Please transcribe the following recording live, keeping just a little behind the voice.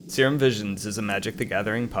Serum Visions is a Magic the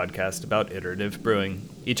Gathering podcast about iterative brewing.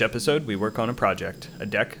 Each episode, we work on a project, a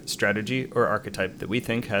deck, strategy, or archetype that we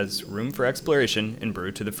think has room for exploration and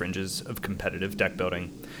brew to the fringes of competitive deck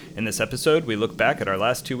building. In this episode, we look back at our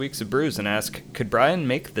last 2 weeks of brews and ask, could Brian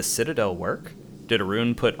make the Citadel work? Did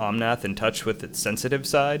Arun put Omnath in touch with its sensitive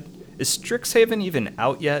side? Is Strixhaven even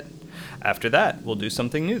out yet? After that, we'll do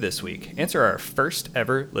something new this week, answer our first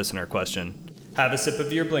ever listener question. Have a sip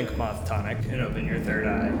of your Blink Moth tonic and open your third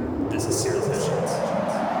eye. This is Serum Visions.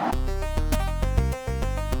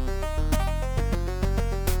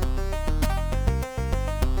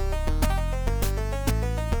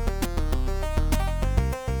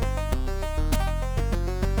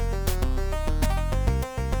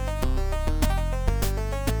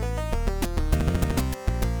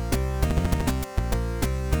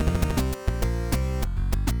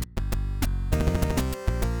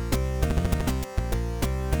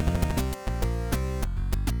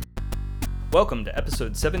 Welcome to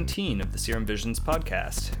episode 17 of the Serum Visions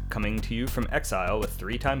podcast. Coming to you from exile with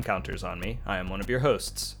 3-time counters on me, I am one of your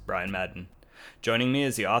hosts, Brian Madden. Joining me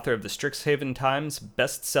is the author of the Strixhaven Times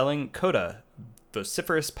best-selling Coda,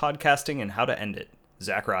 Vociferous Podcasting and How to End It,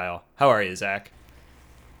 Zach Ryle. How are you, Zach?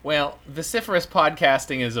 Well, vociferous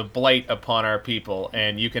podcasting is a blight upon our people,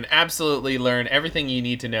 and you can absolutely learn everything you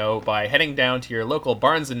need to know by heading down to your local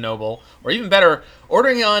Barnes & Noble, or even better,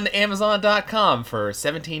 ordering on Amazon.com for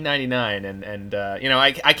 $17.99. And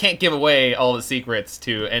I can't give away all the secrets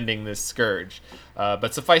to ending this scourge,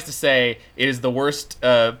 but suffice to say, it is the worst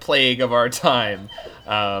plague of our time,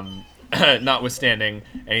 notwithstanding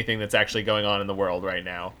anything that's actually going on in the world right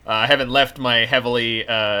now. I haven't left my heavily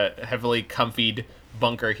comfied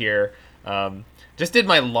bunker here. Just did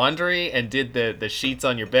my laundry and did the sheets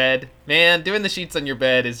on your bed. Man, doing the sheets on your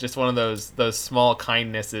bed is just one of those small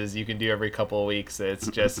kindnesses you can do every couple of weeks. It's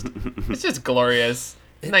just glorious.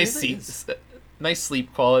 Nice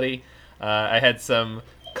sleep quality. I had some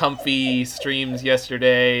comfy streams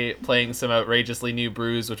yesterday, playing some outrageously new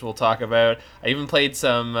brews, which we'll talk about. I even played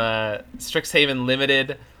some Strixhaven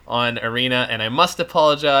Limited on Arena, and I must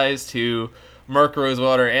apologize to Mark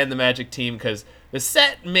Rosewater and the Magic team because the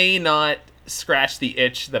set may not scratch the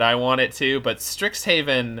itch that I want it to, but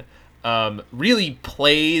Strixhaven really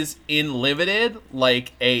plays in Limited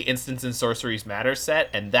like a Instants and Sorceries Matter set,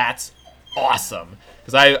 and that's awesome.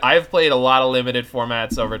 Because I've played a lot of Limited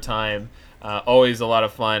formats over time, always a lot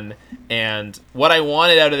of fun. And what I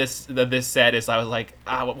wanted out of this set is I was like,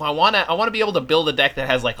 I want to be able to build a deck that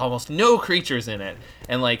has like almost no creatures in it,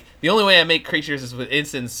 and like the only way I make creatures is with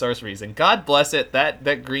instant sorceries. And God bless it,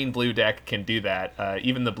 that green-blue deck can do that.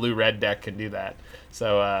 Even the blue-red deck can do that.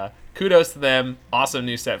 So kudos to them. Awesome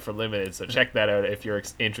new set for Limited. So check that out if you're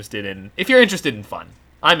interested in fun.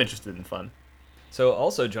 I'm interested in fun. So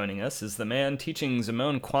also joining us is the man teaching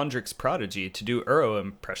Zimone Quandrix Prodigy to do Uro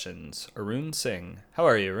impressions, Arun Singh. How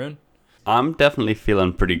are you, Arun? I'm definitely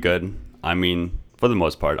feeling pretty good. I mean, for the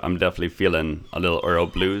most part, I'm definitely feeling a little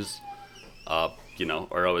Uro blues.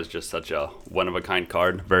 Uro is just such a one-of-a-kind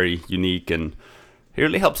card, very unique, and he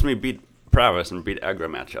really helps me beat prowess and beat aggro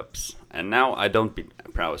matchups. And now I don't beat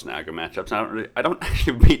prowess and aggro matchups. I don't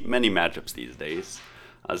actually beat many matchups these days.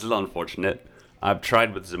 It's a little unfortunate. I've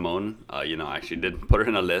tried with Zimone. I actually did put her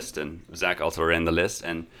in a list, and Zach also ran the list,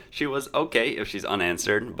 and she was okay if she's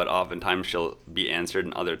unanswered, but oftentimes she'll be answered,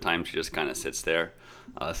 and other times she just kind of sits there.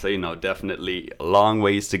 Definitely a long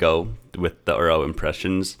ways to go with the Uro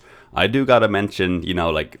impressions. I do gotta mention,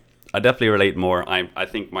 I definitely relate more. I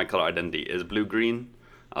think my color identity is blue-green,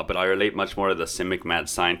 but I relate much more to the Simic Mad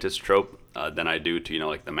Scientist trope than I do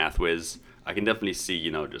to, the Math Whiz. I can definitely see,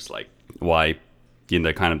 just like why,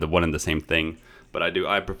 they're kind of the one and the same thing. But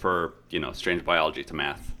I prefer, strange biology to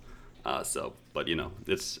math.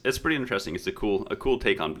 It's pretty interesting. It's a cool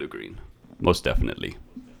take on blue-green. Most definitely.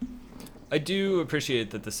 I do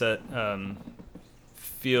appreciate that the set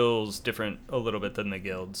feels different a little bit than the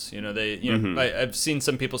guilds. I've seen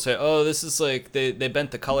some people say, "Oh, this is like they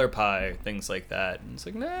bent the color pie," things like that. And it's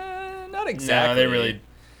like, nah, not exactly. No,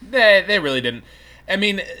 they really didn't. I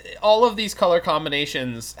mean, all of these color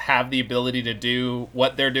combinations have the ability to do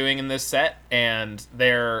what they're doing in this set, and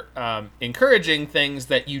they're encouraging things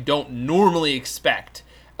that you don't normally expect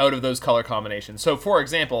out of those color combinations. So, for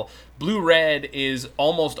example, blue-red is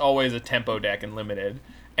almost always a tempo deck in Limited,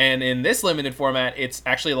 and in this Limited format, it's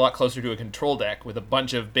actually a lot closer to a control deck with a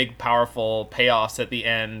bunch of big, powerful payoffs at the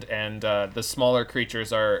end, and the smaller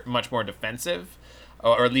creatures are much more defensive.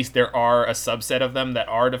 Or at least there are a subset of them that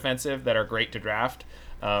are defensive, that are great to draft.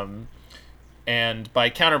 And by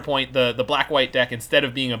counterpoint, the black-white deck, instead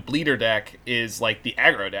of being a bleeder deck, is like the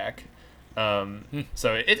aggro deck.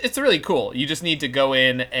 So it's really cool. You just need to go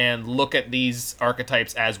in and look at these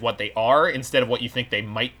archetypes as what they are instead of what you think they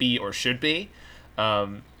might be or should be,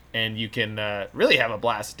 and you can really have a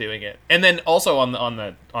blast doing it. And then also on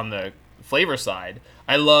the flavor side,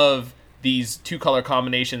 I love these 2-color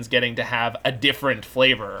combinations getting to have a different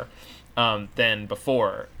flavor than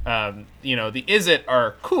before. The Izzet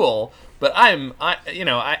are cool, but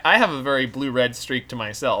I have a very blue-red streak to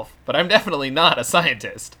myself, but I'm definitely not a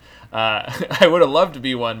scientist. I would have loved to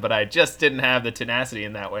be one, but I just didn't have the tenacity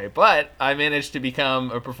in that way. But I managed to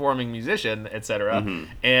become a performing musician, etc.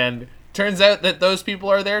 And turns out that those people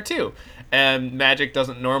are there too. And Magic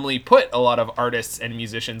doesn't normally put a lot of artists and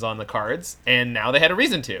musicians on the cards, and now they had a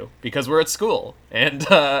reason to, because we're at school. And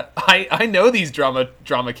I know these drama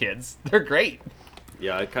kids. They're great.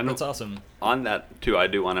 Yeah, That's awesome. On that too, I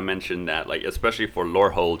do want to mention that, like, especially for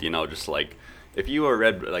Lorehold, just like, if you were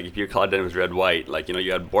if your Citadel was red-white, like,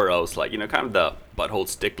 you had Boros, like, kind of the butthole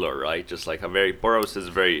stickler, right? Just like Boros is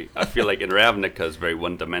very, I feel like in Ravnica is very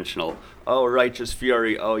one-dimensional. Oh, righteous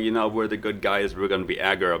fury, oh, we're the good guys, we're going to be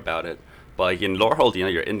aggro about it. But like in Lorehold,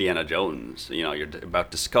 you're Indiana Jones, you're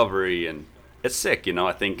about discovery, and it's sick,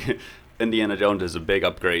 I think Indiana Jones is a big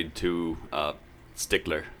upgrade to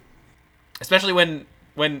stickler. Especially when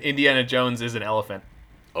Indiana Jones is an elephant.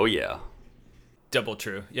 Oh, yeah. Double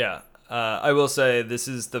true, yeah. I will say this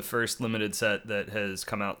is the first limited set that has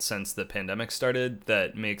come out since the pandemic started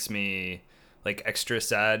that makes me like extra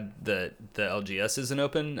sad that the LGS isn't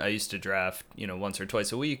open. I used to draft, once or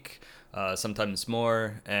twice a week, sometimes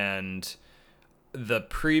more, and the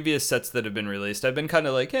previous sets that have been released, I've been kind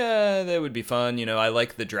of like, yeah, they would be fun. I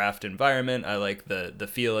like the draft environment. I like the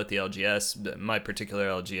feel at the LGS. My particular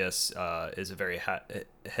LGS is a very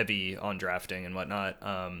heavy on drafting and whatnot.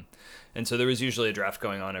 And so there was usually a draft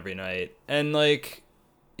going on every night. And like,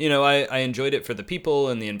 I enjoyed it for the people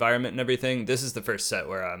and the environment and everything. This is the first set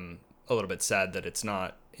where I'm a little bit sad that it's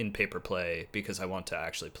not in paper play because I want to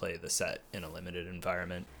actually play the set in a limited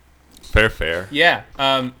environment. Fair. Yeah.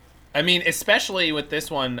 I mean, especially with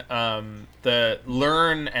this one, the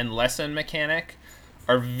learn and lesson mechanic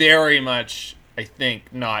are very much, I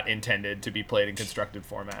think, not intended to be played in constructed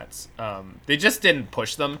formats. They just didn't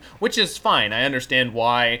push them, which is fine. I understand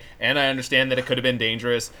why, and I understand that it could have been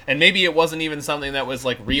dangerous, and maybe it wasn't even something that was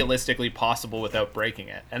like realistically possible without breaking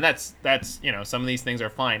it. And that's some of these things are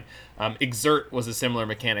fine. Exert was a similar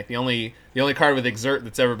mechanic. The only card with Exert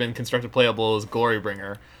that's ever been constructed playable is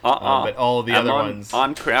Glorybringer. But all of the other ones.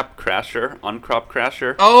 On-crop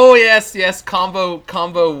Crasher. Oh yes,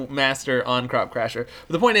 combo master on-crop Crasher.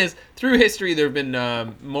 But the point is, through history, there have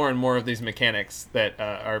been more and more of these mechanics that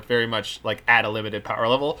are very much like at a limited power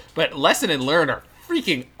level. But lesson and learn are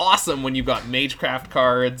freaking awesome when you've got Magecraft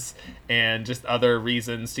cards and just other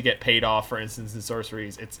reasons to get paid off, for instance, in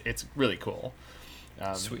sorceries. It's really cool.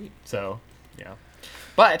 Sweet. So, yeah.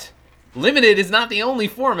 But limited is not the only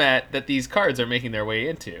format that these cards are making their way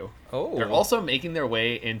into. Oh. They're also making their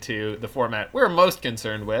way into the format we're most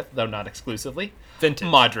concerned with, though not exclusively. Vintage.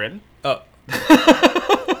 Modern. Oh.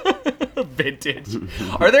 Vintage.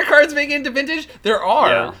 Are there cards making into Vintage? There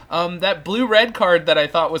are. Yeah. That blue-red card that I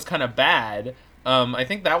thought was kind of bad, I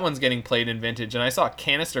think that one's getting played in Vintage, and I saw a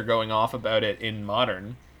canister going off about it in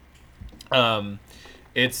Modern.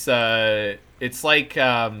 It's like,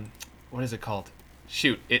 what is it called?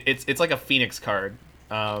 Shoot, it's like a Phoenix card.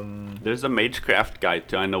 There's a Magecraft guy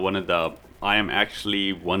too. I know one of the I am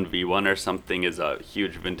actually 1v1 or something is a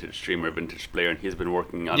huge Vintage streamer, Vintage player, and he's been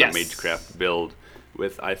working on a Magecraft build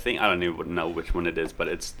with, I don't even know which one it is, but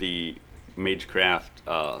it's the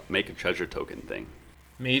Magecraft make a treasure token thing.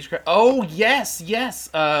 Magecraft. Oh yes.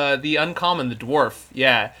 The uncommon, the dwarf.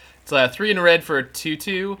 Yeah. It's 3 in a red for a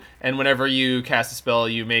 2/2, and whenever you cast a spell,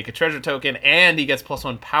 you make a treasure token, and he gets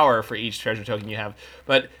 +1 power for each treasure token you have.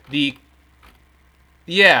 But the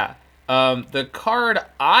card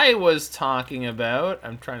I was talking about,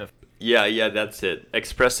 I'm trying to... Yeah, that's it.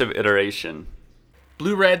 Expressive Iteration.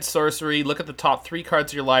 Blue-red sorcery, look at the top 3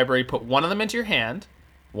 cards of your library, put one of them into your hand,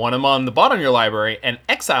 one of them on the bottom of your library, and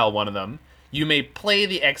exile one of them. You may play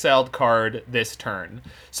the exiled card this turn.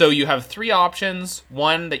 So you have 3 options.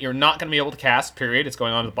 One that you're not going to be able to cast, period. It's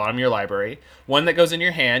going on at the bottom of your library. One that goes in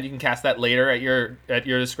your hand. You can cast that later at your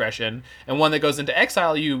discretion. And one that goes into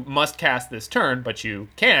exile, you must cast this turn, but you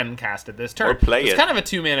can cast it this turn. Or play it's it. It's kind of a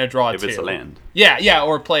 2-mana draw, if too. If it's a land. Yeah,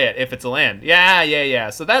 or play it if it's a land. Yeah.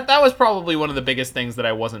 So that was probably one of the biggest things that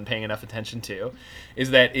I wasn't paying enough attention to,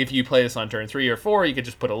 is that if you play this on turn 3 or 4, you could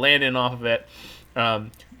just put a land in off of it.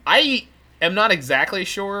 I'm not exactly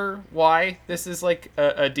sure why this is like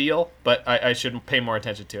a deal, but I should pay more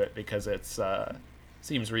attention to it because it's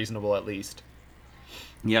seems reasonable at least.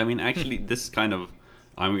 Yeah, I mean, actually, this kind of,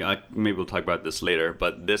 maybe we'll talk about this later,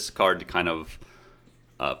 but this card kind of,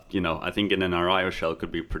 I think in an Ario shell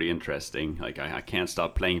could be pretty interesting. Like, I can't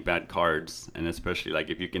stop playing bad cards, and especially,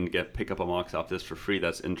 like, if you can pick up a Mox off this for free,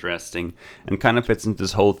 that's interesting, and kind of fits into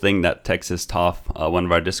this whole thing that Texas Toff, one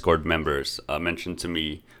of our Discord members, mentioned to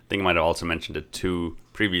me. I think I might have also mentioned it too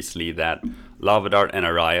previously, that Lava Dart and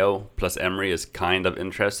Ario plus Emery is kind of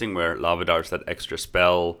interesting, where Lava Dart's that extra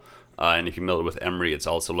spell, and if you mill it with Emery, it's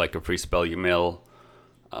also like a free spell you mill.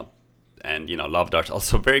 And, Lava Dart's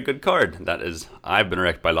also a very good card. That is, I've been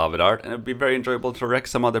wrecked by Lava Dart, and it'd be very enjoyable to wreck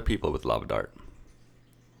some other people with Lava Dart.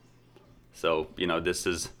 So, this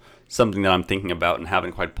is something that I'm thinking about and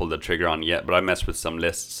haven't quite pulled the trigger on yet, but I mess with some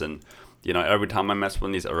lists, and, every time I mess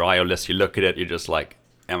with these Ario lists, you look at it, you're just like,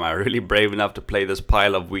 am I really brave enough to play this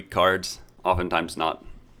pile of weak cards? Oftentimes not.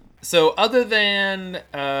 So other than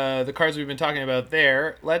the cards we've been talking about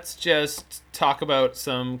there, let's just talk about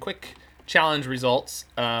some quick challenge results,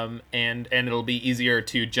 and it'll be easier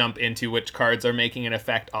to jump into which cards are making an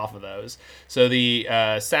effect off of those. So the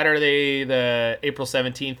Saturday, the April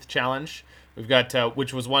 17th challenge, we've got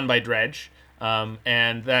which was won by Dredge,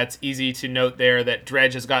 and that's easy to note there that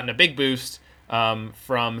Dredge has gotten a big boost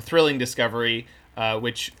from Thrilling Discovery,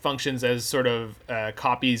 which functions as sort of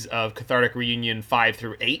copies of Cathartic Reunion 5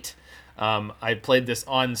 through 8. I played this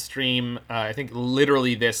on stream, I think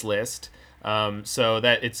literally this list. So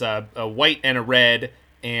that it's a white and a red,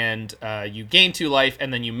 and you gain 2 life,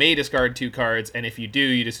 and then you may discard 2 cards, and if you do,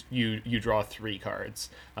 you draw 3 cards.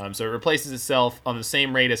 So it replaces itself on the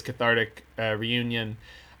same rate as Cathartic Reunion,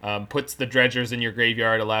 puts the dredgers in your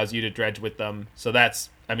graveyard, allows you to dredge with them. So that's,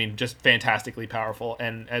 just fantastically powerful.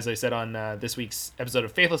 And as I said on this week's episode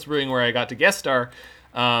of Faithless Brewing, where I got to guest star,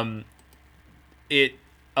 it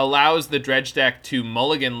allows the dredge deck to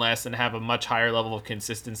mulligan less and have a much higher level of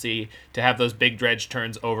consistency, to have those big dredge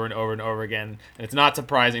turns over and over and over again. And it's not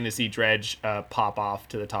surprising to see dredge pop off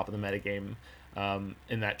to the top of the metagame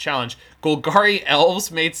in that challenge. Golgari Elves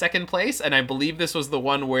made second place, and I believe this was the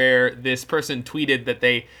one where this person tweeted that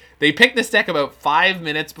they picked this deck about 5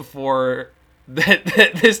 minutes before that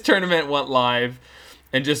this tournament went live,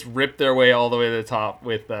 and just ripped their way all the way to the top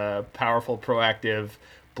with a powerful, proactive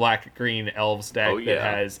black-green Elves deck that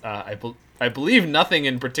has, I believe, nothing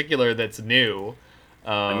in particular that's new.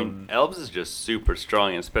 Elves is just super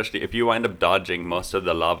strong, especially if you wind up dodging most of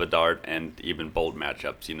the Lava Dart and even Bolt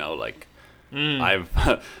matchups,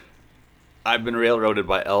 I've been railroaded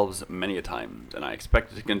by Elves many a time, and I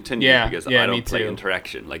expect it to continue because I don't play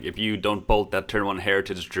interaction. Like, if you don't Bolt that turn 1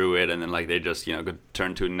 Heritage Druid, and then they just, could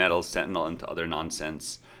turn 2 Nettle Sentinel into other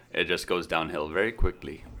nonsense, it just goes downhill very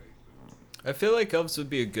quickly. I feel like Elves would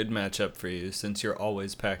be a good matchup for you, since you're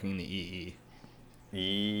always packing the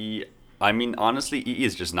EE. Honestly, EE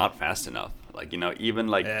is just not fast enough.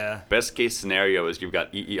 Best case scenario is you've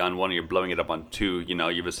got EE on 1, you're blowing it up on 2,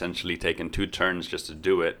 you've essentially taken 2 turns just to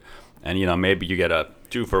do it. And, maybe you get a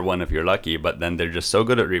 2-for-1 if you're lucky, but then they're just so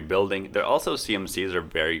good at rebuilding. They're also, CMCs are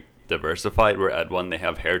very diversified, where at 1 they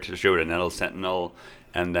have Heritage Druid and Nettle Sentinel,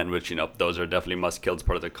 and then which, those are definitely must-kills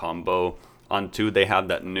part of the combo. On 2, they have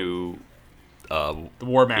that new... the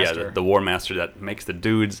War Master. Yeah, the War Master that makes the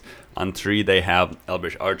dudes. On 3, they have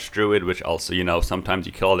Elvish Archdruid, which also, sometimes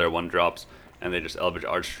you kill all their 1-drops, and they just Elvish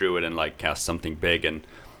Archdruid and, cast something big, and,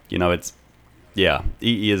 it's... Yeah,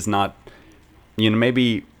 EE is not...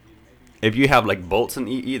 maybe... If you have bolts in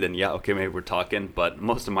EE, then maybe we're talking. But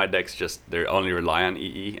most of my decks they only rely on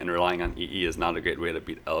EE, and relying on EE is not a great way to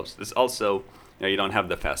beat Elves. This also, you don't have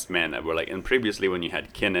the fast mana. Where and previously when you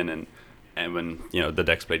had Kinnan and when the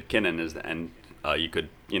decks played Kinnan you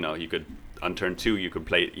could on turn 2 you could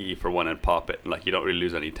play EE for 1 and pop it. You don't really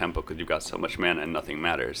lose any tempo because you've got so much mana and nothing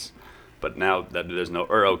matters. But now that there's no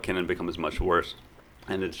Uro, Kinnan becomes much worse,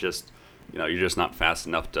 and it's just. You're just not fast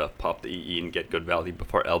enough to pop the EE and get good value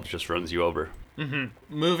before Elves just runs you over. Mm-hmm.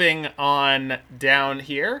 Moving on down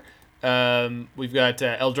here, we've got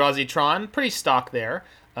Eldrazi Tron, pretty stock there.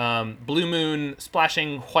 Blue Moon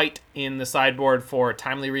splashing white in the sideboard for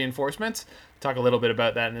timely reinforcements. Talk a little bit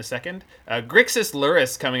about that in a second. Grixis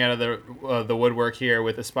Luris coming out of the woodwork here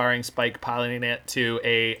with Aspiring Spike piloting it to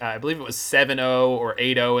I believe it was 7-0 or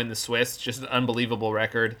 8-0 in the Swiss. Just an unbelievable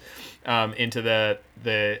record into the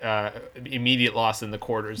immediate loss in the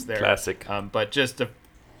quarters there. Classic. But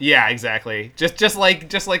exactly. Just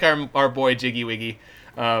like our boy Jiggy Wiggy.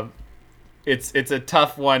 It's a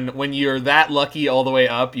tough one. When you're that lucky all the way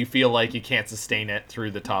up, you feel like you can't sustain it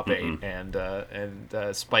through the top 8.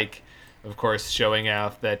 And Spike, of course, showing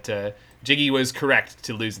off that Jiggy was correct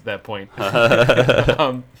to lose at that point.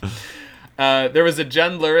 There was a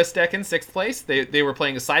Jund Luris deck in 6th place. They were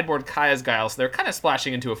playing a sideboard Kaya's Guile, so they're kind of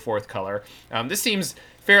splashing into a 4th color. This seems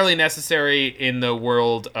fairly necessary in the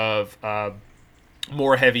world of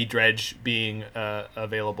more heavy dredge being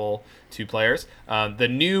available to players. The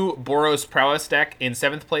new Boros Prowess deck in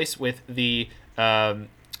 7th place with the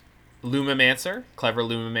Lumimancer, clever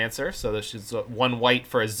Lumimancer. So this is 1 white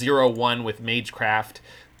for a 0/1 with Magecraft,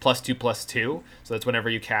 +2/+2. So that's whenever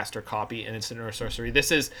you cast or copy an instant or sorcery.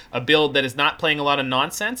 This is a build that is not playing a lot of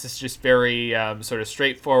nonsense. It's just very sort of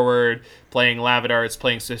straightforward, playing Lavadarts,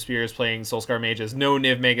 playing Swift Spears, playing Soulscar Mages, no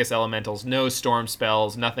Niv Magus Elementals, no Storm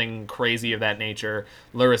spells, nothing crazy of that nature.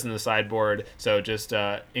 Luris in the sideboard, so just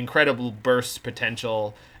incredible burst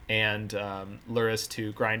potential and Luris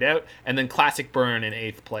to grind out. And then Classic Burn in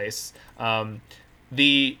 8th place.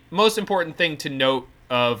 The most important thing to note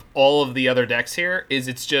of all of the other decks here is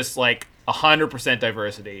it's just like 100%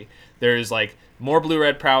 diversity. There's like more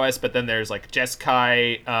blue-red prowess, but then there's like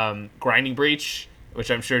Jeskai Grinding Breach,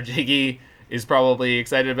 which I'm sure Jiggy is probably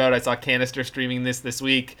excited about. I saw Canister streaming this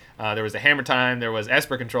week. There was a Hammer Time, there was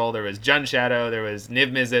Esper Control, there was Jund Shadow, there was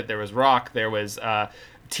Niv Mizzet, there was Rock, there was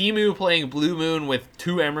Timu playing Blue Moon with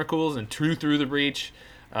 2 Emrakuls and 2 Through the Breach.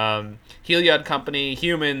 Heliod Company,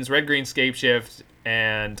 Humans, Red-Green Scapeshift,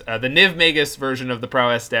 and the Niv Magus version of the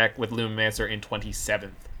Prowess deck with Lumimancer in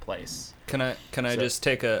 27th place. Can I just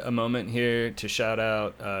take a moment here to shout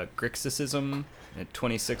out Grixism at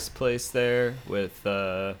 26th place there with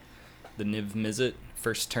the Niv Mizzet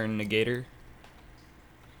first turn negator?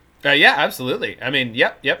 Yeah, absolutely. I mean,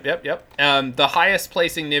 yep. The highest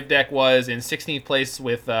placing Niv deck was in 16th place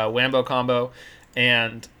with Wambo Combo,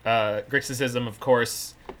 and Grixism, of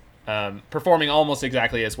course, performing almost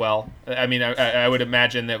exactly as well. I mean, I would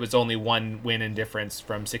imagine that was only 1 win in difference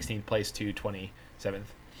from 16th place to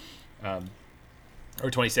 27th. Or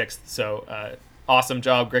 26th. So, awesome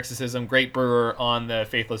job, Grixism. Great brewer on the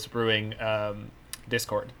Faithless Brewing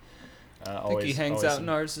Discord. I think he hangs out in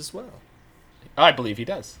ours as well. I believe he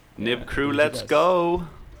does. Nib crew, let's go.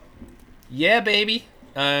 Yeah, baby.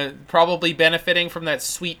 Probably benefiting from that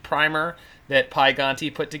sweet primer that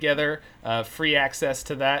Pygonti put together. Free access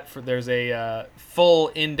to that. There's a full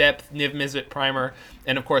in-depth Niv Mizzet primer.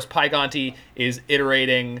 And of course, Pygonti is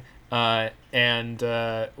iterating and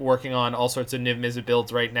working on all sorts of Niv Mizzet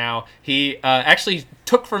builds right now. He actually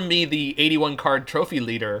took from me the 81 card trophy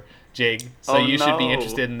leader, Jig. So you should be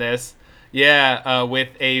interested in this. Yeah, with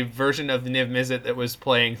a version of the Niv Mizzet that was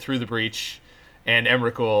playing Through the Breach and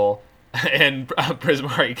Emrakul and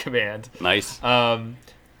Prismari Command. Nice.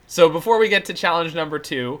 So before we get to challenge number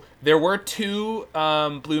 2, there were 2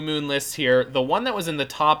 Blue Moon lists here. The one that was in the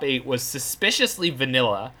top 8 was suspiciously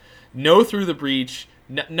vanilla. No Through the Breach.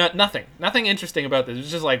 Nothing interesting about this. It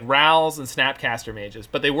was just like Rals and Snapcaster Mages.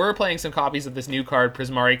 But they were playing some copies of this new card,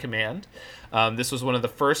 Prismari Command. This was one of the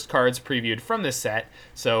first cards previewed from this set.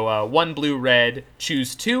 So 1 blue-red,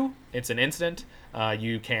 choose 2. It's an instant.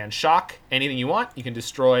 You can shock anything you want. You can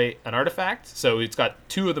destroy an artifact. So it's got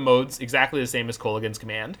 2 of the modes, exactly the same as Kolaghan's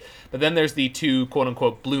Command. But then there's the 2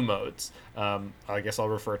 quote-unquote blue modes. I guess I'll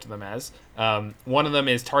refer to them as. One of them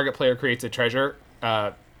is target player creates a treasure,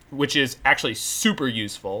 which is actually super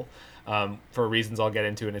useful for reasons I'll get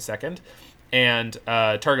into in a second. And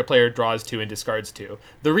target player draws 2 and discards 2.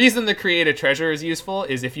 The reason the create a treasure is useful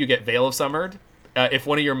is if you get Veil of Summered, if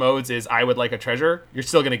one of your modes is I would like a treasure, you're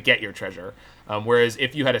still going to get your treasure. Whereas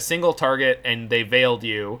if you had a single target and they veiled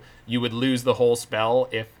you, you would lose the whole spell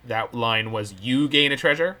if that line was you gain a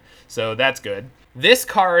treasure. So that's good. This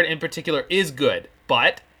card in particular is good,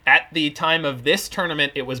 but at the time of this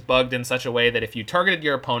tournament, it was bugged in such a way that if you targeted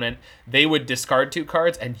your opponent, they would discard 2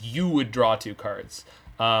 cards and you would draw 2 cards.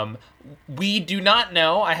 We do not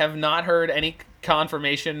know. I have not heard any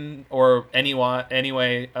confirmation or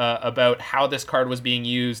anyway about how this card was being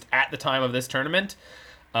used at the time of this tournament.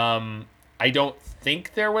 I don't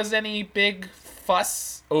think there was any big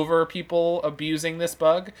fuss over people abusing this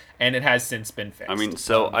bug, and it has since been fixed. I mean,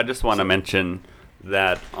 so I just want to mention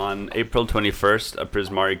that on April 21st, a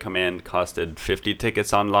Prismari Command costed 50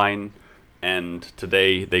 tickets online, and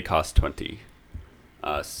today they cost 20.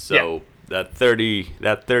 That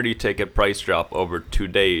 30 ticket price drop over 2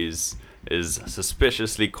 days is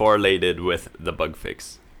suspiciously correlated with the bug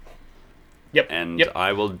fix.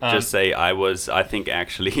 I will just say I think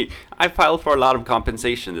actually I filed for a lot of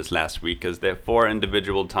compensation this last week because there 4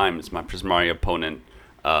 individual times my Prismari opponent.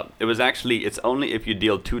 It's only if you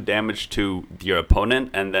deal 2 damage to your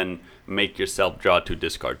opponent and then make yourself draw 2,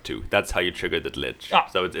 discard 2. That's how you trigger the glitch.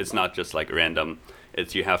 So it's not just like random.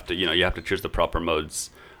 It's you have to choose the proper modes.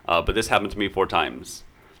 But this happened to me 4 times,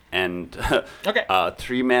 and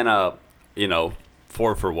 3 mana,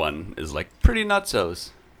 4-for-1 is like pretty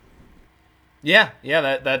nutsos. Yeah,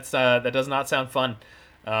 that does not sound fun.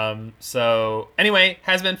 So anyway,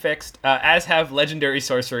 has been fixed, as have legendary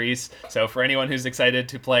sorceries. So for anyone who's excited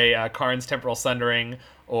to play Karn's Temporal Sundering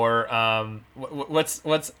or what's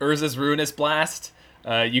Urza's Ruinous Blast,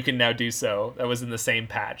 you can now do so. That was in the same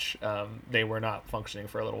patch. They were not functioning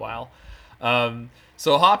for a little while.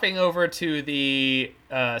 So hopping over to the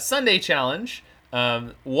Sunday challenge,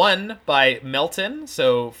 won by Melton.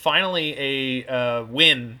 So finally a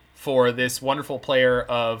win for this wonderful player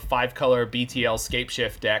of 5-color BTL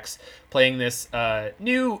Scapeshift decks, playing this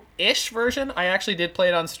new-ish version. I actually did play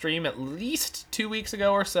it on stream at least 2 weeks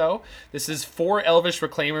ago or so. This is 4 Elvish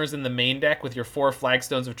Reclaimers in the main deck with your 4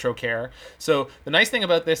 Flagstones of Trocaire. So the nice thing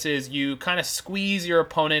about this is you kind of squeeze your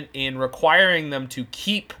opponent in requiring them to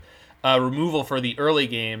keep removal for the early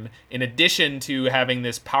game, in addition to having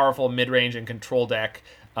this powerful mid-range and control deck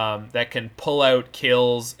that can pull out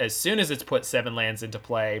kills as soon as it's put 7 lands into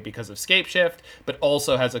play because of Scapeshift, but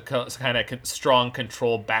also has a kind of strong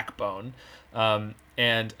control backbone.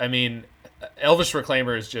 And I mean, Elvish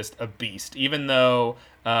Reclaimer is just a beast. Even though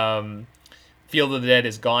Field of the Dead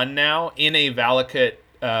is gone now, in a Valakut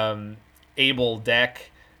able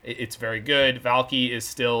deck, it's very good. Valky is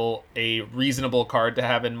still a reasonable card to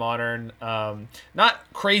have in Modern. Not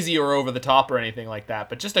crazy or over the top or anything like that,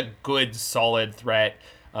 but just a good, solid threat,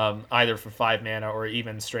 either for 5 mana or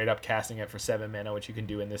even straight up casting it for 7 mana, which you can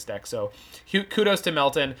do in this deck. So kudos to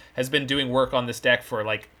Melton, has been doing work on this deck for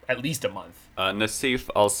like at least a month. Nassif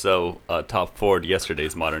also top 4'd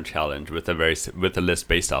yesterday's Modern Challenge with a list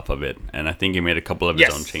based off of it, and I think he made a couple of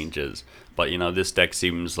his own changes. But this deck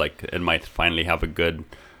seems like it might finally have a good,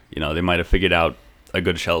 they might have figured out a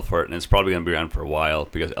good shell for it, and it's probably going to be around for a while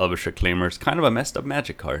because Elvish Reclaimer is kind of a messed up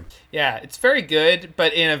Magic card. Yeah, it's very good,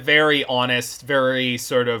 but in a very honest, very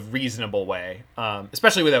sort of reasonable way,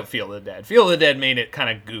 especially without Field of the Dead. Field of the Dead made it kind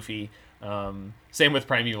of goofy. Same with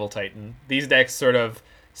Primeval Titan. These decks sort of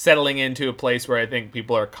settling into a place where I think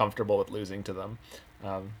people are comfortable with losing to them.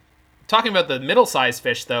 Talking about the middle-sized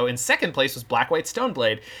fish, though, in second place was Black-White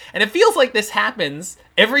Stoneblade. And it feels like this happens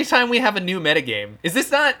every time we have a new metagame. Is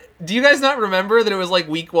this not... Do you guys not remember that it was like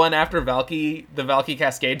week 1 after the Valky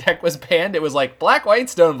Cascade deck was banned? It was like Black-White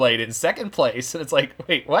Stoneblade in second place. And it's like,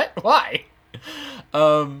 wait, what? Why?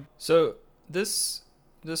 So this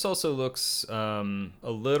also looks a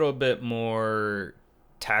little bit more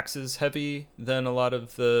taxes heavy than a lot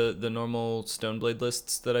of the normal Stoneblade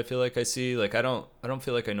lists that I feel like I see. Like I don't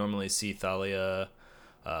feel like I normally see Thalia.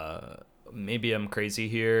 Maybe I'm crazy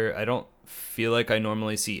here. I don't feel like I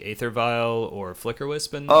normally see Aether Vial or Flicker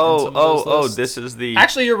Wisp in some of those lists. This is the...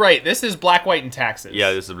 Actually, you're right. This is Black, White, and Taxes.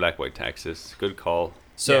 Yeah, this is Black, White, Taxes. Good call.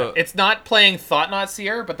 So yeah, it's not playing Thought-Knot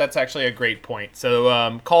Seer, but that's actually a great point.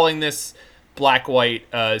 So calling this Black-White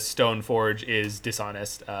Stoneforge is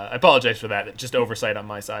dishonest. I apologize for that. Just oversight on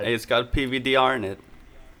my side. Hey, it's got PVDR in it.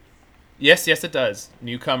 Yes, it does.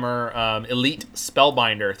 Newcomer, Elite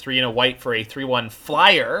Spellbinder, 3 and a white for a 3/1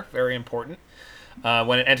 flyer. Very important.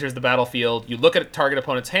 When it enters the battlefield, you look at a target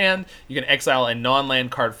opponent's hand, you can exile a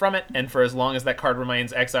non-land card from it, and for as long as that card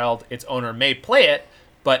remains exiled, its owner may play it,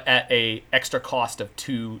 but at a extra cost of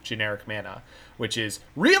 2 generic mana, which is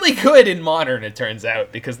really good in Modern, it turns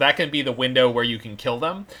out, because that can be the window where you can kill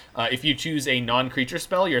them. If you choose a non-creature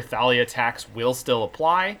spell, your Thalia tax will still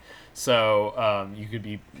apply. So you could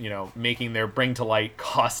be, making their Bring to Light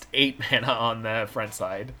cost 8 mana on the front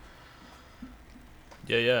side.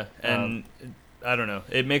 Yeah. And I don't know.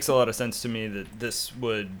 It makes a lot of sense to me that this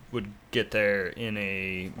would get there in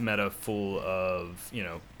a meta full of,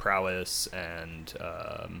 prowess and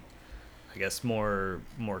I guess more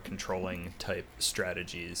controlling type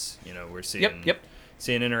strategies. We're seeing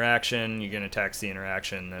seeing interaction, you're going to tax the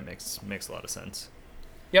interaction. That makes a lot of sense.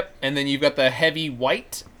 Yep, and then you've got the heavy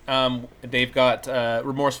white. They've got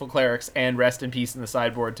Remorseful Clerics and Rest in Peace in the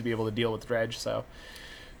sideboard to be able to deal with Dredge. So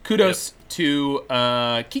kudos to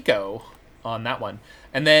Kiko on that one.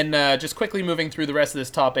 And then just quickly moving through the rest of this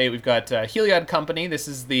top 8, we've got Heliod Company. This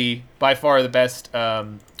is by far the best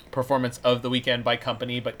performance of the weekend by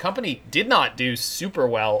Company, but Company did not do super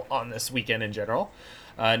well on this weekend in general.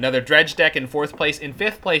 Another Dredge deck in 4th place. In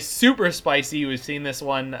 5th place, super spicy. We've seen this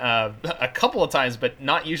one a couple of times, but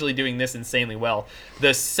not usually doing this insanely well.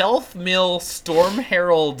 The Self-Mill Storm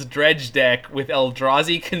Herald Dredge deck with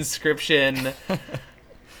Eldrazi Conscription.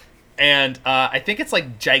 And I think it's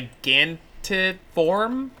like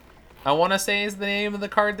Gigantiform, I want to say is the name of the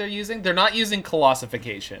card they're using. They're not using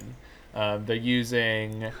Colossification. They're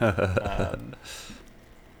using...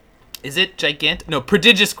 is it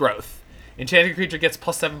Prodigious Growth. Enchanted creature gets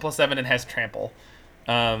 +7/+7 and has trample.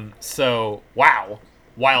 So wow,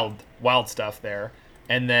 wild stuff there.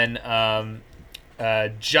 And then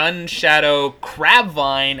Jun Shadow,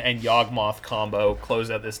 Crabvine, and Yawgmoth combo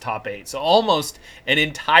close out this top 8. So almost an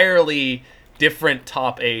entirely different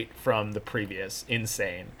top 8 from the previous.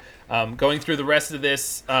 Insane. Going through the rest of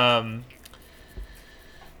this.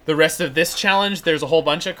 The rest of this challenge, there's a whole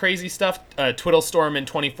bunch of crazy stuff. Twiddlestorm in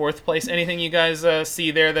 24th place. Anything you guys see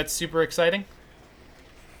there that's super exciting?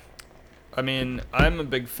 I mean, I'm a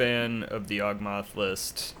big fan of the Yawgmoth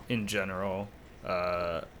list in general.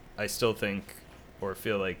 I still think or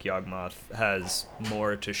feel like Yawgmoth has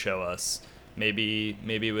more to show us. Maybe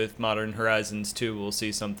with Modern Horizons 2 we'll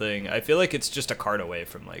see something. I feel like it's just a card away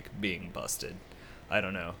from like being busted. I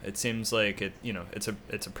don't know. It seems like it's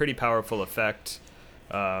a pretty powerful effect.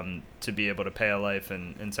 To be able to pay a life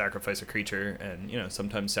and sacrifice a creature, and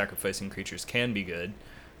sometimes sacrificing creatures can be good,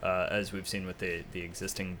 as we've seen with the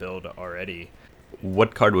existing build already.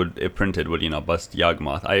 What card would, if printed, would bust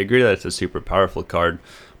Yawgmoth? I agree that it's a super powerful card,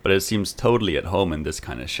 but it seems totally at home in this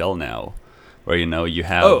kind of shell now, where you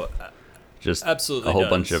have just absolutely a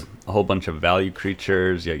whole bunch of value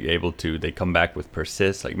creatures. You're able to, they come back with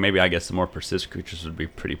persist. Like maybe I guess some more persist creatures would be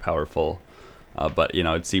pretty powerful, but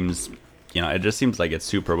it seems. It just seems like it's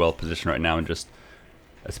super well positioned right now, and just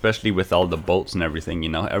especially with all the bolts and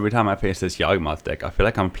everything. Every time I face this Yawgmoth deck, I feel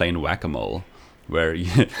like I'm playing whack-a-mole, where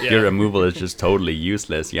your removal is just totally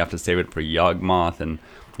useless. You have to save it for Yawgmoth, and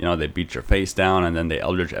they beat your face down, and then they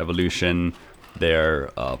Eldritch Evolution their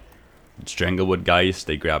Stranglewood Geist.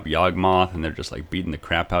 They grab Yawgmoth, and they're just like beating the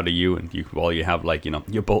crap out of you, and while you have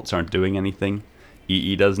your bolts aren't doing anything.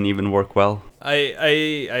 EE doesn't even work well.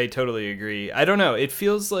 I totally agree. I don't know. It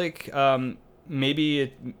feels like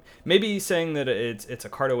maybe saying that it's a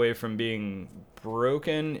card away from being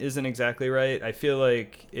broken isn't exactly right. I feel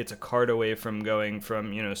like it's a card away from going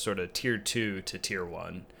from sort of tier 2 to tier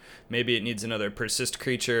 1. Maybe it needs another persist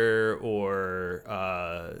creature, or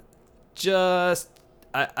I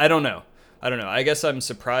don't know. I guess I'm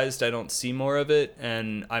surprised I don't see more of it,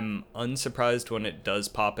 and I'm unsurprised when it does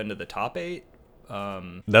pop into the top 8.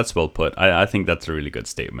 That's well put. I think that's a really good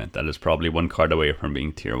statement. That is probably one card away from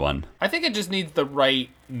being tier 1. I think it just needs the right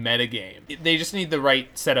metagame. They just need the right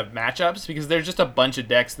set of matchups, because there's just a bunch of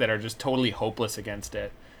decks that are just totally hopeless against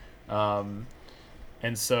it. And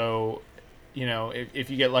so, if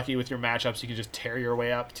you get lucky with your matchups, you can just tear your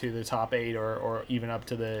way up to the top 8 or even up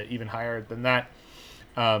to even higher than that.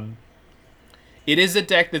 It is a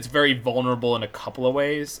deck that's very vulnerable in a couple of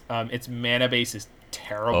ways. Its mana base is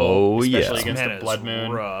terrible, especially against the Blood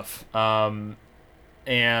Moon. Rough.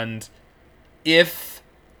 And if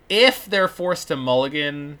they're forced to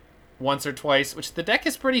mulligan once or twice, which the deck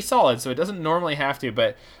is pretty solid, so it doesn't normally have to,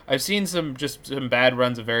 but I've seen some bad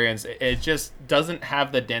runs of variants. It just doesn't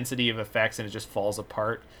have the density of effects, and it just falls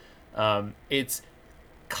apart. It's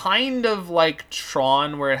kind of like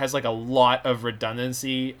Tron, where it has like a lot of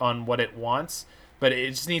redundancy on what it wants, but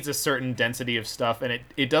it just needs a certain density of stuff, and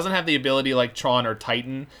it doesn't have the ability like Tron or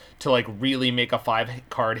Titan to like really make a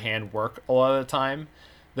 5-card hand work a lot of the time.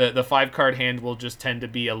 The 5-card hand will just tend to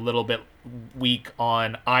be a little bit weak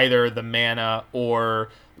on either the mana or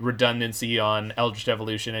redundancy on Eldritch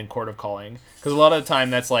Evolution and Court of Calling, because a lot of the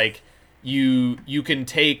time that's like you can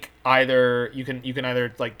take either you can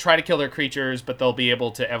either like try to kill their creatures, but they'll be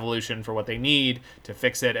able to evolution for what they need to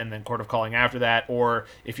fix it, and then Court of Calling after that. Or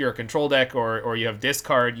if you're a control deck or you have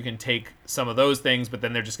discard, you can take some of those things, but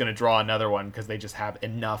then they're just going to draw another one because they just have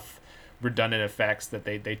enough redundant effects that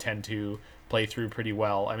they tend to play through pretty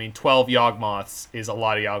well. I mean, 12 Yawgmoths is a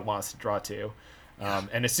lot of Yawgmoths to draw to.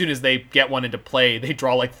 And as soon as they get one into play, they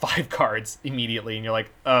draw like 5 cards immediately, and you're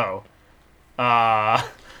like,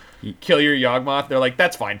 kill your Yawgmoth. They're like,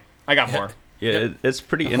 that's fine, I got more. Yeah, it's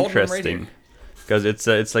pretty interesting, because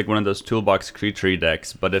it's like one of those toolbox creature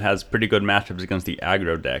decks, but it has pretty good matchups against the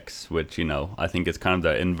aggro decks, which I think it's kind of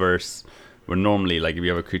the inverse, where normally like if you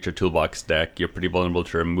have a creature toolbox deck, you're pretty vulnerable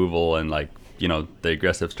to removal and like the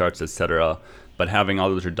aggressive starts, etc. But having all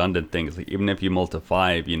those redundant things, like even if you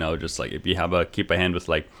multi-5, just like if you keep a hand with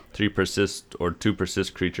like 3 persist or 2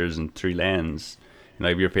 persist creatures and 3 lands,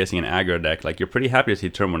 if you're facing an aggro deck, like you're pretty happy to see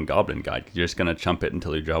turn 1 Goblin Guide. You're just gonna chump it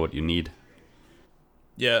until you draw what you need.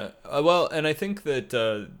 Yeah, well, and I think that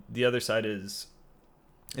the other side is,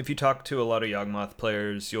 if you talk to a lot of Yawgmoth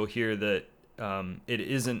players, you'll hear that it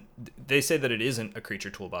isn't. They say that it isn't a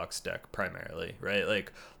creature toolbox deck primarily, right?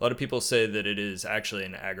 Like a lot of people say that it is actually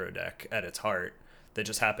an aggro deck at its heart that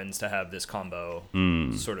just happens to have this combo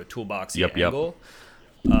sort of toolboxy angle.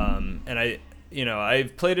 And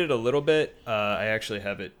I've played it a little bit. I actually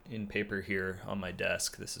have it in paper here on my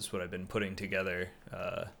desk. This is what I've been putting together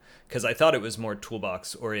because I thought it was more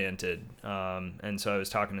toolbox oriented. And so I was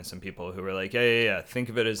talking to some people who were like, yeah. Think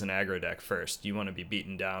of it as an aggro deck first. You want to be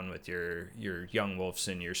beaten down with your young wolves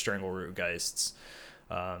and your strangleroot geists.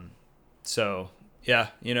 So yeah,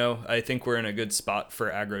 I think we're in a good spot for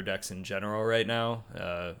aggro decks in general right now.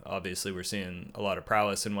 Obviously, we're seeing a lot of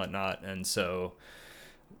prowess and whatnot, and so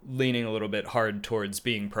leaning a little bit hard towards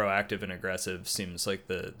being proactive and aggressive seems like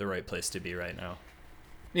the right place to be right now.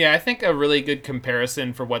 Yeah, I think a really good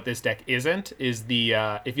comparison for what this deck isn't is the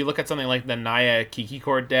if you look at something like the Naya Kiki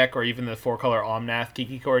Chord deck or even the 4-color Omnath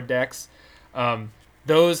Kiki Chord decks,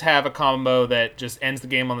 those have a combo that just ends the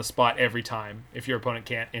game on the spot every time if your opponent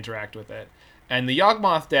can't interact with it. And the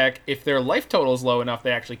Yawgmoth deck, if their life total is low enough,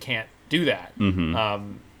 they actually can't do that.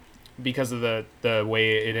 Because of the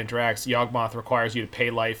way it interacts. Yawgmoth requires you to pay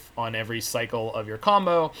life on every cycle of your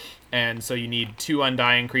combo, and so you need 2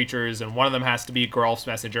 Undying creatures, and one of them has to be Geralf's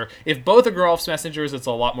Messenger. If both are Geralf's Messengers, it's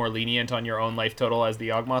a lot more lenient on your own life total as the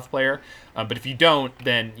Yawgmoth player, but if you don't,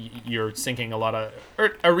 then you're sinking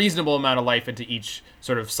a reasonable amount of life into each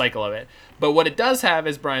sort of cycle of it. But what it does have,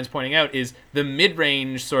 as Brian's pointing out, is the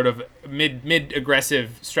mid-range sort of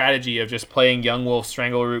mid-aggressive strategy of just playing Young Wolf,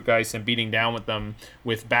 Strangleroot Geist, and beating down with them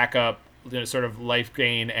with backup, sort of life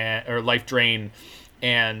gain or life drain,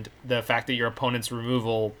 and the fact that your opponent's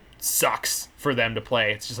removal sucks for them to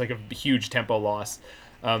play. It's just like a huge tempo loss.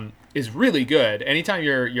 Is really good. Anytime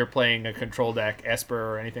you're playing a control deck,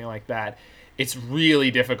 Esper or anything like that, it's really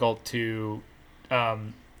difficult to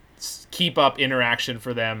keep up interaction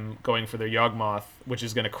for them going for their Yawgmoth, which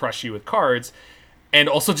is going to crush you with cards, and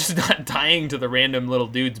also just not dying to the random little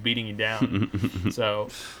dudes beating you down. So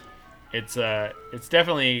it's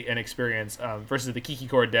definitely an experience versus the Kiki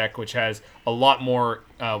Chord deck, which has a lot more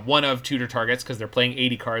one of tutor targets because they're playing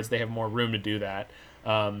 80 cards. They have more room to do that.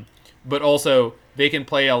 But also they can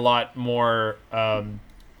play a lot more or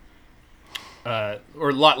a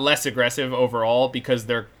lot less aggressive overall because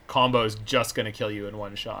their combo is just going to kill you in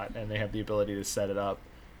one shot, and they have the ability to set it up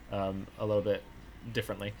a little bit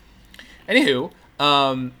differently. Anywho,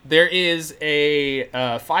 there is a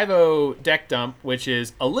 5-0 deck dump, which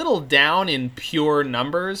is a little down in pure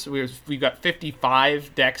numbers. We've got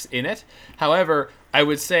 55 decks in it. However, I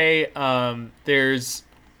would say there's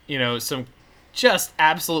some just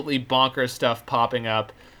absolutely bonkers stuff popping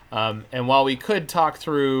up. And while we could talk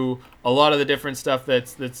through a lot of the different stuff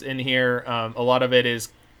that's in here, a lot of it is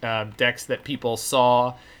decks that people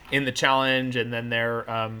saw in the challenge, and then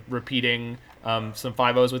they're repeating some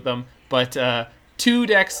 5-0s with them. But 2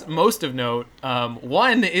 decks most of note.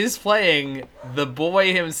 One is playing the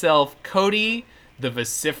boy himself, Cody, the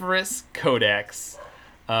Vociferous Codex.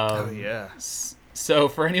 Oh, yeah. So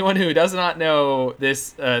for anyone who does not know,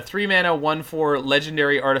 this 3-mana 1/4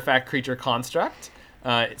 legendary artifact creature construct,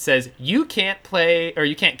 it says you can't play or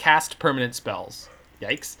you can't cast permanent spells.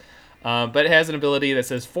 Yikes. But it has an ability that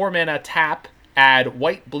says 4-mana tap, add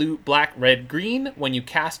white, blue, black, red, green. When you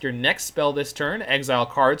cast your next spell this turn, exile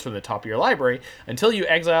cards from the top of your library until you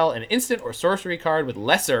exile an instant or sorcery card with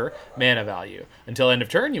lesser mana value. Until end of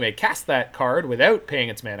turn, you may cast that card without paying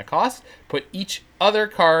its mana cost. Put each other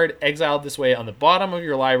card exiled this way on the bottom of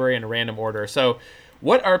your library in a random order. So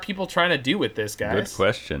what are people trying to do with this, guys? Good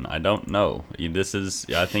question. I don't know. This is,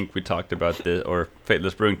 I think we talked about this, or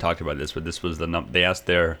Fateless Brewing talked about this, but this was they asked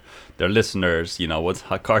their listeners, what's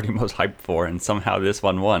card you most hyped for, and somehow this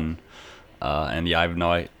one won. And yeah,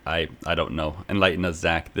 I don't know. Enlighten us,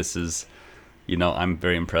 Zach. This is, I'm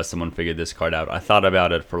very impressed someone figured this card out. I thought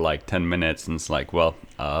about it for like 10 minutes, and it's like, well,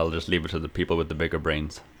 I'll just leave it to the people with the bigger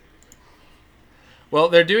brains. Well,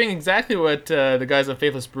 they're doing exactly what the guys on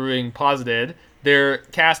Faithless Brewing posited. They're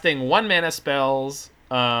casting 1-mana spells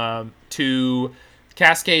to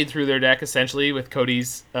cascade through their deck, essentially, with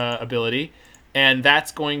Cody's ability. And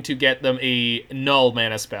that's going to get them a null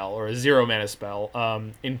mana spell, or a 0-mana spell.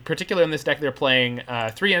 In particular, in this deck, they're playing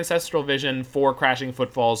 3 Ancestral Vision, 4 Crashing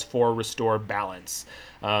Footfalls, 4 Restore Balance.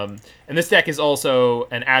 And this deck is also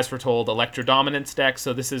an As Foretold Electro Dominance deck,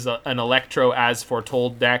 so this is an Electro As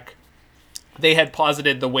Foretold deck. They had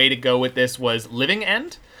posited the way to go with this was Living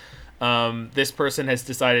End. This person has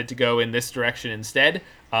decided to go in this direction instead.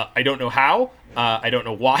 I don't know how. I don't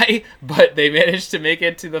know why, but they managed to make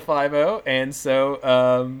it to the 5-0. And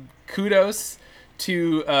so kudos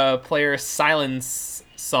to player Silence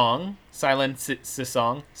Song,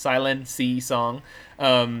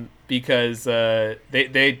 because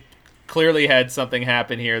they clearly had something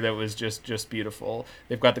happen here that was just beautiful.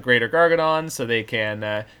 They've got the Greater Gargadon, so they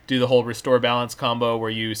can do the whole restore balance combo where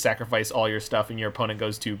you sacrifice all your stuff and your opponent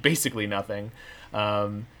goes to basically nothing.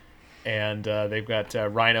 And they've got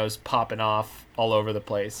rhinos popping off all over the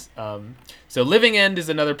place. So Living End is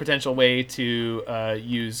another potential way to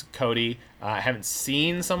use Cody. I haven't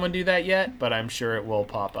seen someone do that yet, but I'm sure it will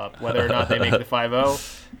pop up. Whether or not they make the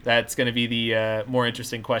 5-0, that's going to be the more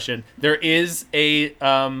interesting question. There is a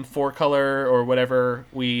 4-color or whatever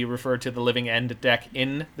we refer to the Living End deck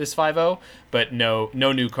in this 5-0, but no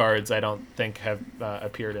new cards I don't think have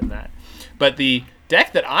appeared in that. But the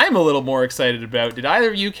deck that I'm a little more excited about, did either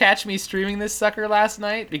of you catch me streaming this sucker last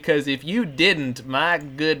night? Because if you didn't, my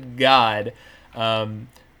good God,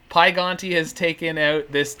 Pygonti has taken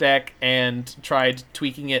out this deck and tried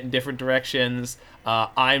tweaking it in different directions.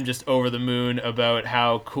 I'm just over the moon about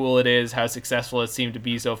how cool it is, how successful it seemed to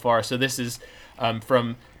be so far. So this is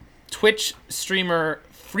from Twitch streamer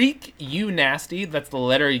Freak You Nasty. That's the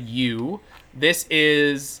letter U. This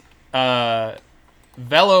is Velomachus.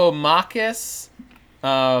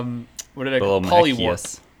 What did I call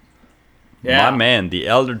Polywarp? Yeah. My man, the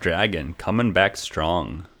Elder Dragon, coming back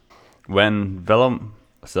strong. When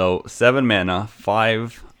so 7 mana,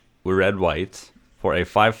 5 red white for a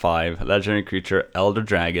 5/5 legendary creature, Elder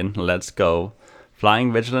Dragon. Let's go.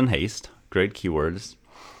 Flying, Vigilant, Haste. Great keywords.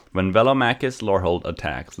 When Velomachus Lorehold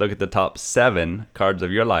attacks, look at the top 7 cards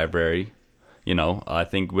of your library. You know, I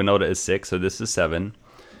think Winota is 6, so this is 7.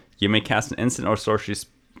 You may cast an instant or sorcery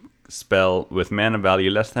spell with mana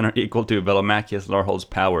value less than or equal to Velomachus Lorehold's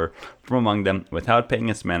power from among them without paying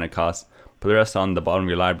its mana cost. Put the rest on the bottom of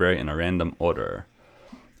your library in a random order.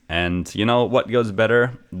 And you know what goes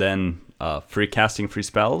better than free casting free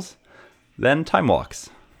spells? Then Time Walks.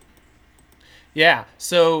 Yeah,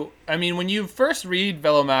 so, I mean, when you first read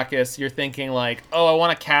Velomachus, you're thinking like, oh, I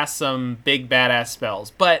want to cast some big badass spells.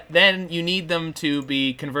 But then you need them to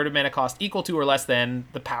be converted mana cost equal to or less than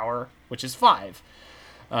the power, which is 5.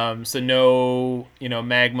 So no,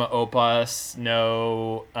 Magma Opus,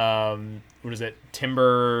 no,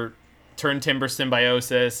 Turn Timber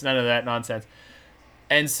Symbiosis, none of that nonsense.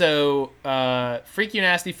 And so Freak You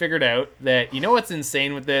Nasty figured out that, what's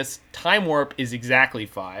insane with this? Time Warp is exactly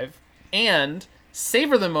 5. And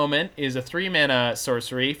Savor the Moment is a 3-mana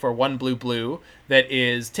sorcery for 1 blue that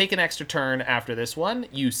is take an extra turn after this one.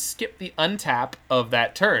 You skip the untap of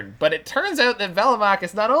that turn. But it turns out that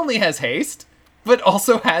Velomachus not only has haste, but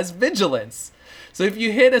also has vigilance. So if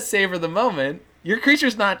you hit a Savor the Moment, your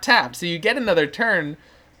creature's not tapped. So you get another turn.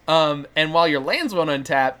 And while your lands won't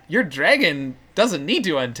untap, your dragon doesn't need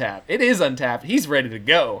to untap. It is untapped. He's ready to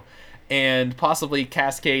go. And possibly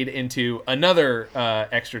cascade into another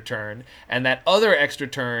extra turn. And that other extra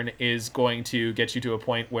turn is going to get you to a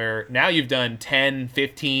point where now you've done 10,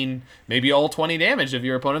 15, maybe all 20 damage of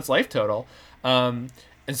your opponent's life total.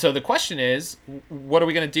 And so the question is, what are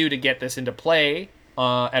we going to do to get this into play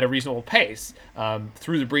at a reasonable pace?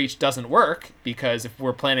 Through the Breach doesn't work, because if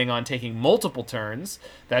we're planning on taking multiple turns,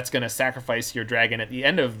 that's going to sacrifice your dragon at the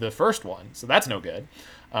end of the first one. So that's no good.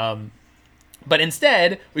 But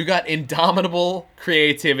instead, we've got Indomitable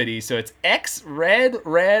Creativity. So it's X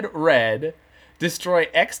red, destroy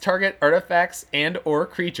X target artifacts and or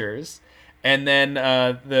creatures. And then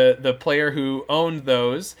the player who owned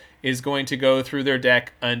those is going to go through their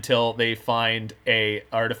deck until they find a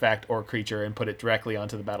artifact or creature and put it directly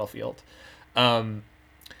onto the battlefield.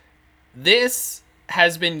 This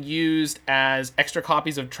has been used as extra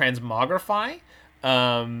copies of Transmogrify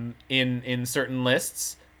in certain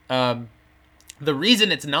lists. The reason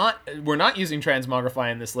we're not using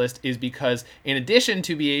Transmogrify in this list is because in addition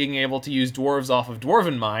to being able to use dwarves off of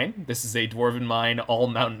Dwarven Mine, this is a Dwarven Mine all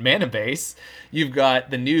mountain mana base, you've got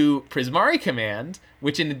the new Prismari command,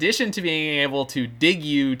 which in addition to being able to dig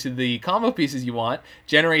you to the combo pieces you want,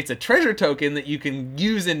 generates a treasure token that you can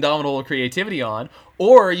use Indomitable Creativity on,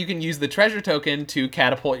 or you can use the treasure token to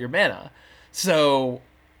catapult your mana. So,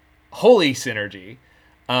 holy synergy.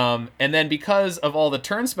 And then because of all the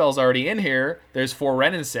turn spells already in here, there's 4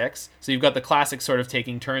 Ren and 6, so you've got the classic sort of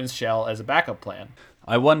taking turns shell as a backup plan.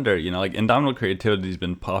 I wonder, like Indomitable Creativity's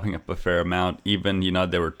been popping up a fair amount. Even,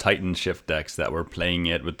 there were Titan Shift decks that were playing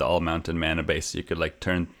it with the all-mountain mana base. So you could like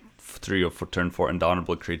turn 3 or turn 4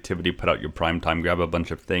 Indomitable Creativity, put out your prime time, grab a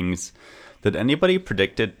bunch of things. Did anybody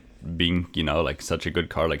predict it being, like such a good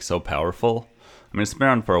card, like so powerful? I mean, it's been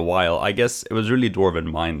around for a while. I guess it was really Dwarven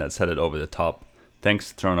Mine that set it over the top.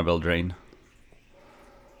 Thanks, Throne of Eldraine.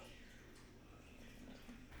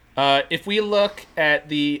 If we look at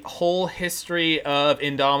the whole history of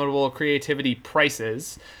Indomitable Creativity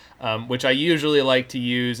prices, which I usually like to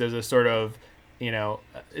use as a sort of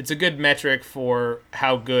it's a good metric for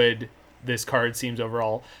how good this card seems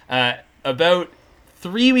overall. About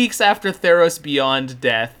 3 weeks after Theros Beyond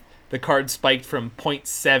Death, the card spiked from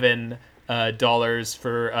 0.7 dollars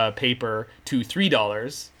for paper to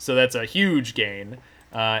 $3, so that's a huge gain.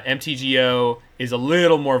 MTGO is a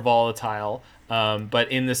little more volatile, but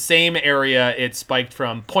in the same area, it spiked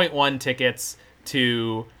from 0.1 tickets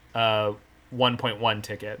to 1.1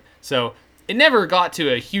 ticket. So it never got to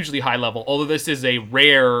a hugely high level, although this is a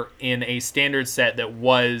rare in a standard set that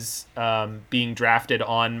was being drafted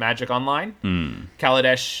on Magic Online.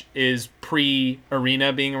 Kaladesh is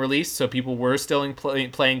pre-Arena being released, so people were still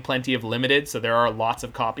playing plenty of Limited, so there are lots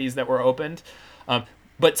of copies that were opened.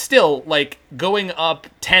 But still, like, going up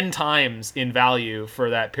 10 times in value for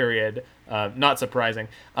that period, not surprising.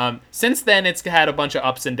 Since then, it's had a bunch of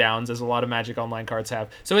ups and downs, as a lot of Magic Online cards have.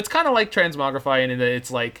 So it's kind of like Transmogrify in that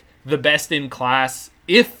it's like the best in class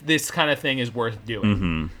if this kind of thing is worth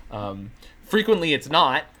doing. Frequently it's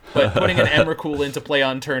not, but putting an Emrakul into play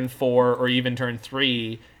on turn 4 or even turn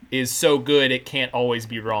 3 is so good it can't always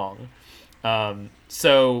be wrong.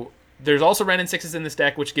 So there's also Wrenn and Sixes in this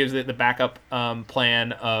deck, which gives it the backup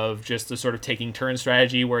plan of just the sort of taking turn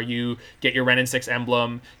strategy where you get your Wrenn and Six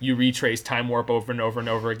emblem, you retrace Time Warp over and over and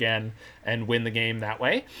over again, and win the game that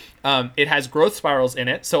way. It has Growth Spirals in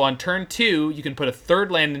it, so on turn 2, you can put a 3rd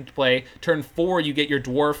land into play. Turn 4, you get your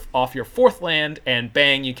Dwarf off your 4th land, and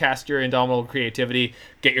bang, you cast your Indomitable Creativity,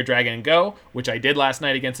 get your Dragon and go, which I did last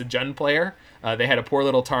night against a Jund player. They had a poor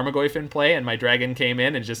little Tarmogoyf in play, and my Dragon came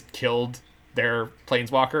in and just killed their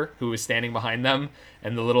Planeswalker, who was standing behind them,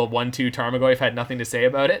 and the little 1/2 Tarmogoyf had nothing to say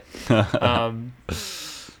about it.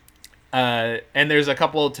 And there's a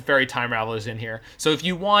couple of Teferi Time Ravelers in here. So if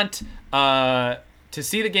you want to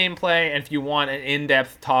see the gameplay, and if you want an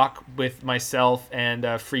in-depth talk with myself,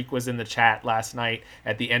 and Freak was in the chat last night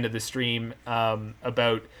at the end of the stream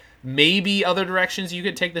about maybe other directions you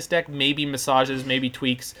could take this deck, maybe massages, maybe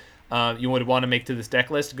tweaks you would want to make to this deck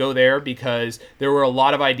list, go there, because there were a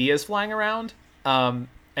lot of ideas flying around. And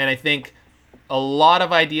I think a lot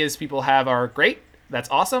of ideas people have are great. That's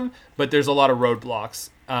awesome. But there's a lot of roadblocks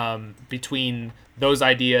between those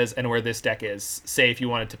ideas and where this deck is. Say if you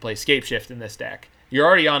wanted to play Scapeshift in this deck, you're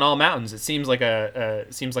already on all mountains. It seems like a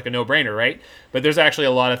no-brainer, right? But there's actually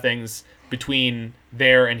a lot of things between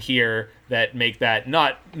there and here that make that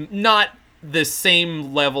not the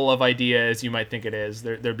same level of idea as you might think it is.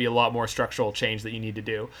 There'd be a lot more structural change that you need to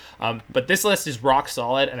do. But this list is rock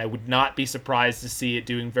solid, and I would not be surprised to see it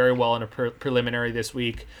doing very well in a preliminary this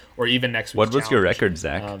week or even next week. What was your record,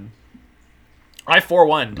 Zach? I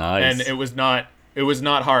 4-1, nice. And it was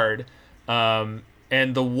not hard.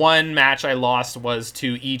 And the one match I lost was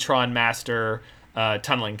to E-Tron Master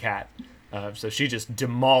Tunneling Cat. So she just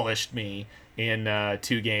demolished me in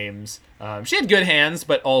 2 games. She had good hands,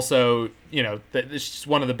 but also, she's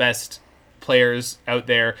one of the best players out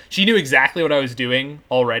there. She knew exactly what I was doing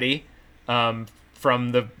already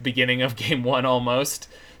from the beginning of game 1 almost.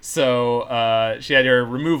 So she had her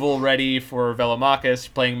removal ready for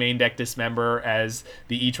Velomachus, playing main deck Dismember as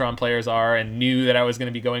the E-Tron players are, and knew that I was going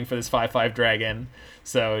to be going for this 5/5 dragon.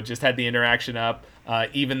 So just had the interaction up,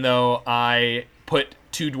 even though I put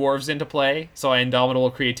 2 dwarves into play, so I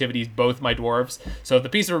Indomitable Creativities both my dwarves. So if the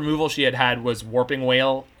piece of removal she had was Warping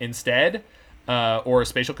Whale instead, or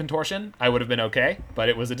Spatial Contortion, I would have been okay, but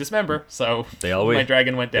it was a Dismember, so my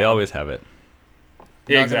dragon went down. They always have it.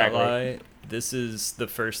 Yeah, exactly. Not gonna lie, this is the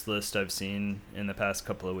first list I've seen in the past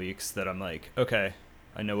couple of weeks that I'm like, okay,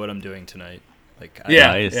 I know what I'm doing tonight.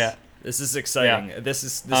 Nice. Yeah. This is exciting. Yeah.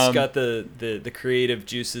 This got the creative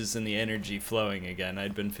juices and the energy flowing again.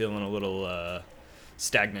 I'd been feeling a little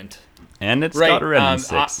stagnant. And it's got a Wrenn and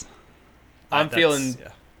Six.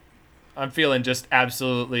 I'm feeling just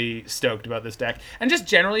absolutely stoked about this deck. And just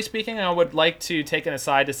generally speaking, I would like to take an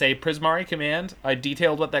aside to say Prismari Command. I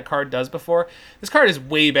detailed what that card does before. This card is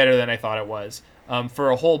way better than I thought it was for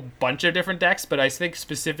a whole bunch of different decks, but I think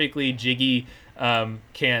specifically Jiggy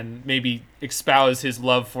can maybe espouse his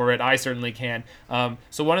love for it. I certainly can.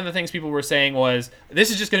 So one of the things people were saying was,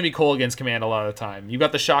 this is just going to be cool against Command a lot of the time. You've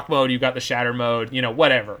got the Shock mode, you've got the Shatter mode,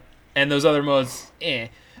 whatever. And those other modes,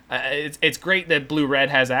 it's great that Blue-Red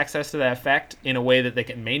has access to that effect in a way that they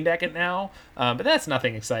can main deck it now, but that's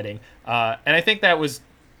nothing exciting. And I think that was...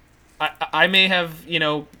 I may have,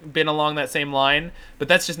 been along that same line, but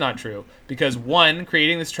that's just not true. Because 1,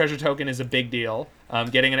 creating this treasure token is a big deal.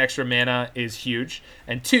 Getting an extra mana is huge.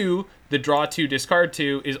 And 2, the draw 2, discard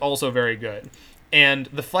 2 is also very good. And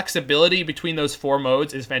the flexibility between those 4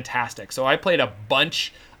 modes is fantastic. So I played a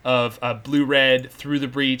bunch of blue red through the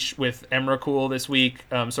breach with Emrakul this week,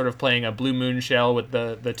 sort of playing a blue moon shell with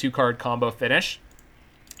the 2-card combo finish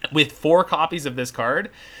with 4 copies of this card,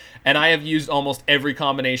 and I have used almost every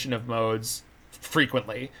combination of modes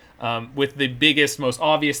frequently. With the biggest, most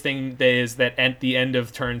obvious thing is that at the end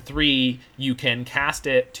of turn 3, you can cast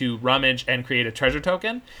it to rummage and create a treasure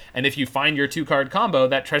token. And if you find your 2-card combo,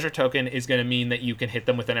 that treasure token is going to mean that you can hit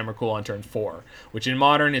them with an Emrakul on turn 4, which in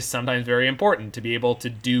Modern is sometimes very important. To be able to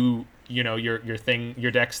do,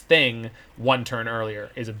 your deck's thing 1 turn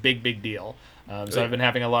earlier is a big deal. So I've been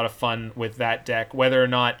having a lot of fun with that deck. Whether or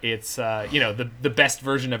not it's the best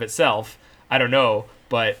version of itself, I don't know,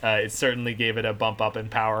 but it certainly gave it a bump up in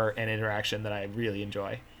power and interaction that I really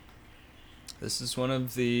enjoy. This is one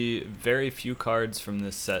of the very few cards from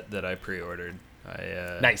this set that I pre-ordered.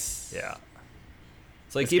 Nice. Yeah.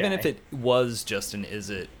 It's like, even if it was just an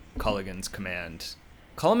Izzet Culligan's Command,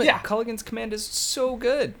 Culligan's Command is so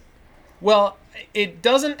good. Well, it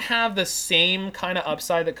doesn't have the same kind of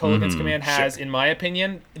upside that Culligan's Command has, in my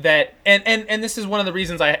opinion. That and this is one of the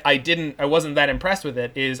reasons I wasn't that impressed with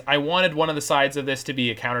it, is I wanted one of the sides of this to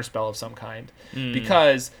be a counterspell of some kind.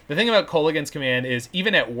 Because the thing about Culligan's Command is,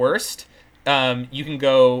 even at worst, you can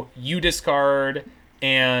go, you discard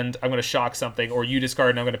and I'm going to shock something, or you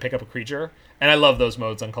discard and I'm going to pick up a creature. And I love those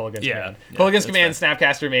modes on Culligan's Command. Culligan's Command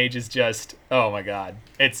Snapcaster Mage is just, oh my god,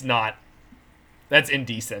 it's not. That's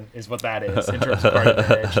indecent, is what that is in terms of card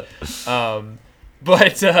advantage.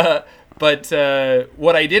 But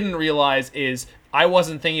what I didn't realize is I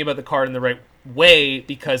wasn't thinking about the card in the right way,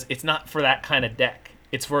 because it's not for that kind of deck.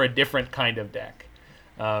 It's for a different kind of deck,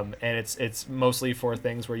 and it's mostly for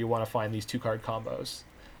things where you want to find these 2-card combos.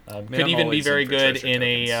 Could even be very good in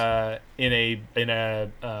a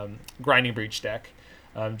Grinding Breach deck,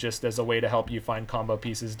 just as a way to help you find combo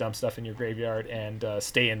pieces, dump stuff in your graveyard, and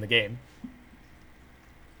stay in the game.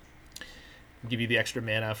 Give you the extra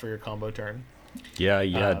mana for your combo turn.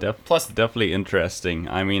 Plus definitely interesting.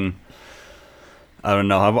 I mean, I don't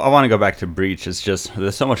know. I want to go back to Breach. It's just,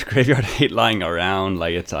 there's so much graveyard hate lying around.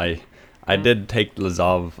 Like, I did take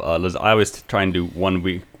Lazov. I always try and do 1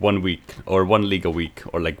 week, or 1 league a week,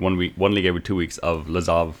 or like 1 league every 2 weeks of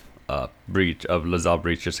Lazov Breach,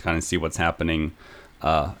 just to kind of see what's happening.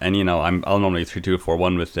 And I'll normally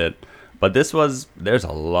 3-2-4-1 with it. But there's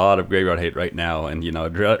a lot of graveyard hate right now, and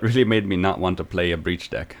it really made me not want to play a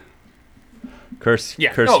Breach deck. Curse you,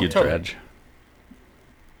 totally. Dredge.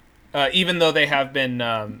 Even though they have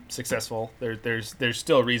been successful, there's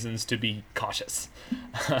still reasons to be cautious.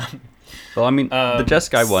 Well, I mean, the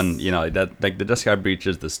Jeskai one, the Jeskai Breach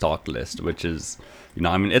is the stock list, which is,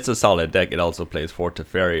 it's a solid deck. It also plays Fort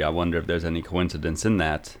Teferi. I wonder if there's any coincidence in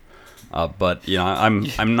that. But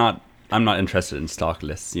I'm not interested in stock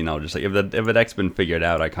lists, just like if the deck's been figured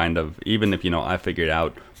out, I kind of, even if, I figured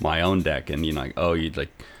out my own deck and, I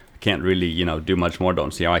can't really, do much more,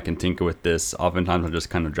 don't see how I can tinker with this. Oftentimes I'll just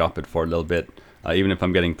kind of drop it for a little bit, even if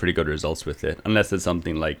I'm getting pretty good results with it, unless it's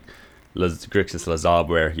something like Grixis Lazab,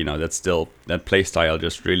 where, that playstyle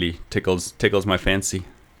just really tickles my fancy.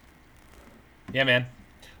 Yeah, man.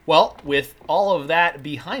 Well, with all of that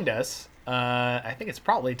behind us, I think it's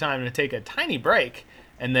probably time to take a tiny break,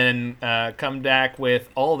 and then come back with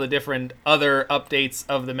all the different other updates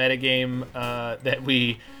of the metagame that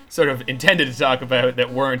we sort of intended to talk about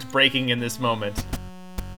that weren't breaking in this moment.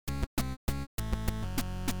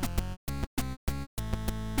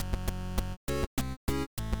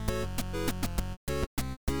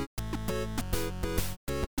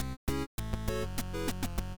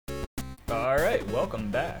 All right,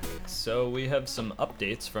 welcome back. So we have some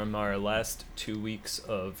updates from our last 2 weeks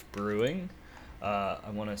of brewing. I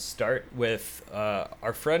want to start with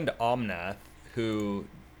our friend Omnath, who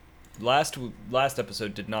last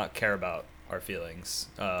episode did not care about our feelings.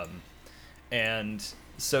 And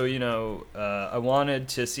so, I wanted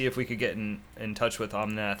to see if we could get in touch with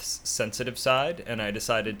Omnath's sensitive side, and I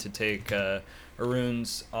decided to take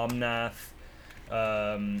Arun's Omnath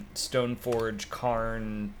Stoneforge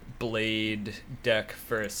Karn Blade deck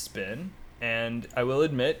for a spin, and I will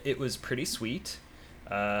admit it was pretty sweet.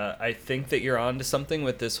 I think that you're on to something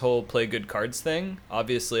with this whole play good cards thing.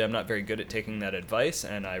 Obviously, I'm not very good at taking that advice,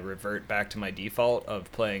 and I revert back to my default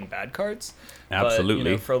of playing bad cards.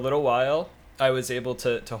 Absolutely. But, for a little while, I was able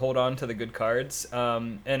to hold on to the good cards,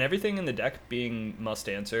 and everything in the deck being must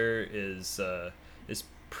answer is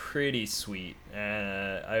pretty sweet.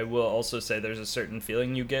 I will also say there's a certain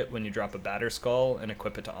feeling you get when you drop a Batter Skull and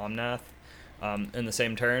equip it to Omnath in the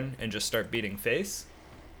same turn and just start beating face.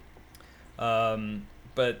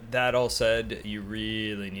 But that all said, you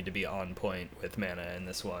really need to be on point with mana in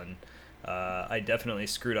this one. I definitely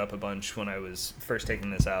screwed up a bunch when I was first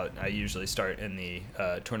taking this out. I usually start in the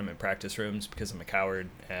tournament practice rooms because I'm a coward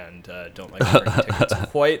and don't like to bring tickets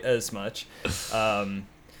quite as much.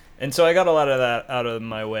 And so I got a lot of that out of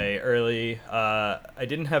my way early. I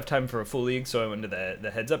didn't have time for a full league, so I went to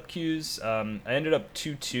the heads-up queues. I ended up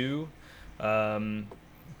 2-2.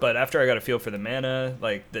 But after I got a feel for the mana,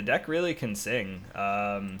 like, the deck really can sing.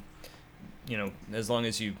 As long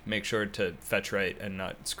as you make sure to fetch right and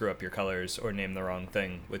not screw up your colors or name the wrong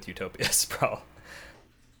thing with Utopia Sprawl.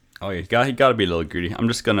 Oh, you gotta be a little greedy. I'm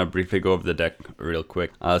just gonna briefly go over the deck real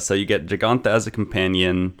quick. So you get Giganta as a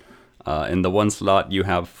companion. In the one slot, you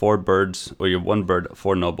have 4 birds, or you have 1 bird,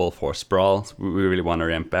 4 noble, 4 sprawl. We really want to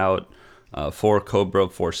ramp out. 4 cobra,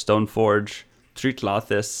 4 stoneforge, 3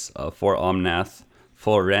 clothis, 4 omnath,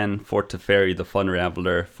 4 ren, 4 teferi, the fun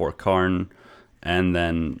raveler, 4 karn, and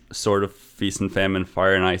then Sword of Feast and Famine,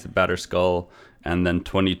 Fire and Ice, Batterskull, and then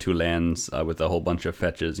 22 lands with a whole bunch of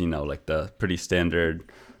fetches, like the pretty standard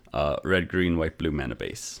red, green, white, blue mana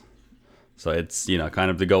base. So it's, kind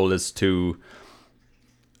of the goal is to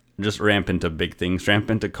just ramp into big things, ramp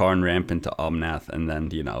into Karn, ramp into Omnath, and then,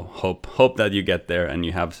 hope that you get there and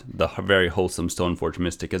you have the very wholesome Stoneforge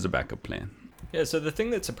Mystic as a backup plan. Yeah, so the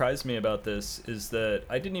thing that surprised me about this is that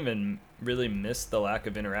I didn't even really miss the lack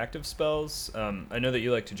of interactive spells. I know that you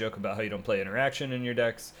like to joke about how you don't play interaction in your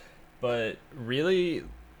decks, but really,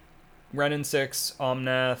 Renin 6,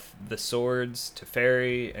 Omnath, the swords,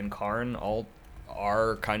 Teferi, and Karn all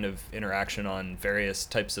are kind of interaction on various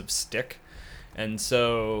types of stick. And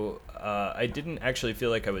so I didn't actually feel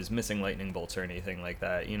like I was missing lightning bolts or anything like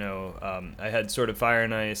that. I had sort of Fire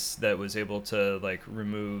and Ice that was able to like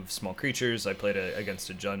remove small creatures. I played against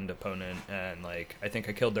a Jund opponent, and like I think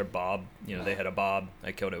I killed their Bob. They had a Bob.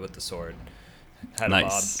 I killed it with the sword. Had nice. A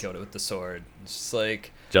Bob, killed it with the sword. It's just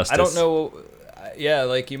like Justice. I don't know. Yeah,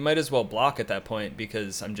 like you might as well block at that point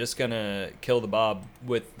because I'm just gonna kill the Bob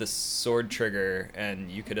with the sword trigger, and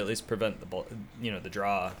you could at least prevent the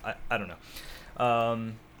draw. I don't know.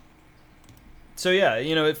 So yeah,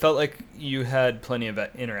 it felt like you had plenty of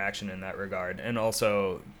interaction in that regard, and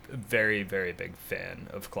also a very, very big fan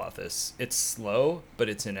of Clothis. It's slow, but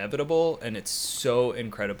it's inevitable, and it's so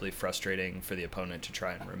incredibly frustrating for the opponent to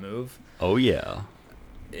try and remove. Oh yeah.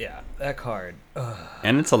 Yeah, that card. Ugh.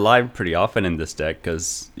 And it's alive pretty often in this deck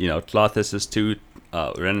because, Clothis is 2,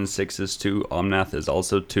 Renin 6 is 2, Omnath is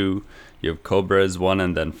also 2, you have Cobra is 1,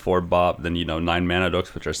 and then 4 Bob, then, 9 mana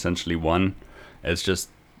ducks, which are essentially 1. It's just,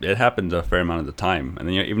 it happens a fair amount of the time. And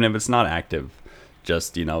then, even if it's not active,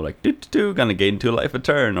 just, like, gonna gain 2 life a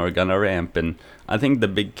turn, or gonna ramp. And I think the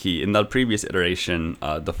big key, in the previous iteration,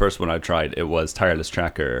 the first one I tried, it was Tireless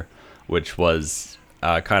Tracker, which was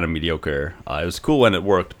kind of mediocre. It was cool when it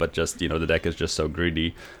worked, but just, the deck is just so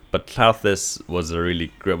greedy. But Clothis was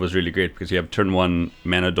really great because you have turn 1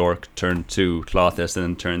 Mana Dork, turn 2 Clothis, and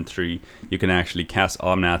then turn 3 you can actually cast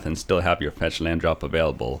Omnath and still have your fetch land drop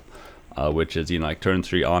available. Which is, like turn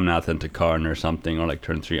 3 Omnath into Karn or something, or like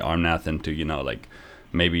turn 3 Omnath into, like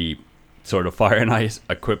maybe sort of Fire and Ice,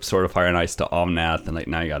 equip sort of Fire and Ice to Omnath, and like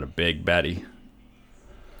now you got a big baddie.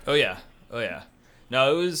 Oh yeah.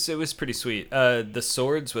 No, it was pretty sweet. The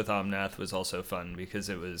swords with Omnath was also fun because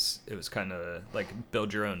it was kind of like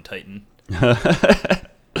build your own Titan.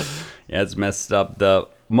 Yeah, it's messed up.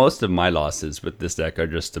 Most of my losses with this deck were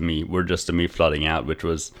just to me flooding out, which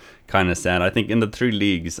was kind of sad. I think in the 3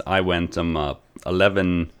 leagues I went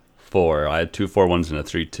 11-4. I had 2 4-1s and a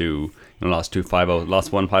 3-2. Lost 2 5-0.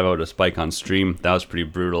 Lost 1 5-0 to Spike on stream. That was pretty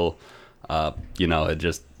brutal. It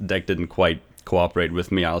just deck didn't quite cooperate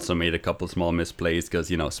with me. I also made a couple small misplays because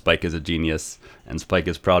Spike is a genius, and Spike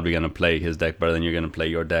is probably going to play his deck better than you're going to play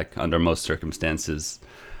your deck under most circumstances.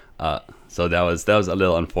 So that was a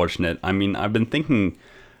little unfortunate. I mean, I've been thinking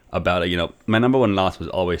about it. My number 1 loss was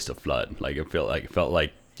always to Flood. Like it felt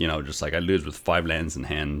like just like I lose with 5 lands in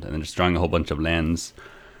hand and then just drawing a whole bunch of lands.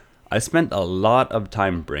 I spent a lot of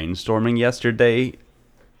time brainstorming yesterday.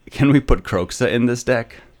 Can we put Kroxa in this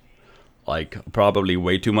deck? Like probably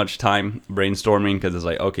way too much time brainstorming because it's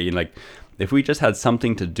like, okay, like if we just had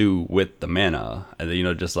something to do with the mana,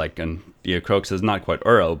 and just like, and Kroxa is not quite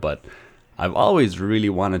Uro, but I've always really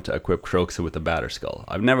wanted to equip Kroxa with the Batterskull.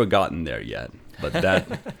 I've never gotten there yet, but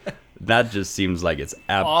that just seems like it's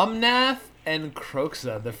Omnath and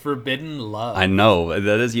Kroxa, the forbidden love. I know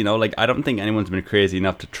that is, like I don't think anyone's been crazy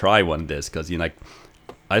enough to try one this because like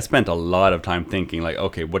I spent a lot of time thinking like,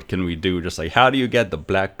 okay, what can we do? Just like, how do you get the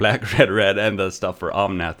black, red, and the stuff for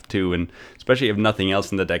Omnath too? And especially if nothing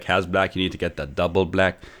else in the deck has black, you need to get that double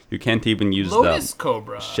black. You can't even use Lotus the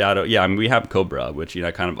Cobra. Shadow. Yeah, I mean, we have Cobra, which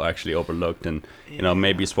I kind of actually overlooked, and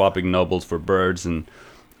maybe swapping nobles for birds. And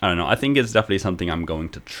I don't know. I think it's definitely something I'm going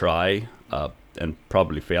to try and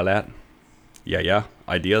probably fail at. Yeah.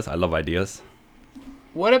 Ideas. I love ideas.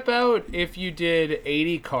 What about if you did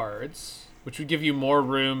 80 cards, which would give you more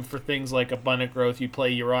room for things like Abundant Growth? You play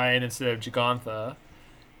Urian instead of Gigantha,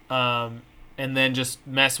 and then just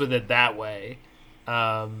mess with it that way.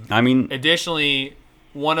 I mean, additionally,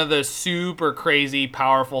 one of the super crazy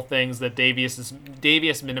powerful things that Davius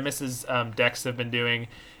Minimus's decks have been doing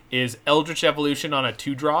is Eldritch Evolution on a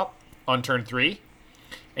 2-drop on turn 3,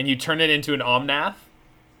 and you turn it into an Omnath.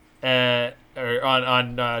 Or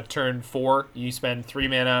on turn 4, you spend 3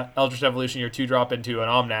 mana, Eldritch Evolution your 2-drop into an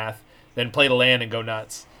Omnath, then play the land and go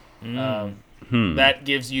nuts. That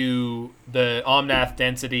gives you the Omnath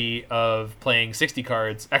density of playing 60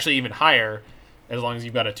 cards, actually even higher, as long as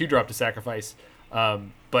you've got a 2-drop to sacrifice.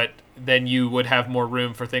 But then you would have more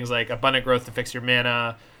room for things like Abundant Growth to fix your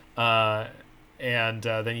mana, and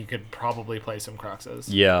then you could probably play some Croxes.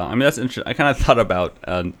 Yeah, I mean, that's interesting. I kind of thought about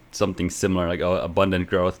something similar, like Abundant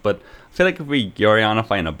Growth, but I feel like if we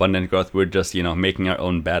Yorianify an Abundant Growth, we're just, making our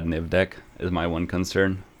own bad Niv deck, is my one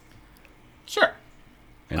concern. Sure.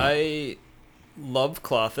 I love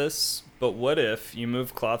Klothys, but what if you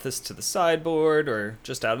move Klothys to the sideboard or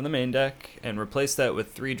just out of the main deck and replace that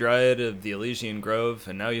with 3 Dryad of the Elysian Grove,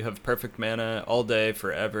 and now you have perfect mana all day,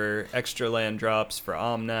 forever, extra land drops for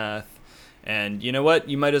Omnath, and you know what?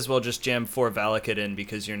 You might as well just jam 4 Valakut in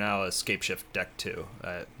because you're now a Scapeshift deck too.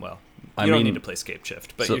 You don't need to play Scapeshift,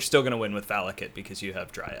 but you're still going to win with Valakut because you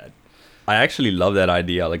have Dryad. I actually love that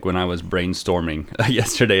idea. Like when I was brainstorming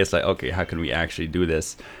yesterday, it's like, okay, how can we actually do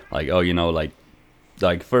this? Like,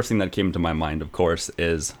 like first thing that came to my mind, of course,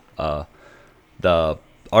 is the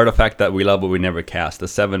artifact that we love but we never cast, the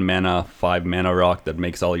 7 mana, 5 mana rock that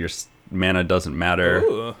makes all your mana doesn't matter.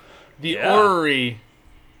 Ooh, the Orrery.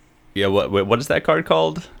 Yeah, what is that card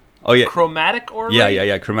called? Oh yeah, Chromatic Orrery.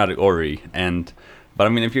 Yeah, Chromatic Orrery. But I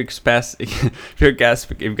mean, if you've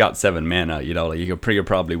got 7 mana, you're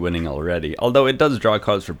probably winning already. Although it does draw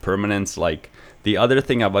cards for permanence. Like the other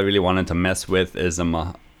thing I really wanted to mess with is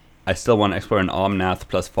I still want to explore an Omnath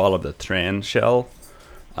plus Fall of the Tran shell,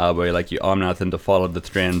 where like you Omnath into Fall of the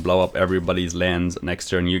Tran, blow up everybody's lands. Next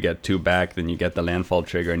turn you get 2 back, then you get the landfall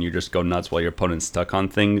trigger, and you just go nuts while your opponent's stuck on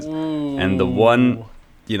things. Ooh. And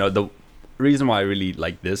the reason why I really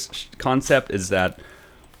like this concept is that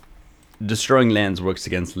destroying lands works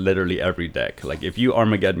against literally every deck. Like if you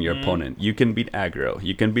Armageddon your opponent, you can beat aggro,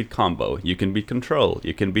 you can beat combo, you can beat control,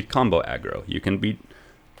 you can beat combo aggro, you can beat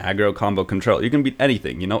aggro combo control, you can beat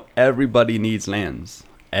anything. Everybody needs lands.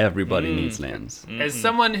 Everybody needs lands. As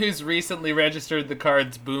someone who's recently registered the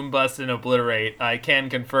cards Boom, Bust, and Obliterate, I can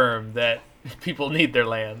confirm that people need their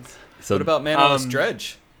lands. So what about Manaless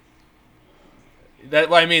Dredge?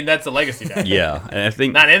 That's a legacy deck. Yeah, and I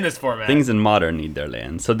think not in this format. Things in Modern need their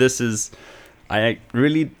land. So I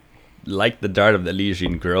really like the Dart of the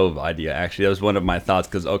Elysian Grove idea. Actually, that was one of my thoughts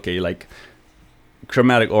because like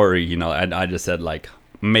Chromatic Orrery, I just said like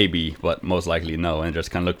maybe, but most likely no, and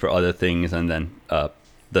just kind of look for other things, and then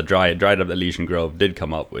the Dryad of the Elysian Grove did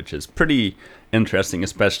come up, which is pretty interesting,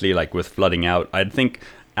 especially like with flooding out. I think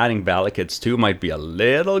adding Valakuts too might be a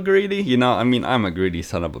little greedy. I'm a greedy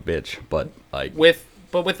son of a bitch, but like with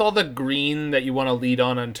all the green that you want to lead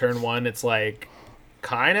on turn 1, it's like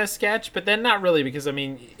kind of sketch, but then not really, because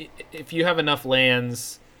if you have enough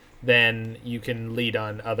lands, then you can lead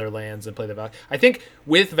on other lands and play the Valakut. I think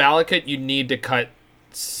with Valakut you need to cut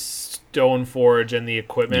Stoneforge and the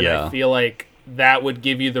equipment. Yeah. I feel like that would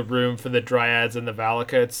give you the room for the Dryads and the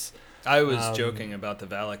Valakuts. I was joking about the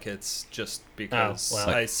Valakuts just because well.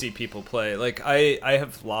 I see people play. Like, I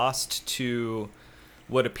have lost to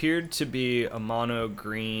what appeared to be a mono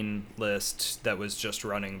green list that was just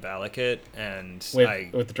running Valakut, and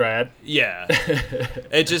with the Dryad. Yeah,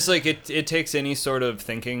 it just like it takes any sort of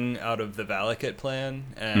thinking out of the Valakut plan,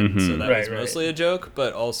 and so that was mostly a joke,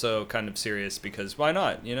 but also kind of serious because why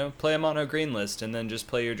not? Play a mono green list and then just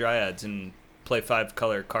play your Dryads and play 5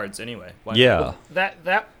 color cards anyway. Why not?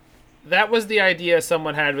 Well, that was the idea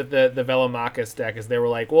someone had with the Velomachus deck, is they were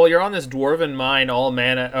like, well, you're on this Dwarven Mine all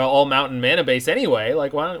mountain mana base anyway.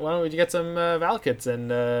 Like, why don't we get some Valakuts and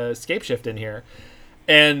Scapeshift in here?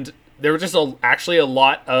 And there were just actually a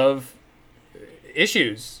lot of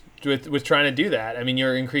issues with trying to do that. I mean,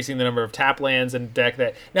 you're increasing the number of tap lands in deck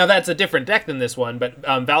now that's a different deck than this one, but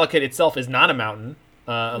Valakut itself is not a mountain.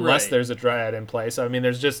 unless there's a Dryad in play. So I mean,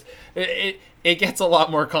 there's just it gets a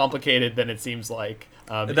lot more complicated than it seems like.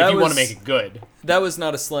 If you want to make it good. That was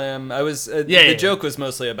not a slam. I was the joke was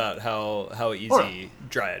mostly about how easy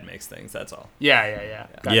Dryad makes things. That's all. Yeah.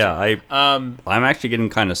 Gotcha. Yeah, I'm actually getting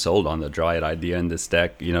kind of sold on the Dryad idea in this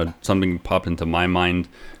deck. You know, something popped into my mind.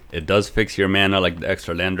 It does fix your mana, like the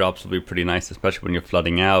extra land drops will be pretty nice, especially when you're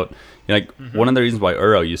flooding out. You know, like one of the reasons why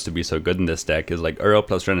Uro used to be so good in this deck is like Uro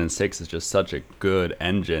plus Ren and 6 is just such a good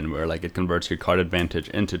engine where like it converts your card advantage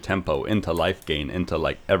into tempo, into life gain, into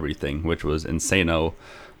like everything, which was insano.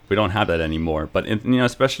 We don't have that anymore. But you know,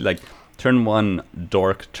 especially like turn 1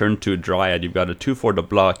 Dork, turn 2 Dryad, you've got a 2/4 to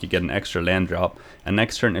block, you get an extra land drop, and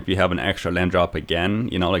next turn if you have an extra land drop again,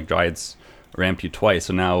 you know, like Dryads ramp you twice,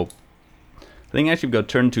 so now I think actually if you go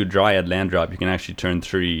turn 2 Dryad land drop, you can actually turn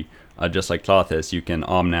 3, just like Clothis, you can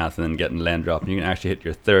Omnath and then get a land drop, and you can actually hit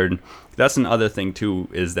your third. That's another thing too,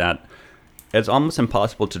 is that it's almost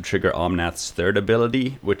impossible to trigger Omnath's third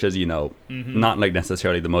ability, which is, you know, not like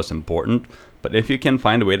necessarily the most important, but if you can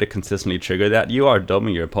find a way to consistently trigger that, you are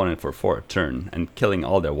doming your opponent for a turn and killing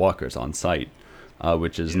all their walkers on sight,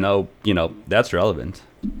 which is that's relevant.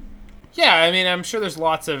 Yeah, I mean, I'm sure there's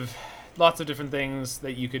lots of different things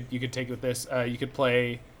that you could take with this. You could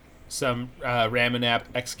play some Ramanap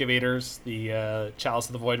excavators, the Chalice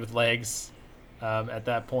of the Void with legs. At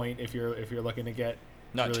that point, if you're looking to get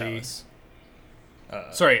not really, Chalice.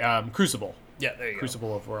 Crucible. Yeah, there you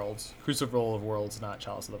Crucible of Worlds. Crucible of Worlds, not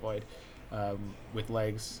Chalice of the Void. With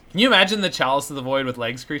legs. Can you imagine the Chalice of the Void with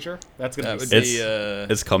legs creature? That's gonna be sick.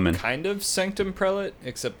 It's coming. Kind of Sanctum Prelate,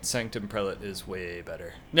 except Sanctum Prelate is way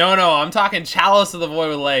better. No, I'm talking Chalice of the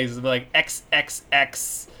Void with legs. It'll be like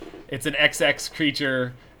XXX. It's an XX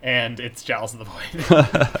creature, and it's Chalice of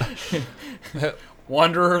the Void.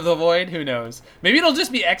 Wanderer of the Void? Who knows? Maybe it'll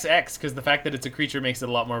just be XX, because the fact that it's a creature makes it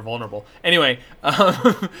a lot more vulnerable. Anyway,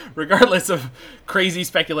 regardless of crazy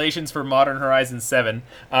speculations for Modern Horizon 7,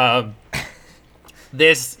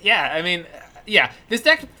 this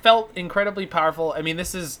deck felt incredibly powerful. I mean,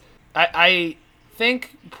 this is... I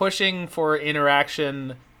think pushing for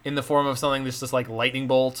interaction in the form of something that's just like Lightning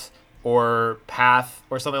Bolt or Path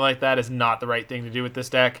or something like that is not the right thing to do with this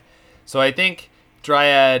deck. So I think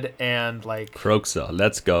Dryad and like Kroxa,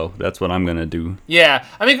 let's go. That's what I'm gonna do. Yeah,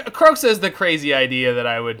 I mean, Kroxa is the crazy idea that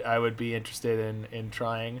I would be interested in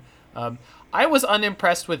trying. I was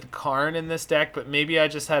unimpressed with Karn in this deck, but maybe I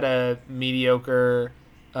just had a mediocre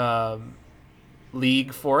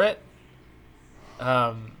league for it.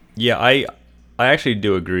 Yeah, I actually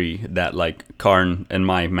do agree that like Karn in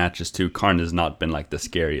my matches too, Karn has not been like the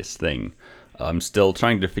scariest thing. I'm still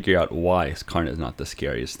trying to figure out why Karn is not the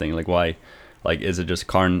scariest thing. Like why. Like, is it just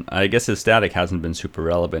Karn? I guess his static hasn't been super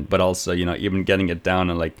relevant, but also, you know, even getting it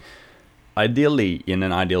down and like, ideally, in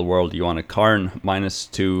an ideal world, you want a Karn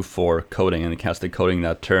 -2 for coding and cast the coding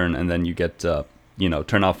that turn, and then you get,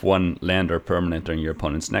 turn off one land or permanent during your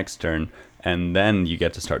opponent's next turn, and then you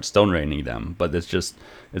get to start stone raining them. But it's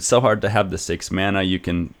so hard to have the 6 mana. You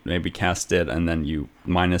can maybe cast it, and then you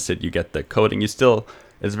minus it, you get the coding.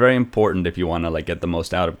 It's very important if you want to like get the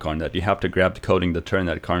most out of Karn that you have to grab the coding the turn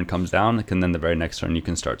that Karn comes down, and then the very next turn you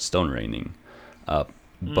can start stone raining.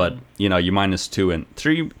 But you know, you -2 and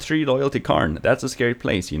 3 loyalty Karn. That's a scary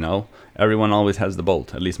place. You know, everyone always has the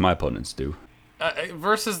bolt. At least my opponents do.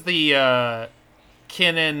 Versus the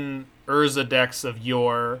Kinnan Urza decks of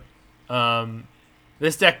yore,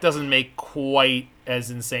 this deck doesn't make quite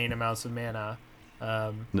as insane amounts of mana.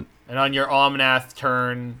 And on your Omnath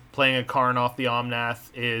turn, playing a Karn off the Omnath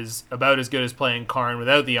is about as good as playing Karn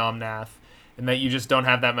without the Omnath, and that you just don't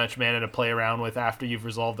have that much mana to play around with after you've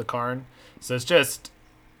resolved the Karn. So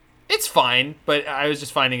it's fine, but I was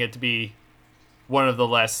just finding it to be one of the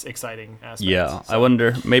less exciting aspects. Yeah, so. I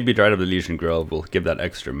wonder, maybe Dryad of the Legion Grove will give that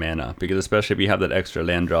extra mana, because especially if you have that extra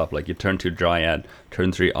land drop, like you turn 2 Dryad,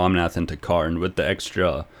 turn 3 Omnath into Karn, with the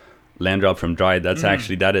extra land drop from Dryad,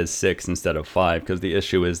 that is 6 instead of 5, because the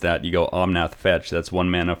issue is that you go Omnath fetch, that's 1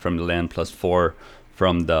 mana from the land plus 4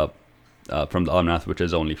 from the Omnath, which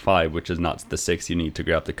is only 5, which is not the 6 you need to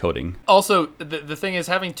grab the coding. Also, the thing is,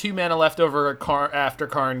 having 2 mana left over after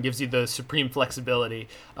Karn gives you the supreme flexibility,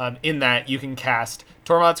 in that you can cast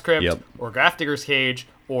Tormod's Crypt, or Grafdigger's Cage,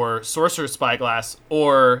 or Sorcerer's Spyglass,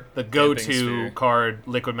 or the go-to card,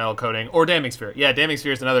 Liquid Metal Coating, or Damning Sphere. Yeah, Damning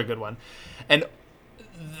Sphere is another good one. And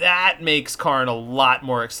that makes Karn a lot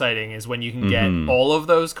more exciting, is when you can get all of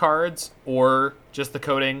those cards or just the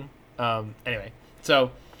coding. Anyway,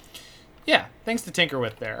 so yeah, things to tinker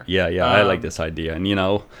with there. Yeah, I like this idea. And, you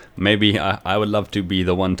know, maybe I would love to be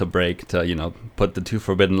the one to break, to, you know, put the 2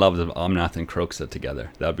 Forbidden Loves of Omnath and Kroxa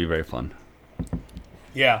together. That would be very fun.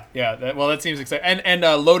 Yeah. That seems exciting. And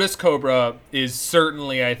Lotus Cobra is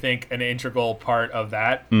certainly, I think, an integral part of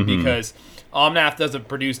that because Omnath doesn't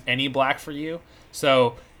produce any black for you,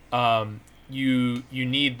 so you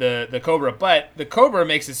need the Cobra. But the Cobra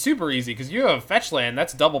makes it super easy because you have a fetch land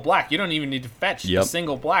that's double black. You don't even need to fetch a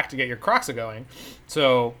single black to get your Kroxa going.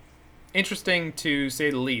 So interesting to say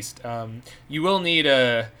the least. You will need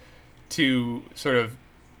to sort of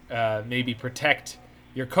maybe protect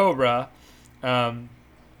your Cobra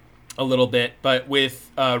a little bit, but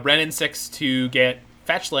with Ren and 6 to get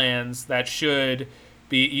fetch lands,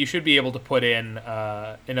 you should be able to put in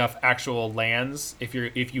enough actual lands if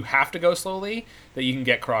you have to go slowly that you can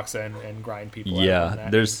get Kroxa and grind people out on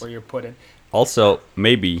that there's where you're put in. Also,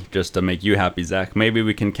 maybe, just to make you happy, Zach, maybe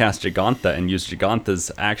we can cast Giganta and use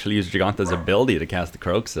Giganta's ability to cast the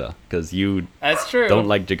Kroxa, because you That's true. don't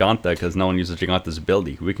like Giganta because no one uses Giganta's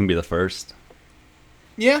ability. We can be the first.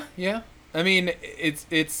 Yeah. I mean,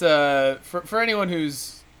 it's for anyone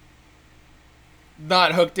who's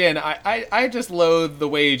not hooked in, I just loathe the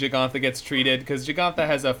way Giganta gets treated, because Giganta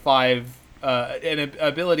has a 5 an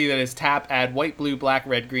ability that is tap, add white, blue, black,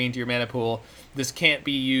 red, green to your mana pool. This can't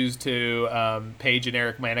be used to pay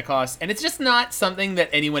generic mana costs, and it's just not something that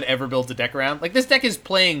anyone ever builds a deck around. Like, this deck is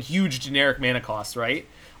playing huge generic mana costs, right?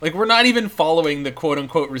 Like, we're not even following the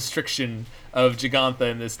quote-unquote restriction of Giganta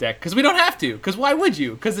in this deck, because we don't have to, because why would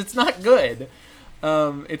you? Because it's not good.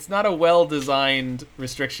 It's not a well-designed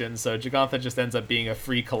restriction, so Giganta just ends up being a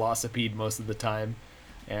free Colossopede most of the time.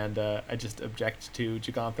 And I just object to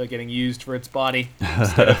Giganta getting used for its body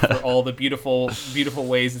instead of for all the beautiful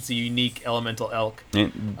ways it's a unique elemental elk.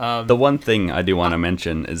 The one thing I do want to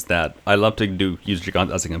mention is that I love to use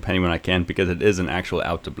Giganta as a companion when I can, because it is an actual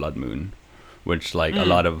out to Blood Moon, which a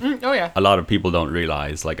lot of people don't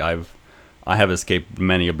realize. Like, I have escaped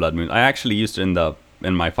many a Blood Moon. I actually used it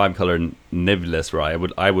in my 5-color Niv list, where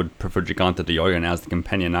I would prefer Giganta to Jorgen as the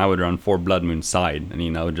companion. I would run 4 Blood Moon side,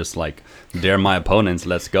 and just like, dare my opponents,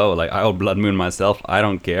 let's go. Like, I'll Blood Moon myself, I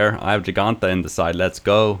don't care. I have Giganta in the side, let's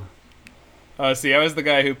go. See, I was the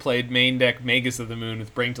guy who played main deck Magus of the Moon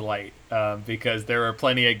with Bring to Light, because there were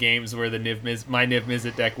plenty of games where my Niv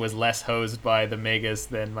Mizzet deck was less hosed by the Magus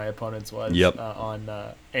than my opponent's was on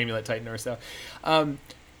Amulet Titan or so.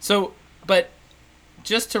 But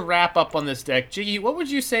just to wrap up on this deck, Jiggy, what would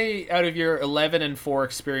you say out of your 11-4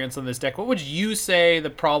 experience on this deck? What would you say the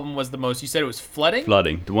problem was the most? You said it was flooding?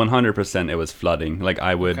 Flooding. 100% it was flooding. Like,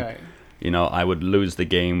 I would, I would lose the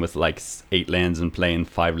game with like 8 lands in play and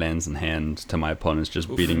 5 lands in hand to my opponents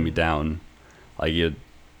just beating me down. Like,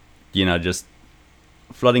 just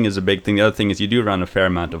flooding is a big thing. The other thing is you do run a fair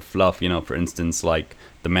amount of fluff. For instance, like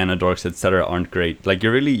the Mana Dorks, etc. aren't great. Like,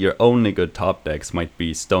 your only good top decks might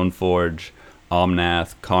be Stoneforge,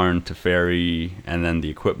 Omnath, Karn, Teferi, and then the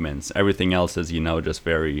equipments. Everything else is, just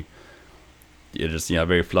very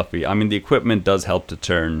fluffy. I mean, the equipment does help to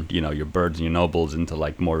turn, your birds and your nobles into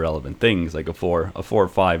like more relevant things. Like a 4 or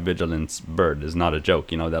 5 vigilance bird is not a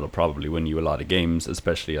joke. That'll probably win you a lot of games,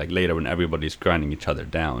 especially like later when everybody's grinding each other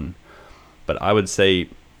down. But I would say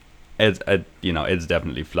it's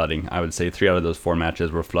definitely flooding. I would say 3 out of those 4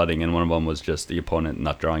 matches were flooding, and one of them was just the opponent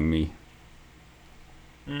not drawing me.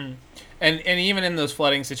 And even in those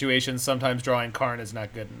flooding situations, sometimes drawing Karn is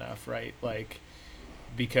not good enough, right? Like,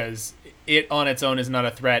 because it on its own is not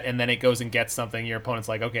a threat, and then it goes and gets something, your opponent's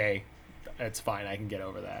like, okay, it's fine, I can get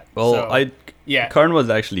over that. Well, Karn was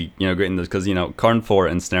actually, great in this, because, Karn 4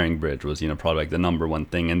 and Snaring Bridge was, probably like the number one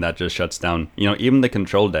thing, and that just shuts down, even the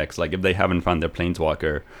control decks. Like, if they haven't found their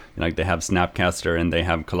Planeswalker, like they have Snapcaster and they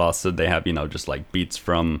have Colossus, they have, just like beats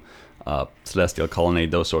from Celestial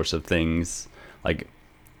Colonnade, those sorts of things. Like,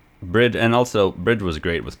 Bridge was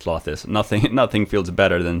great with Klothys. Nothing feels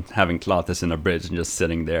better than having Klothys in a bridge and just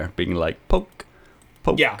sitting there being like, poke.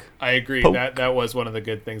 Yeah, I agree. Poke. That was one of the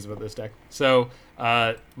good things about this deck. So,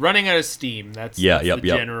 running out of steam, that's the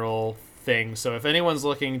general thing. So if anyone's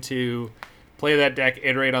looking to play that deck,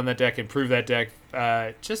 iterate on that deck, improve that deck,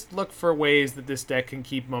 just look for ways that this deck can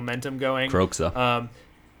keep momentum going. Kroxa.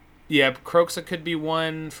 Kroxa could be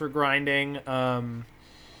one for grinding.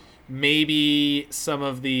 Maybe some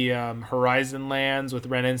of the Horizon lands with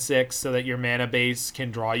Ren and 6 so that your mana base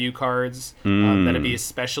can draw you cards. That'd be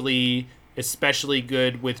especially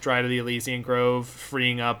good with Dry to the Elysian Grove,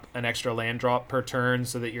 freeing up an extra land drop per turn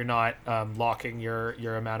so that you're not locking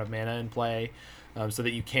your amount of mana in play, so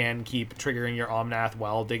that you can keep triggering your Omnath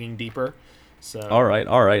while digging deeper. So all right.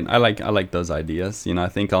 I like those ideas. I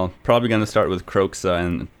think I'll probably gonna start with Kroxa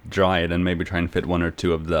and Dry it, and maybe try and fit one or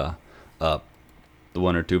two of the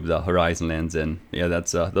Horizon lands in. Yeah,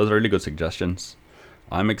 those are really good suggestions.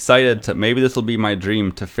 I'm excited maybe this will be my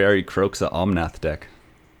dream Teferi Kroxa Omnath deck.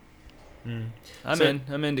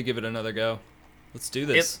 I'm in to give it another go. Let's do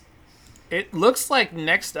this. It looks like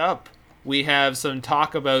next up we have some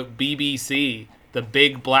talk about BBC, the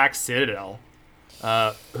big black Citadel.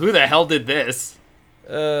 Who the hell did this?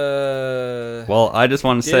 Well, I just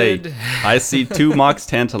want to say, I see 2 Mox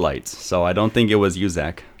Tantalites, so I don't think it was you,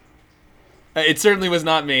 Zach. It certainly was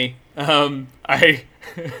not me. I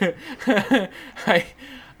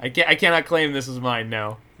cannot claim this was mine.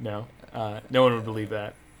 No. No one would believe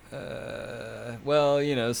that.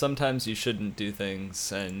 Well, sometimes you shouldn't do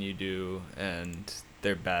things, and you do, and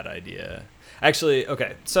they're bad idea. Actually,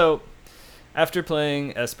 okay, so after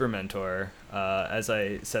playing Esper Mentor, as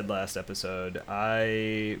I said last episode,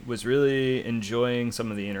 I was really enjoying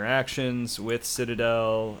some of the interactions with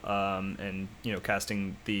Citadel, and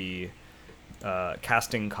casting the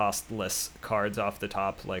casting costless cards off the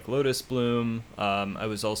top like Lotus Bloom. I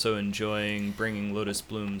was also enjoying bringing Lotus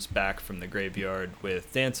Blooms back from the graveyard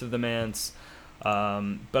with Dance of the Manse.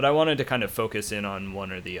 But I wanted to kind of focus in on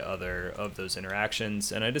one or the other of those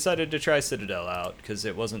interactions, and I decided to try Citadel out because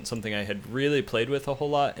it wasn't something I had really played with a whole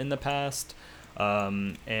lot in the past,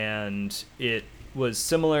 and it was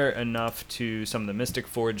similar enough to some of the Mystic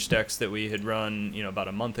Forge decks that we had run, about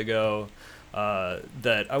a month ago,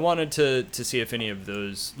 that I wanted to see if any of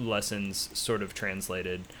those lessons sort of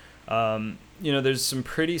translated. There's some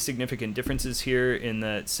pretty significant differences here in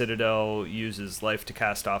that Citadel uses life to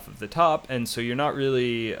cast off of the top, and so you're not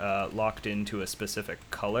really locked into a specific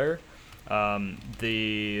color.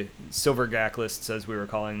 The silver Gacklists, as we were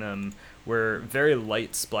calling them, were very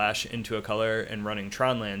light splash into a color and running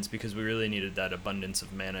Tron lands because we really needed that abundance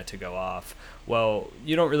of mana to go off. Well,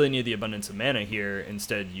 you don't really need the abundance of mana here.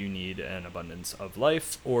 Instead, you need an abundance of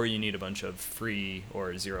life, or you need a bunch of free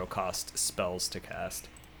or zero cost spells to cast.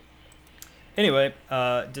 Anyway,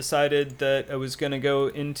 decided that I was going to go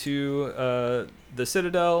into the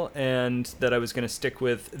Citadel and that I was going to stick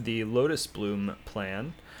with the Lotus Bloom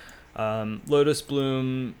plan. Lotus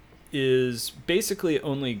Bloom is basically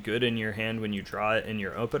only good in your hand when you draw it in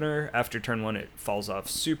your opener. After turn 1, it falls off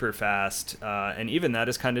super fast, and even that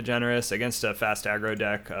is kind of generous against a fast aggro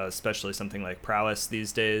deck, especially something like Prowess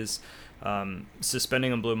these days.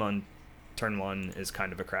 Suspending a Bloom on turn 1 is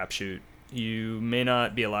kind of a crapshoot. You may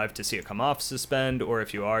not be alive to see it come off suspend, or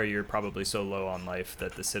if you are, you're probably so low on life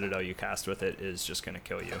that the Citadel you cast with it is just going to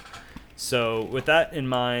kill you. So with that in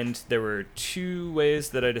mind, there were 2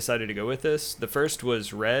 ways that I decided to go with this. The first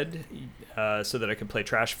was red, so that I could play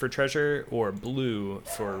Trash for Treasure, or blue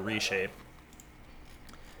for Reshape.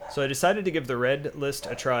 So I decided to give the red list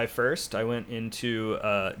a try first. I went into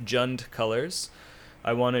Jund colors.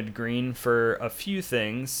 I wanted green for a few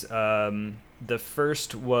things. The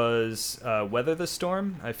first was Weather the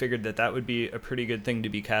Storm. I figured that would be a pretty good thing to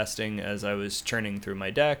be casting as I was churning through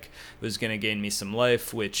my deck. It was going to gain me some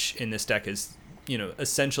life, which in this deck is,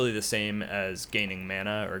 essentially the same as gaining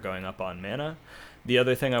mana or going up on mana. The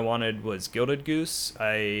other thing I wanted was Gilded Goose.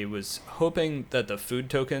 I was hoping that the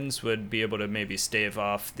food tokens would be able to maybe stave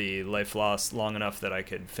off the life loss long enough that I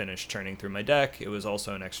could finish churning through my deck. It was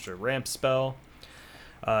also an extra ramp spell.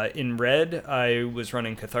 In red, I was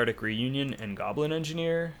running Cathartic Reunion and Goblin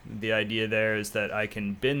Engineer. The idea there is that I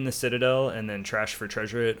can bin the Citadel and then Trash for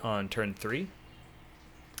Treasure it on turn 3.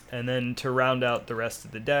 And then to round out the rest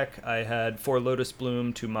of the deck, I had 4 Lotus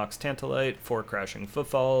Bloom, 2 Mox Tantalite, 4 Crashing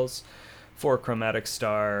Footfalls, 4 Chromatic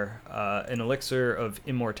Star, an Elixir of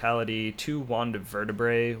Immortality, 2 Wand of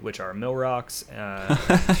Vertebrae, which are Mill Rocks, 2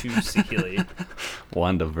 Sahili.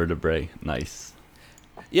 Wand of Vertebrae, nice.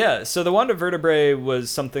 Yeah, so the Wand of Vertebrae was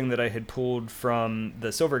something that I had pulled from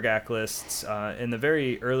the Silver Gack lists. In the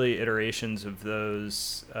very early iterations of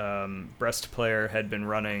those, Breast Player had been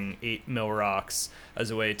running 8 Mill Rocks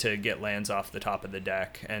as a way to get lands off the top of the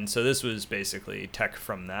deck, and so this was basically tech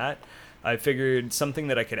from that. I figured something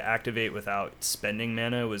that I could activate without spending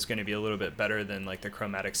mana was going to be a little bit better than like the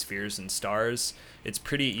Chromatic Spheres and Stars. It's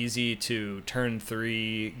pretty easy to turn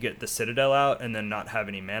 3, get the Citadel out, and then not have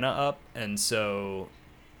any mana up, and so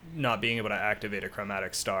not being able to activate a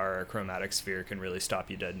Chromatic Star or a Chromatic Sphere can really stop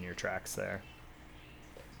you dead in your tracks there.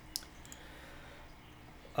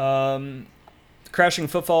 Crashing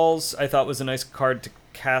Footfalls I thought was a nice card to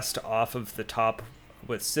cast off of the top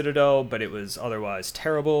with Citadel, but it was otherwise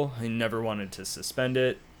terrible. I never wanted to suspend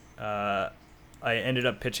it. I ended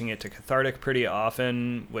up pitching it to Cathartic pretty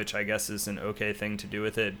often, which I guess is an okay thing to do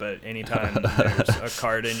with it, but anytime there's a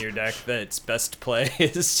card in your deck that's best play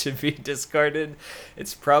is to be discarded,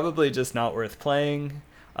 it's probably just not worth playing.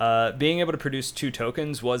 Being able to produce 2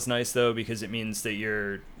 tokens was nice, though, because it means that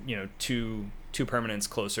you're, two permanents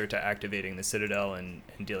closer to activating the Citadel and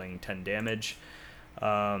dealing 10 damage.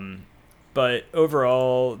 But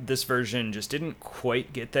overall, this version just didn't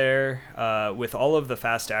quite get there. With all of the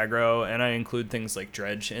fast aggro, and I include things like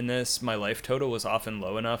Dredge in this, my life total was often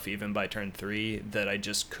low enough, even by turn 3, that I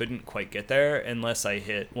just couldn't quite get there unless I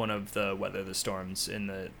hit one of the Weather the Storms in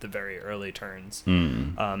the very early turns.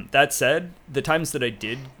 That said, the times that I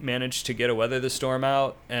did manage to get a Weather the Storm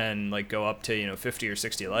out and like go up to 50 or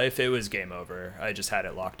 60 life, it was game over. I just had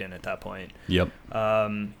it locked in at that point. Yep.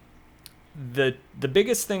 The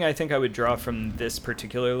biggest thing I think I would draw from this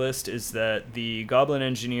particular list is that the Goblin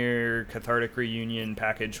Engineer Cathartic Reunion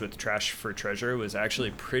package with Trash for Treasure was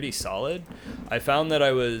actually pretty solid. I found that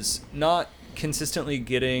I was not consistently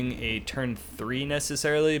getting a turn 3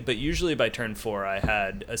 necessarily, but usually by turn 4 I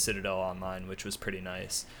had a Citadel online, which was pretty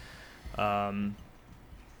nice.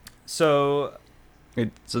 So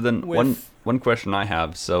then one question I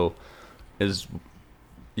have, so is...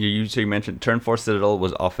 You mentioned turn 4 Citadel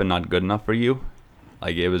was often not good enough for you?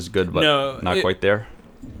 Like, it was good, but not quite there?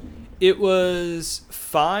 It was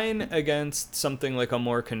fine against something like a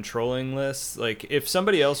more controlling list. Like, if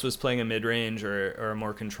somebody else was playing a mid-range or a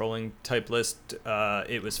more controlling type list,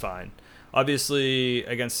 it was fine. Obviously,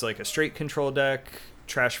 against like a straight control deck,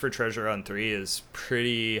 Trash for Treasure on 3 is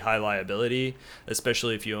pretty high liability,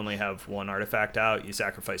 especially if you only have one artifact out. You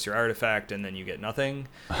sacrifice your artifact and then you get nothing.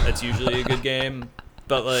 That's usually a good game.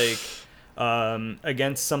 But like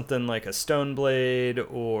against something like a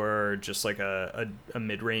Stoneblade or just like a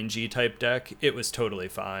mid-rangey type deck, it was totally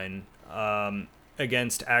fine.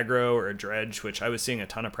 Against aggro or a Dredge, which I was seeing a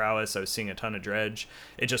ton of prowess, I was seeing a ton of Dredge,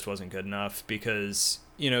 it just wasn't good enough because,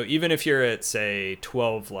 even if you're at, say,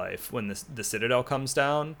 12 life when the Citadel comes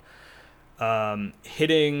down,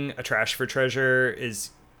 hitting a Trash for Treasure is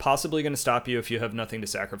possibly going to stop you if you have nothing to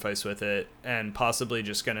sacrifice with it, and possibly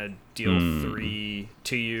just going to deal 3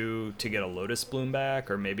 to you to get a Lotus Bloom back,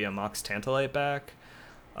 or maybe a Mox Tantalite back.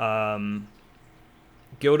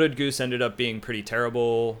 Gilded Goose ended up being pretty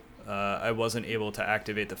terrible. I wasn't able to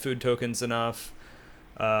activate the food tokens enough.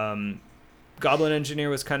 Goblin Engineer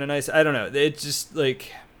was kind of nice. I don't know. It just,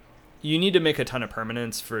 like, you need to make a ton of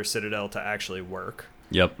permanents for Citadel to actually work.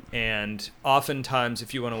 Yep. And oftentimes,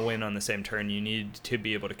 if you want to win on the same turn, you need to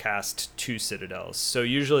be able to cast 2 Citadels. So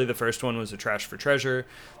usually the first one was a Trash for Treasure.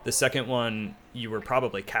 The second one, you were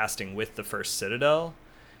probably casting with the first Citadel.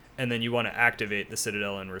 And then you want to activate the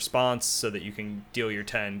Citadel in response so that you can deal your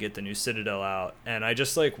 10, get the new Citadel out. And I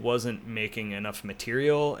just wasn't making enough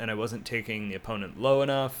material, and I wasn't taking the opponent low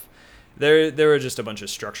enough. There were just a bunch of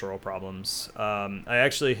structural problems. I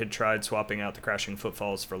actually had tried swapping out the Crashing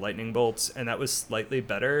Footfalls for Lightning Bolts, and that was slightly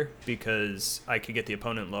better because I could get the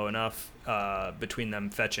opponent low enough between them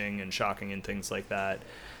fetching and shocking and things like that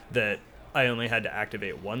I only had to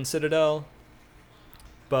activate 1 Citadel.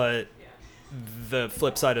 But the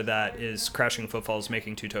flip side of that is Crashing Footfalls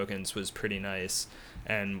making 2 tokens was pretty nice.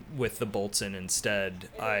 And with the bolts in instead,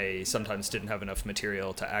 I sometimes didn't have enough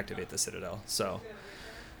material to activate the Citadel. So...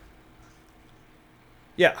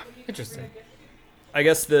 yeah. Interesting. I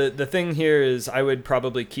guess the thing here is I would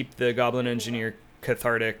probably keep the Goblin Engineer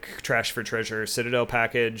Cathartic Trash for Treasure Citadel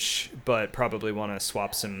package, but probably want to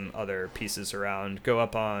swap some other pieces around. Go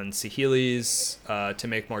up on Saheeli's to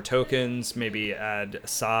make more tokens, maybe add a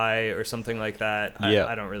Sai or something like that. Yeah.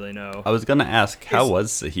 I don't really know. I was going to ask, how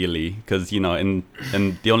was Saheeli? Because, in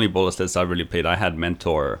the only Bolas lists I really played, I had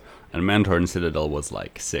Mentor, and Mentor and Citadel was,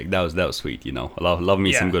 like, sick. That was sweet, I love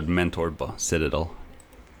me some good Mentor Citadel.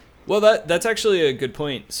 Well, that's actually a good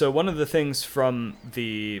point. So one of the things from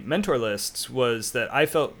the Mentor lists was that I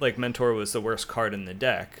felt like Mentor was the worst card in the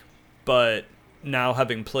deck, but now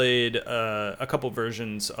having played a couple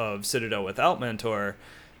versions of Citadel without Mentor,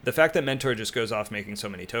 the fact that Mentor just goes off making so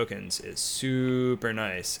many tokens is super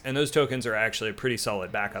nice. And those tokens are actually a pretty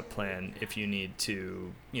solid backup plan if you need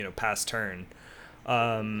to, pass turn.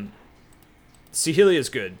 Saheeli is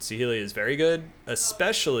good. Saheeli is very good,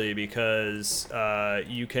 especially because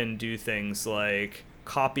you can do things like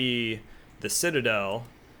copy the Citadel,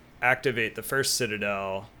 activate the first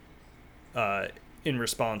Citadel in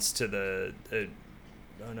response to the...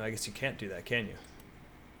 oh, no, I guess you can't do that, can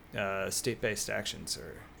you? State-based actions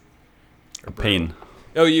are a pain.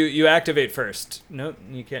 Oh, you activate first. No,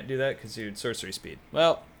 you can't do that because you're sorcery speed.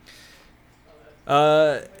 Well...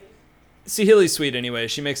 Saheeli's sweet anyway.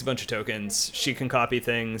 She makes a bunch of tokens. She can copy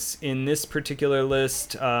things. In this particular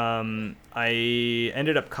list, I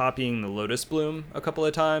ended up copying the Lotus Bloom a couple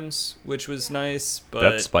of times, which was nice. But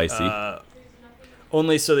that's spicy.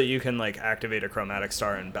 Only so that you can activate a Chromatic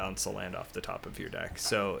Star and bounce a land off the top of your deck.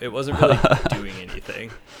 So it wasn't really doing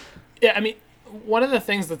anything. Yeah, I mean, one of the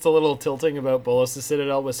things that's a little tilting about Bolas the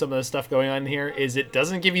Citadel with some of the stuff going on here is it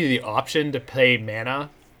doesn't give you the option to pay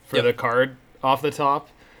mana for the card off the top.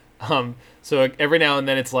 So every now and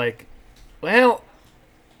then it's like, well,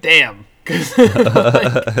 damn. 'Cause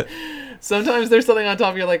like, sometimes there's something on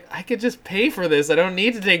top. You're like, I could just pay for this. I don't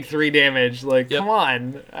need to take 3 damage. Like, come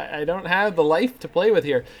on. I don't have the life to play with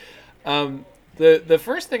here. The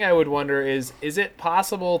first thing I would wonder is it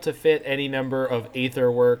possible to fit any number of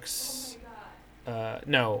Aetherworks,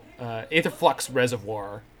 Aetherflux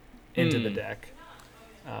Reservoir into the deck?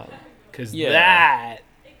 Because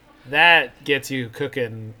that gets you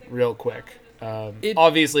cooking real quick.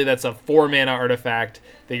 Obviously, that's a 4-mana artifact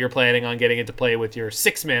that you're planning on getting into play with your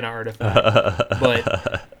 6-mana artifact.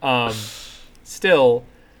 But still,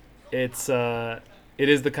 it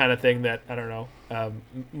is the kind of thing that, I don't know,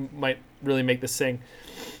 might really make this sing.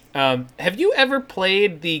 Have you ever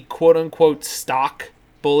played the quote-unquote stock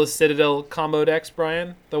Bolas Citadel combo decks,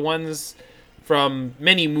 Brian? The ones from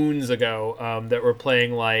many moons ago that were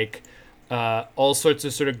playing like all sorts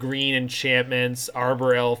of sort of green enchantments,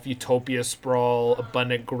 Arbor Elf, Utopia Sprawl,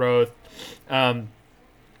 Abundant Growth, and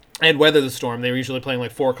Weather the Storm. They were usually playing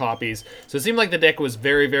like 4 copies. So it seemed like the deck was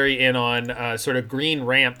very, very in on sort of green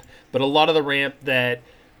ramp, but a lot of the ramp that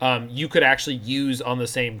you could actually use on the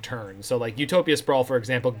same turn. So like Utopia Sprawl, for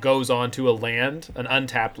example, goes onto a land, an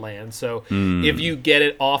untapped land. So if you get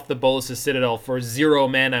it off the Bolas' Citadel for 0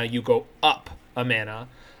 mana, you go up a mana.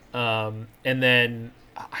 And then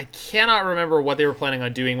I cannot remember what they were planning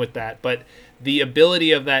on doing with that, but the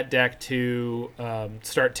ability of that deck to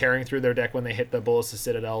start tearing through their deck when they hit the Bolas'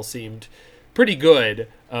 Citadel seemed pretty good.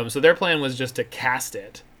 So their plan was just to cast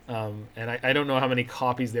it. And I don't know how many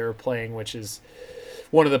copies they were playing, which is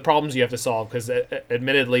one of the problems you have to solve, because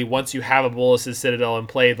admittedly, once you have a Bolas' Citadel in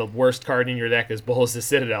play, the worst card in your deck is Bolas'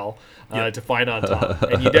 Citadel to find on top.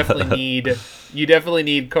 And you definitely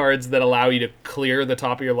need cards that allow you to clear the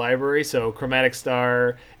top of your library. So Chromatic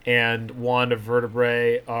Star and Wand of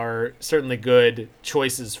Vertebrae are certainly good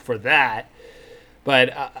choices for that.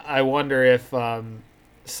 But I wonder if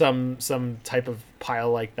some type of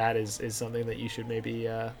pile like that is something that you should maybe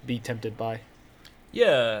be tempted by.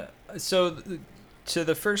 Yeah. So to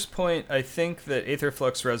the first point, I think that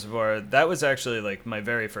Aetherflux Reservoir, that was actually like my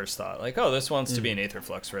very first thought. Like, oh, this wants to be an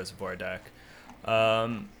Aetherflux Reservoir deck.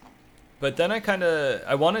 But then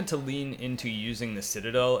I wanted to lean into using the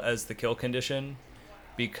Citadel as the kill condition,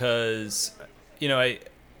 because, you know,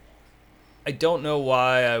 I don't know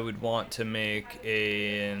why I would want to make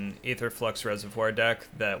an Aetherflux Reservoir deck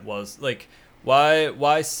that was like,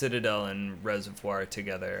 why Citadel and Reservoir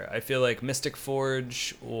together? I feel like Mystic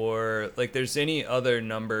Forge, or like there's any other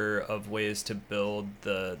number of ways to build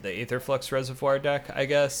the Aetherflux Reservoir deck, I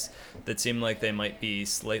guess, that seem like they might be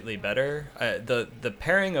slightly better. The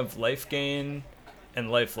pairing of life gain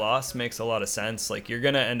and life loss makes a lot of sense. Like, you're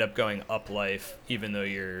gonna end up going up life even though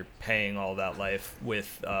you're paying all that life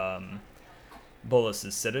with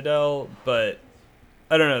Bolas' Citadel, but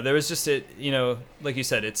I don't know. There was just like you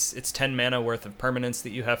said, it's 10 mana worth of permanence that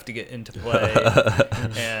you have to get into play,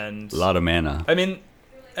 and a lot of mana. I mean,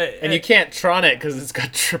 and you can't Tron it because it's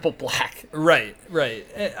got triple black. Right.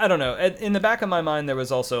 I don't know. In the back of my mind, there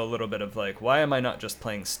was also a little bit of like, why am I not just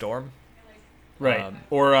playing Storm? Right.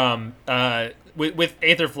 With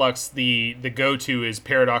Aetherflux, the go-to is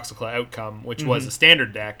Paradoxical Outcome, which was a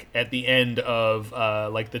standard deck at the end of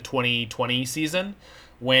like the 2020 season.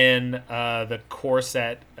 When the core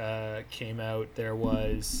set came out, there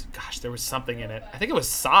was something in it. I think it was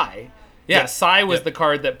Psy. Yeah, Psy was the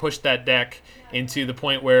card that pushed that deck into the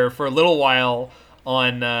point where for a little while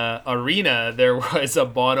on Arena, there was a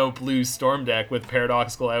Mono Blue Storm deck with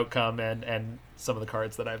Paradoxical Outcome and some of the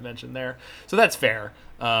cards that I've mentioned there. So that's fair.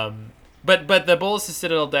 But the Bolas'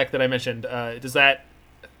 Citadel deck that I mentioned, does that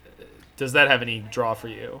have any draw for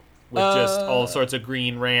you? With just all sorts of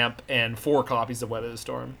green ramp and 4 copies of Weather the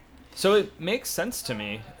Storm. So it makes sense to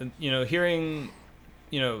me. Hearing,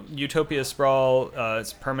 Utopia Sprawl,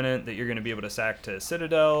 it's permanent that you're going to be able to sack to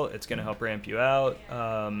Citadel. It's going to help ramp you out.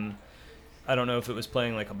 I don't know if it was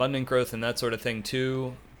playing like Abundant Growth and that sort of thing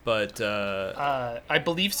too, but I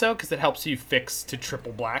believe so, because it helps you fix to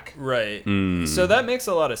triple black. Right. So that makes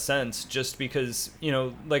a lot of sense, just because,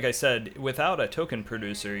 like I said, without a token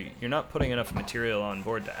producer, you're not putting enough material on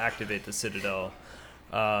board to activate the Citadel.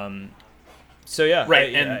 So yeah.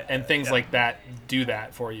 Right, and things like that do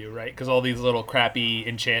that for you, right? Because all these little crappy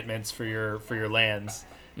enchantments for your lands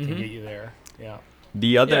can get you there. Yeah.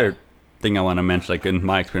 The other thing I want to mention, like in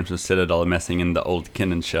my experience with Citadel, messing in the old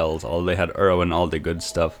Kinnan shells, they had Uro and all the good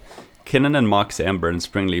stuff. Kinnan and Mox Amber and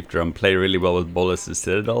Springleaf Drum play really well with Bolas'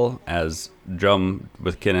 Citadel, as Drum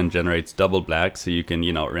with Kinnan generates double black, so you can,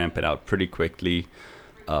 ramp it out pretty quickly.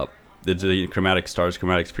 the chromatic stars,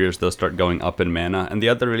 chromatic spheres, they'll start going up in mana. And the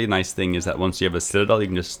other really nice thing is that once you have a Citadel, you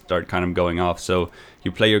can just start kind of going off. So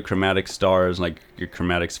you play your chromatic stars, like your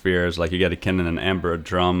chromatic spheres, like you get a Kinnan, an Ember, a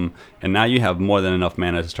Drum, and now you have more than enough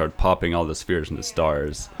mana to start popping all the spheres into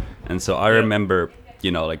stars. And so I remember,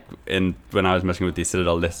 like when I was messing with these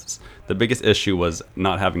Citadel lists, the biggest issue was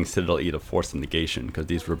not having Citadel eat a Force of Negation, because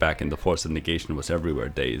these were back in the Force of Negation was everywhere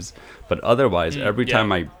days. But otherwise, every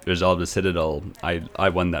time I resolved a Citadel, I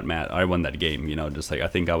won that I won that game. Just like I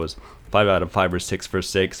think I was 5 out of 5 or 6 for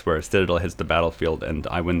 6, where Citadel hits the battlefield and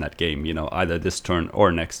I win that game. Either this turn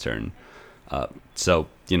or next turn. So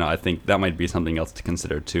I think that might be something else to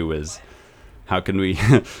consider too. Is how can we?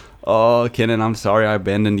 Oh, Kinnan, I'm sorry I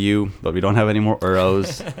abandoned you, but we don't have any more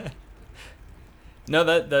Uros. No,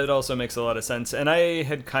 that also makes a lot of sense. And I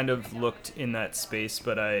had kind of looked in that space,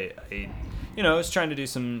 but I was trying to do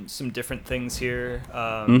some different things here.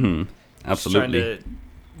 Absolutely. Just trying to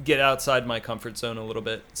get outside my comfort zone a little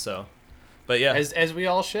bit. So, but yeah. As we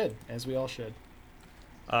all should.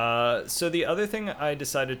 So the other thing I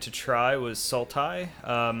decided to try was Sultai.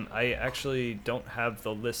 I actually don't have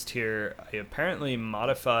the list here. I apparently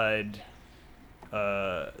modified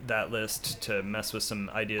that list to mess with some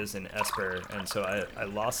ideas in Esper, and so I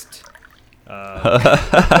lost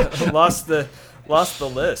lost the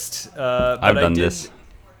list. But I've done I did this.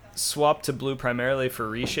 swap to blue primarily for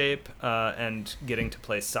reshape and getting to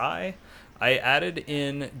play Sai. I added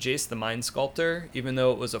in Jace the Mind Sculptor, even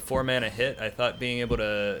though it was a 4-mana hit. I thought being able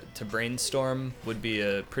to brainstorm would be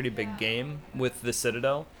a pretty big game with the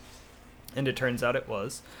Citadel, and it turns out it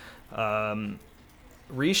was.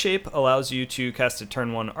 Reshape allows you to cast a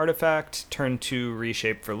turn 1 artifact, turn 2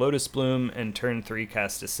 reshape for Lotus Bloom, and turn 3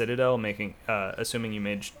 cast a Citadel, assuming you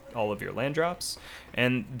made all of your land drops.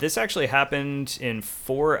 And this actually happened in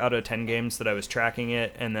 4 out of 10 games that I was tracking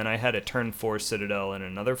it, and then I had a turn 4 Citadel and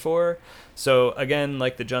another 4. So again,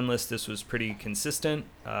 like the Jund list, this was pretty consistent.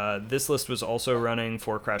 This list was also running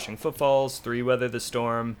 4 Crashing Footfalls, 3 Weather the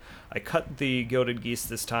Storm. I cut the Gilded Geese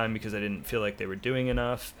this time because I didn't feel like they were doing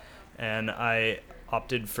enough, and I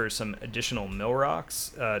opted for some additional mill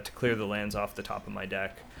rocks to clear the lands off the top of my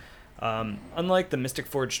deck. Unlike the Mystic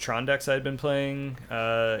Forge Tron decks I had been playing,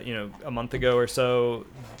 a month ago or so,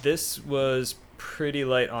 this was pretty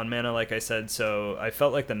light on mana, like I said, so I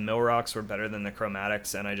felt like the mill rocks were better than the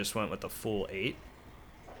chromatics, and I just went with the full 8.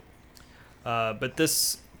 But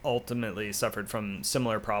this ultimately suffered from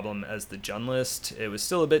similar problem as the Jund list. It was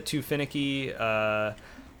still a bit too finicky.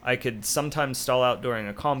 I could sometimes stall out during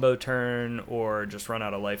a combo turn or just run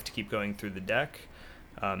out of life to keep going through the deck.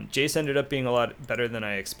 Jace ended up being a lot better than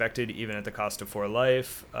I expected, even at the cost of 4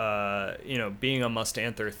 life. Being a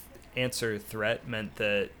must-answer threat meant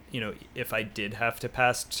that, if I did have to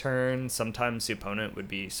pass turn, sometimes the opponent would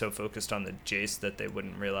be so focused on the Jace that they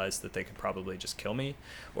wouldn't realize that they could probably just kill me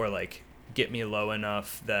or, get me low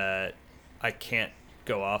enough that I can't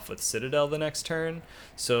go off with Citadel the next turn.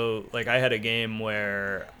 So I had a game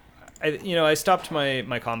where I stopped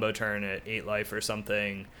my combo turn at 8 life or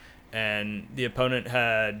something, and the opponent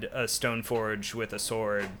had a Stoneforge with a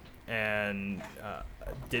sword and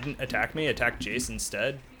didn't attack me, attacked Jace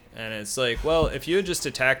instead. And it's well, if you had just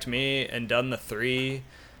attacked me and done the 3,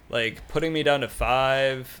 putting me down to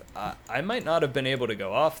 5, I might not have been able to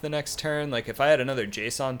go off the next turn. If I had another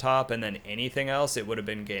Jace on top and then anything else, it would have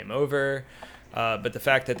been game over. But the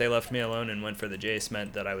fact that they left me alone and went for the Jace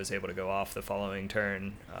meant that I was able to go off the following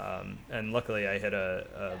turn. And luckily I hit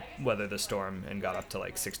a Weather the Storm and got up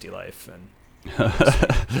to 60 life. And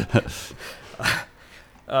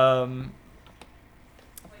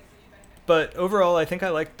but overall, I think I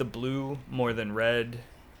liked the blue more than red.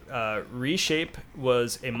 Reshape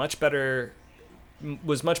was much better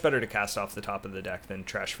to cast off the top of the deck than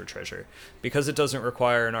Trash for Treasure, because it doesn't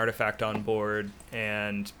require an artifact on board,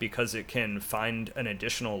 and because it can find an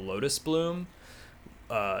additional Lotus Bloom.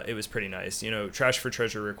 It was pretty nice. Trash for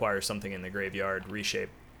Treasure requires something in the graveyard. Reshape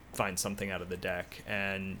finds something out of the deck,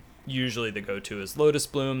 and usually the go-to is Lotus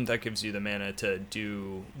Bloom. That gives you the mana to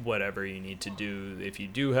do whatever you need to do. If you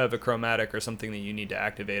do have a chromatic or something that you need to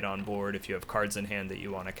activate on board, if you have cards in hand that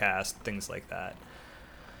you want to cast, things like that.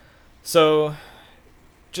 So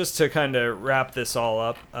just to kind of wrap this all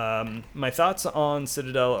up, my thoughts on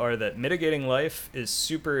Citadel are that mitigating life is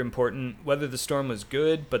super important. Weather the Storm was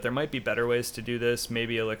good, but there might be better ways to do this.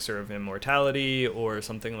 Maybe Elixir of Immortality or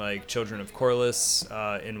something like Children of Corliss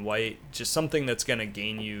in white. Just something that's going to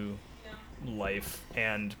gain you life,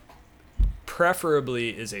 and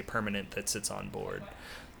preferably is a permanent that sits on board.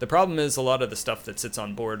 The problem is a lot of the stuff that sits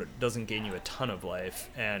on board doesn't gain you a ton of life,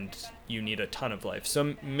 and you need a ton of life.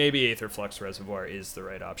 So maybe Aether Flux Reservoir is the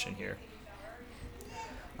right option here.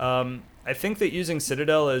 I think that using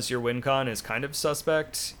Citadel as your win con is kind of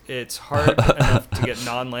suspect. It's hard enough to get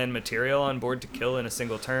non-land material on board to kill in a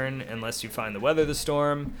single turn unless you find the Weather the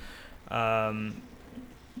Storm.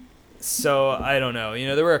 So I don't know.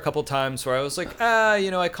 There were a couple times where I was like,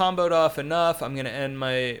 I comboed off enough. I'm going to end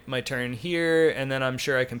my turn here, and then I'm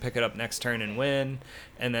sure I can pick it up next turn and win.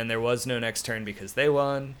 And then there was no next turn because they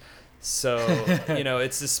won. So,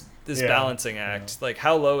 it's this balancing act. Like,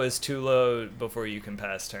 how low is too low before you can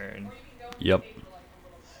pass turn? Yep.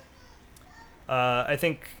 I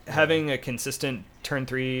think having a consistent turn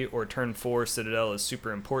 3 or turn 4 Citadel is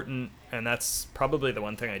super important, and that's probably the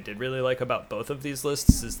one thing I did really like about both of these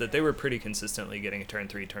lists is that they were pretty consistently getting a turn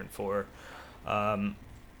 3, turn 4.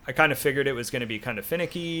 I kind of figured it was going to be kind of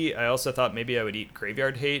finicky. I also thought maybe I would eat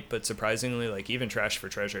Graveyard Hate, but surprisingly, like, even Trash for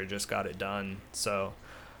Treasure just got it done. So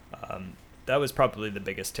that was probably the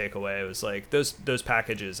biggest takeaway. It was like those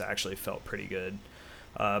packages actually felt pretty good.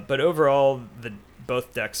 But overall,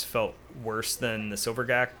 both decks felt worse than the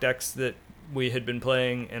Silvergak decks that we had been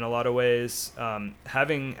playing in a lot of ways.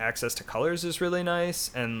 Having access to colors is really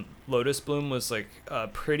nice, and Lotus Bloom was like a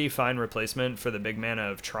pretty fine replacement for the big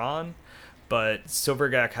mana of Tron, but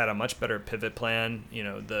Silvergak had a much better pivot plan.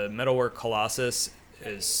 The Metalwork Colossus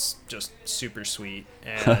is just super sweet,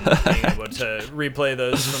 and being able to replay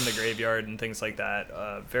those from the graveyard and things like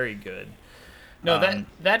that, very good. No,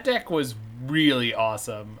 that deck was really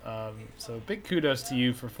awesome. So big kudos to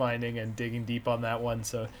you for finding and digging deep on that one.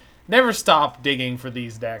 So never stop digging for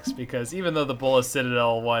these decks, because even though the Bolas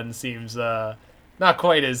Citadel one seems not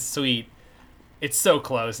quite as sweet, it's so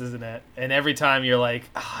close, isn't it? And every time you're like,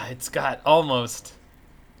 it's got almost.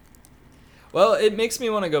 Well, it makes me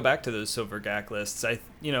want to go back to those Silvergak lists.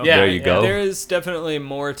 There you go. There is definitely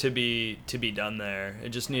more to be done there. It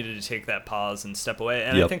just needed to take that pause and step away.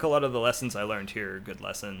 And I think a lot of the lessons I learned here are good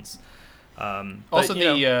lessons. Also,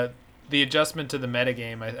 the adjustment to the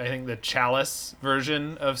metagame, I think the Chalice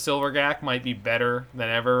version of Silvergak might be better than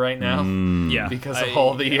ever right now. Because of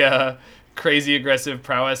all the crazy aggressive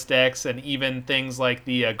prowess decks, and even things like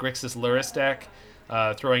the Grixis Luris deck.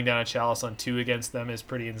 Throwing down a Chalice on 2 against them is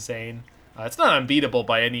pretty insane. It's not unbeatable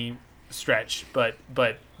by any stretch, but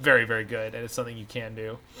very, very good, and it's something you can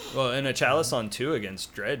do. Well, and a Chalice on 2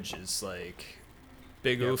 against Dredge is like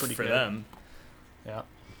big oof for them. Yeah.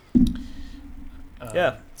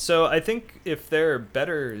 So I think if there are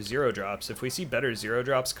better 0-drops, if we see better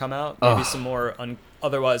 0-drops come out, maybe some more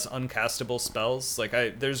otherwise uncastable spells.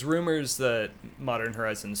 Like there's rumors that Modern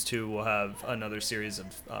Horizons 2 will have another series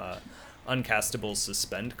of uncastable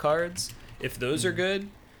suspend cards. If those are good,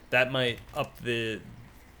 that might up the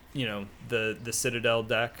Citadel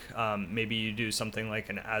deck. Maybe you do something like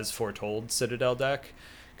an As Foretold Citadel deck,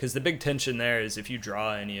 because the big tension there is if you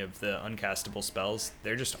draw any of the uncastable spells,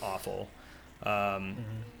 they're just awful.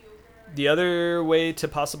 The other way to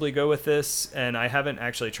possibly go with this, and I haven't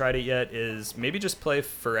actually tried it yet, is maybe just play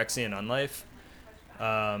Phyrexian Unlife.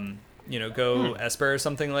 Go Esper or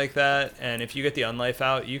something like that, and if you get the Unlife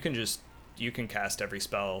out, you can cast every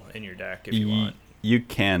spell in your deck if you want. You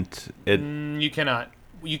can't. You cannot.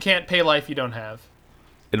 You can't pay life you don't have.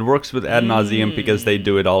 It works with Ad Nauseam because they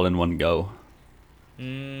do it all in one go.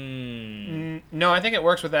 No, I think it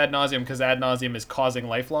works with Ad Nauseam because Ad Nauseam is causing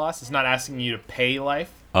life loss. It's not asking you to pay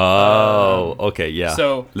life. Oh, okay, yeah.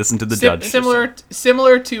 So listen to the judge.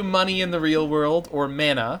 Similar to money in the real world or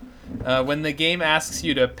mana, when the game asks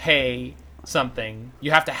you to pay something,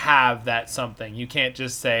 you have to have that something. You can't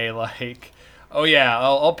just say like, oh yeah,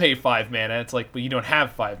 I'll pay 5 mana. It's like, well, you don't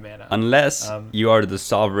have 5 mana. Unless you are the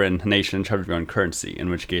sovereign nation in charge of your own currency, in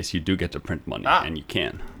which case you do get to print money, and you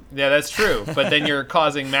can. Yeah, that's true. But then you're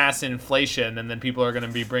causing mass inflation, and then people are going to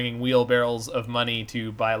be bringing wheelbarrows of money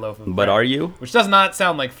to buy a loaf of bread. But are you? Which does not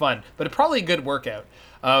sound like fun, but probably a good workout.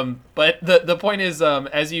 But the point is,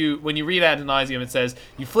 when you read Ad Nauseam, it says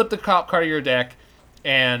you flip the top card of your deck,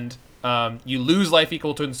 and you lose life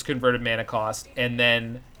equal to its converted mana cost, and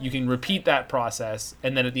then you can repeat that process,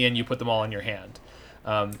 and then at the end you put them all in your hand.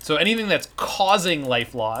 So anything that's causing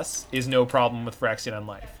life loss is no problem with Phyrexian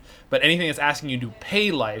Unlife. But anything that's asking you to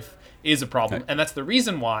pay life is a problem, and that's the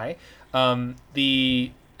reason why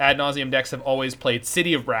the Ad Nauseam decks have always played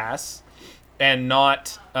City of Brass and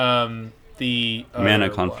not the Mana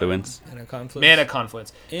Confluence. Mana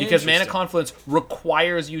Confluence. Because Mana Confluence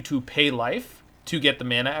requires you to pay life to get the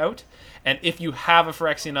mana out, and if you have a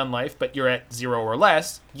Phyrexian Unlife but you're at 0 or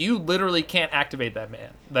less, you literally can't activate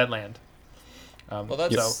that land. Well,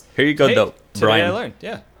 that's Here you go, though, Brian. I learned,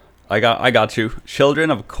 yeah. I got you.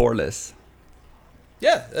 Children of Corliss.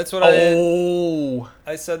 Yeah, that's what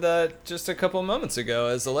I said that just a couple moments ago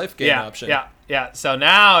as a life game option. Yeah. So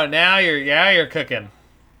now you're cooking.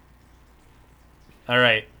 All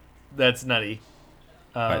right, that's nutty.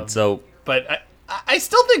 Right, so But I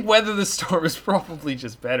still think Weather the Storm is probably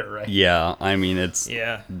just better, right? yeah, I mean it's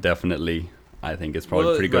Yeah. definitely. I think it's probably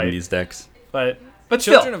Well, pretty good in right. these decks. But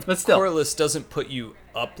Children still, of Corliss doesn't put you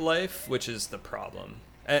up life, which is the problem.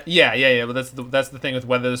 Yeah. But that's the thing with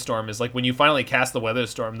Weather the Storm is like when you finally cast the Weather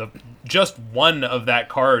Storm, just one of that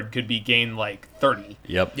card could be gained like 30.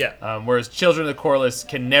 Yep. Yeah. Whereas Children of the Corliss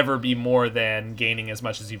can never be more than gaining as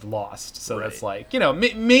much as you've lost. So that's like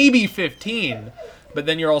maybe 15, but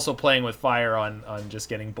then you're also playing with fire on just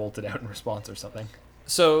getting bolted out in response or something.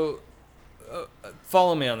 So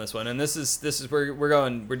follow me on this one, and this is where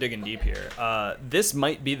we're digging deep here. This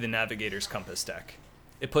might be the Navigator's Compass deck.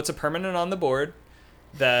 It puts a permanent on the board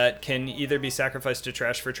that can either be sacrificed to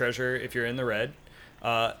trash for treasure if you're in the red.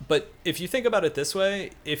 But if you think about it this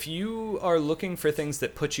way, if you are looking for things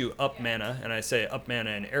that put you up mana, and I say up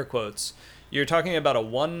mana in air quotes, you're talking about a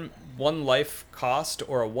one life cost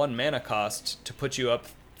or a 1 mana cost to put you up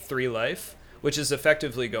 3 life, which is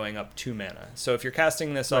effectively going up 2 mana. So if you're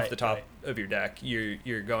casting this off the top of your deck,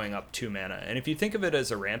 you're going up 2 mana. And if you think of it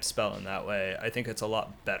as a ramp spell in that way, I think it's a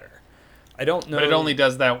lot better. I don't know. But it only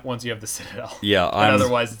does that once you have the Citadel. Yeah,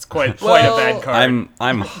 otherwise it's quite a bad card.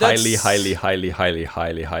 I'm highly,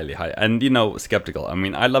 and skeptical. I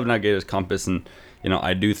mean, I love Navigator's Compass, and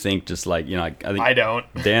I do think just like I think I don't.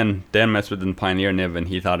 Dan messed with the Pioneer Niv, and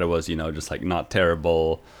he thought it was just like not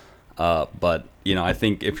terrible. But I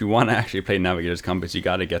think if you want to actually play Navigator's Compass, you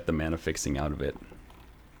got to get the mana fixing out of it.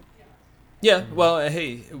 Yeah, well,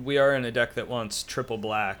 hey, we are in a deck that wants triple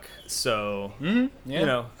black, so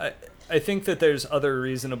I think that there's other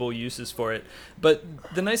reasonable uses for it. But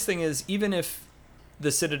the nice thing is, even if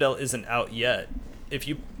the Citadel isn't out yet, if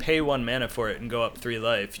you pay 1 mana for it and go up 3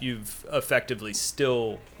 life, you've effectively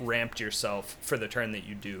still ramped yourself for the turn that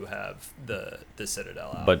you do have the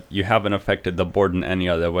Citadel out. But you haven't affected the board in any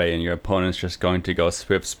other way, and your opponent's just going to go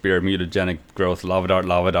Swift Spear, Mutagenic Growth, Lava Dart,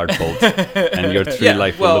 Bolt, and your 3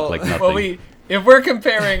 life will look like nothing. Well, if we're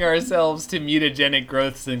comparing ourselves to mutagenic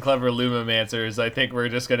growths and clever Lumomancers, I think we're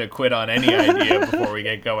just going to quit on any idea before we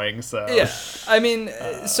get going. So yeah, I mean,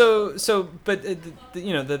 but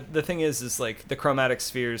the thing is like the chromatic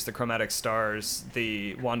spheres, the chromatic stars,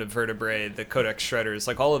 the wand of vertebrae, the codex shredders,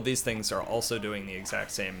 like all of these things are also doing the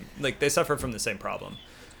exact same. Like they suffer from the same problem,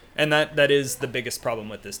 and that is the biggest problem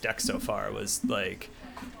with this deck so far. Was like,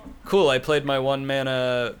 cool, I played my 1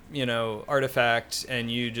 mana, artifact,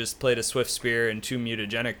 and you just played a Swift Spear and 2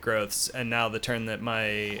 mutagenic growths, and now the turn that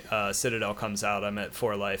my Citadel comes out, I'm at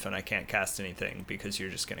 4 life and I can't cast anything because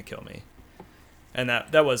you're just going to kill me. And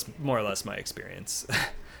that was more or less my experience.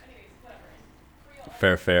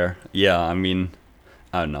 Fair. Yeah, I mean,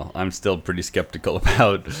 I don't know. I'm still pretty skeptical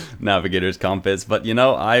about Navigator's Compass, but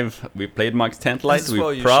we played Mox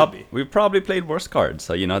Tantalite. We've probably played worse cards,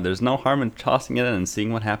 so there's no harm in tossing it in and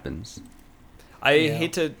seeing what happens. I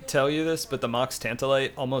hate to tell you this, but the Mox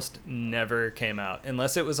Tantalite almost never came out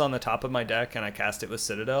unless it was on the top of my deck and I cast it with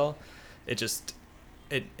Citadel.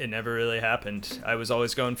 It never really happened. I was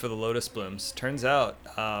always going for the Lotus Blooms. Turns out,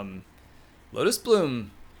 Lotus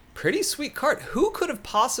Bloom, pretty sweet card. Who could have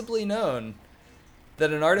possibly known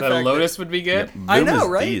that an artifact that a Lotus would be good? Yeah, I know,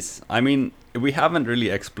 right? Decent. I mean, we haven't really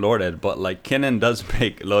explored it, but like Kinnan does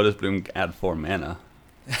make Lotus Bloom add 4 mana.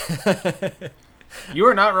 You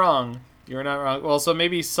are not wrong. Well, so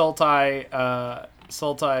maybe Sultai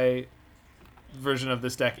version of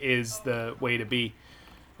this deck is the way to be.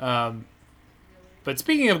 But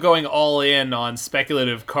speaking of going all in on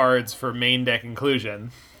speculative cards for main deck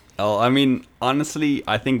inclusion. Oh, I mean, honestly,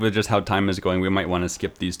 I think with just how time is going, we might want to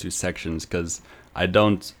skip these 2 sections because I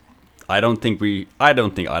don't think I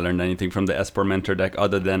learned anything from the Esper Mentor deck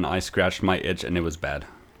other than I scratched my itch and it was bad.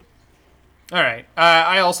 All right.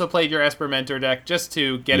 I also played your Esper Mentor deck just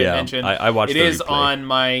to get it mentioned. I watched it. It is on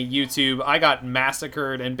my YouTube. I got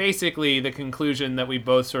massacred, and basically the conclusion that we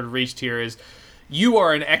both sort of reached here is you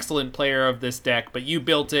are an excellent player of this deck, but you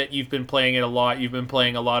built it. You've been playing it a lot. You've been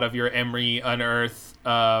playing a lot of your Emery, Unearth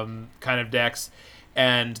kind of decks,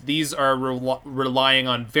 and these are relying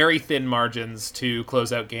on very thin margins to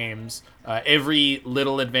close out games. Every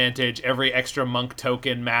little advantage, every extra monk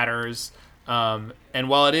token matters. And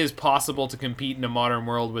while it is possible to compete in a modern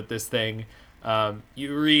world with this thing,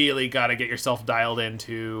 you really got to get yourself dialed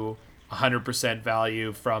into 100%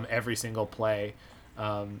 value from every single play.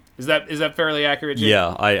 Is that fairly accurate, Jake?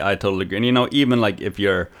 Yeah, I totally agree. And even like if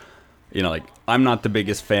you're, like I'm not the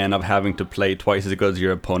biggest fan of having to play twice as good as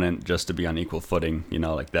your opponent just to be on equal footing.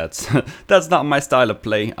 Like that's that's not my style of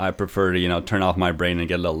play. I prefer to turn off my brain and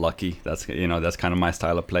get a little lucky. That's that's kind of my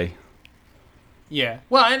style of play. Yeah.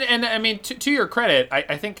 Well, and I mean, to your credit,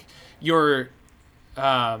 I think your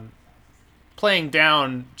playing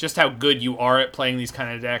down just how good you are at playing these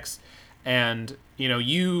kind of decks, and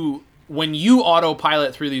when you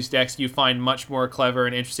autopilot through these decks, you find much more clever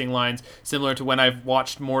and interesting lines, similar to when I've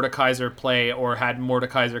watched Mordekaiser play or had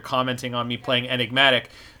Mordekaiser commenting on me playing Enigmatic.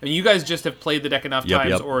 And you guys just have played the deck enough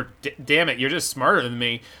times, or damn it, you're just smarter than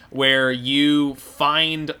me, where you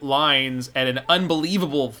find lines at an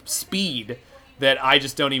unbelievable speed that I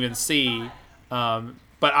just don't even see.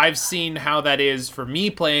 But I've seen how that is for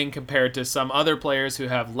me playing compared to some other players who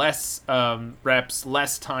have less reps,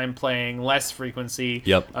 less time playing, less frequency,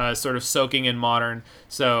 sort of soaking in Modern.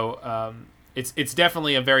 So it's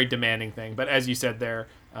definitely a very demanding thing. But as you said there,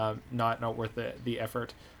 not worth the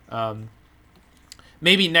effort.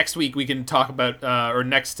 Maybe next week we can talk about, or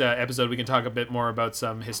next episode we can talk a bit more about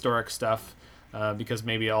some historic stuff, because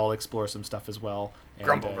maybe I'll explore some stuff as well.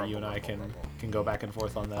 And you and I can go back and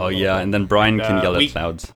forth on that. Oh yeah, and then Brian can yell at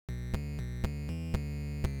clouds.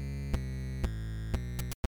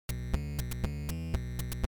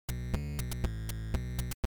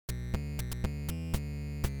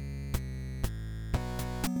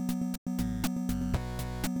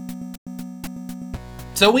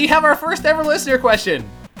 So we have our first ever listener question.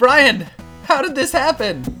 Brian, how did this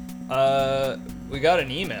happen? We got an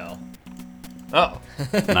email. Oh.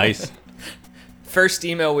 Nice. First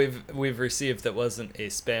email we've received that wasn't a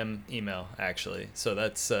spam email, actually. So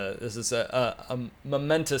that's this is a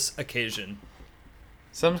momentous occasion.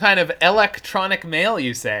 Some kind of electronic mail,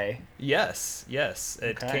 you say? Yes.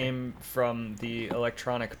 It came from the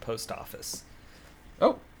electronic post office.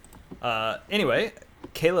 Oh. Anyway,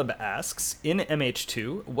 Caleb asks, in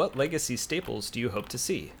MH2, what legacy staples do you hope to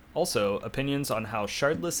see? Also, opinions on how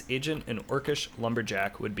Shardless Agent and Orcish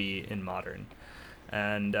Lumberjack would be in Modern.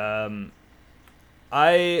 And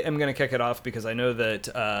I am going to kick it off because I know that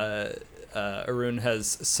Arun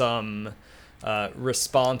has some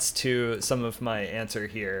response to some of my answer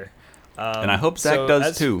here. And I hope Zach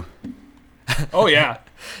does too. Oh, yeah.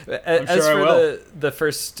 As for the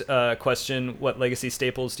first question, what legacy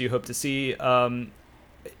staples do you hope to see?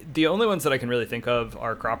 The only ones that I can really think of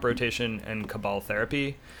are crop rotation and Cabal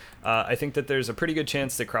Therapy. I think that there's a pretty good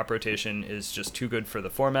chance that crop rotation is just too good for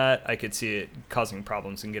the format. I could see it causing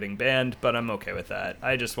problems and getting banned, but I'm okay with that.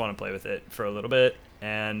 I just want to play with it for a little bit.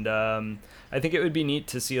 And I think it would be neat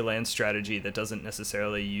to see a land strategy that doesn't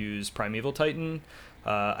necessarily use Primeval Titan.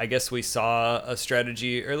 I guess we saw a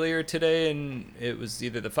strategy earlier today, and it was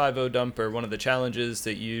either the 5-0 dump or one of the challenges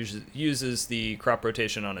that uses the crop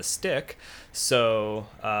rotation on a stick. So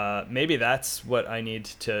maybe that's what I need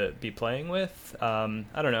to be playing with. I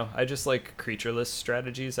don't know. I just like creatureless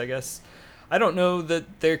strategies, I guess. I don't know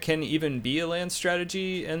that there can even be a land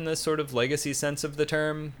strategy in the sort of legacy sense of the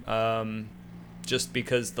term. Just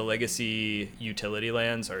because the legacy utility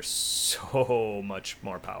lands are so much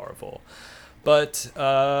more powerful. But,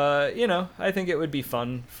 I think it would be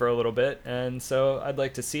fun for a little bit, and so I'd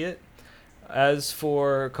like to see it. As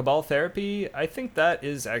for Cabal Therapy, I think that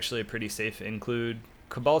is actually a pretty safe include.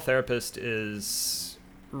 Cabal Therapist is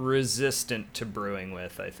resistant to brewing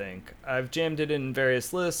with, I think. I've jammed it in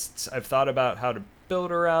various lists, I've thought about how to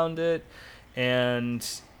build around it, and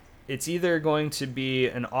it's either going to be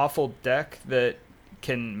an awful deck that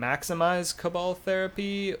can maximize Cabal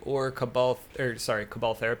Therapy or Cabal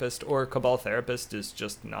Therapist, or Cabal Therapist is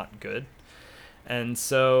just not good. And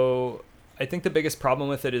so I think the biggest problem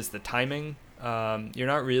with it is the timing. You're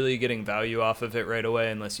not really getting value off of it right away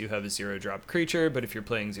unless you have a 0-drop creature, but if you're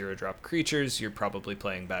playing 0-drop creatures, you're probably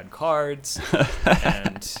playing bad cards.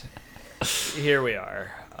 And here we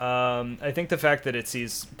are. I think the fact that it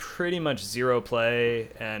sees pretty much zero play,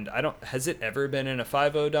 and has it ever been in a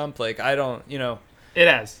 5-0 dump? It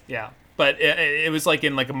has, yeah. But it was like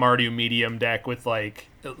in like a Mardu medium deck with like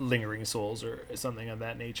Lingering Souls or something of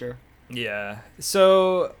that nature. Yeah.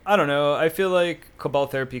 So, I don't know. I feel like Cabal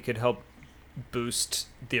Therapy could help boost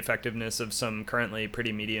the effectiveness of some currently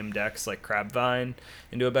pretty medium decks like Crabvine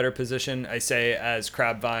into a better position. I say as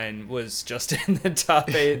Crabvine was just in the top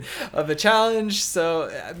 8 of the challenge,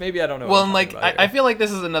 so maybe I don't know. Well, and like I feel like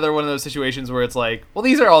this is another one of those situations where it's like, well,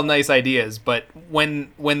 these are all nice ideas, but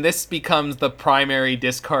when this becomes the primary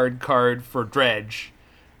discard card for Dredge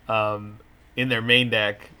in their main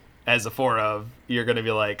deck as a 4-of, you're going to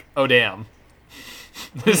be like, oh damn.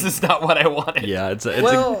 This is not what I wanted. Yeah, it's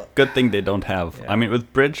a good thing they don't have. Yeah. I mean,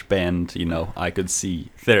 with Bridge Band, I could see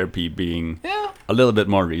Therapy being a little bit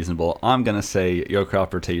more reasonable. I'm going to say your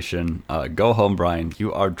crop rotation, go home, Brian.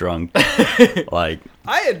 You are drunk. I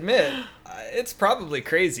admit, it's probably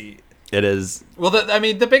crazy. It is. Well,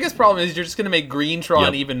 the biggest problem is you're just going to make Green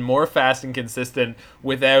Tron even more fast and consistent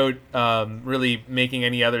without really making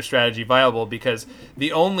any other strategy viable, because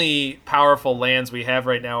the only powerful lands we have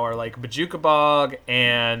right now are like Bojuka Bog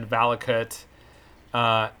and Valakut,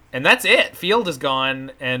 and that's it. Field is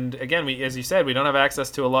gone, and again, as you said, we don't have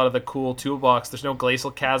access to a lot of the cool toolbox. There's no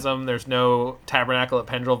Glacial Chasm, there's no Tabernacle at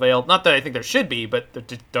Pendrell Vale. Not that I think there should be, but they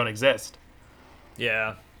just don't exist.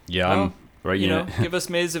 Yeah. Yeah, Well, right. you know, give us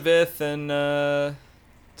Maze of Ith and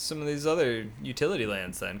some of these other utility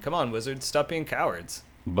lands then. Come on, Wizards, stop being cowards.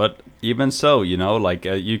 But even so, you know, like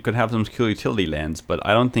you could have some cool utility lands, but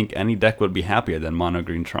I don't think any deck would be happier than Mono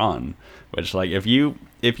Green Tron. Which, like, if you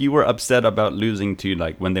were upset about losing to,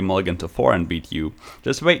 like, when they mulligan to 4 and beat you,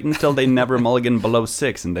 just wait until they never mulligan below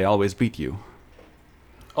 6 and they always beat you.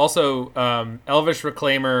 Also, Elvish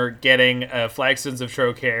Reclaimer getting Flagstones of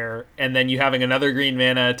Trocaire, and then you having another green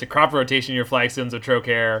mana to crop rotation your Flagstones of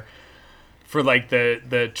Trocaire for, like,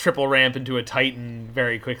 the triple ramp into a Titan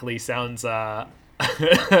very quickly sounds kind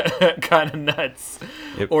of nuts.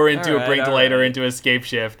 Yep. Or into All a Brink right, Delight or right. into a Scape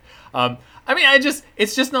Shift. I mean,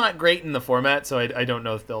 it's just not great in the format, so I don't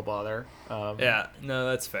know if they'll bother. Yeah, no,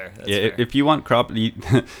 that's fair. That's Yeah, fair. if you want crop,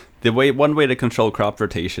 one way to control crop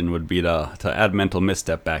rotation would be to add mental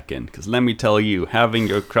misstep back in. Because let me tell you, having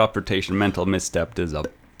your crop rotation mental misstep is a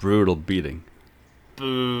brutal beating.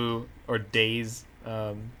 Boo. Or Daze.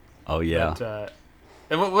 Oh yeah. But,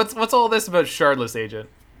 and what's all this about Shardless Agent?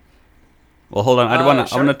 Well, hold on. I want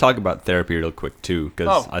sure. to talk about therapy real quick too,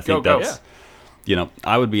 because I think go. that's, you know,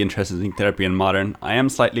 I would be interested in therapy in modern. I am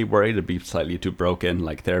slightly worried it'd be slightly too broken.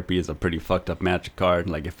 Like, therapy is a pretty fucked up Magic card.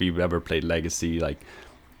 Like, if you've ever played Legacy, like,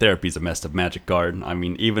 therapy is a messed up Magic card. I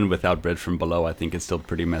mean, even without Bridge from Below, I think it's still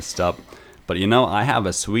pretty messed up. But, you know, I have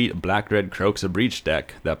a sweet black-red Croaks of Breach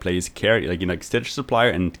deck that plays carry, like, you know, like Stitch Supplier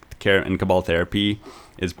and Cabal Therapy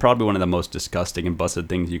is probably one of the most disgusting and busted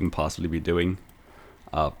things you can possibly be doing.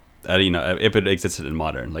 You know, if it existed in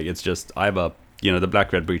modern. Like, it's just, I have a, you know, the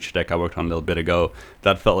black-red Breach deck I worked on a little bit ago,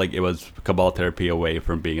 that felt like it was Cabal Therapy away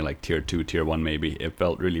from being like tier 2, tier 1 maybe. It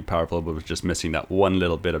felt really powerful, but was just missing that one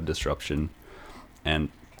little bit of disruption. And,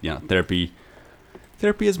 you know, therapy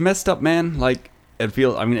is messed up, man. Like, I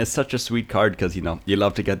mean, it's such a sweet card because, you know, you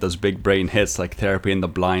love to get those big brain hits like Therapy in the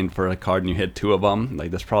Blind for a card and you hit 2 of them.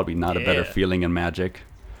 Like, there's probably not a better feeling in Magic.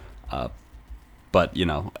 But, you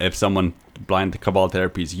know, if someone blind Cabal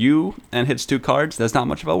Therapies you and hits 2 cards, that's not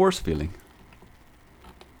much of a worse feeling.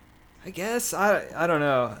 I guess I don't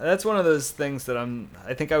know. That's one of those things that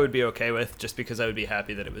I think I would be okay with, just because I would be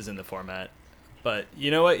happy that it was in the format. But you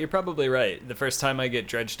know what? You're probably right. The first time I get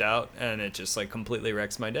dredged out and it just like completely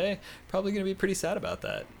wrecks my day, probably gonna be pretty sad about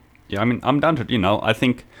that. Yeah, I mean, I'm down to, you know, I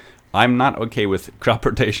think I'm not okay with crop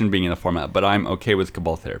rotation being in the format, but I'm okay with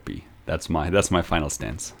Cabal Therapy. That's my final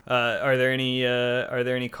stance. Are there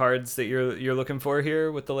any cards that you're looking for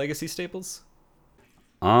here with the legacy staples?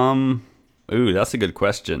 Ooh, that's a good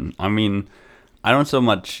question. I mean, I don't so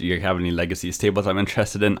much have any legacy staples I'm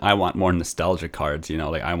interested in. I want more nostalgia cards, you know,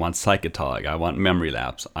 like I want Psychotog, I want Memory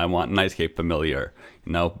Lapse, I want Nightscape Familiar,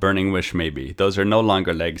 you know, Burning Wish maybe. Those are no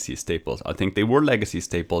longer legacy staples. I think they were legacy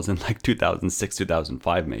staples in like 2006,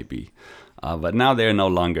 2005 maybe. But now they're no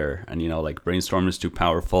longer, and you know, like Brainstorm is too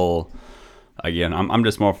powerful. Again, I'm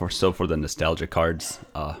just more for the nostalgia cards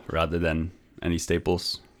rather than any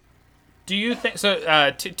staples. Do you think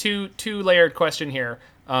so? Two layered question here.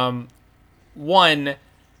 One,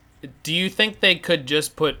 do you think they could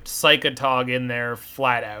just put Psychotog in there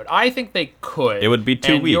flat out? I think they could. It would be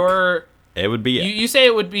too weak. It would be. You say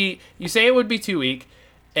it would be. You say it would be too weak,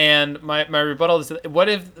 and my rebuttal is: what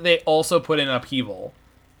if they also put in Upheaval?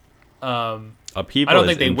 Upheaval I don't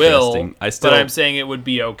think they will. But I'm saying it would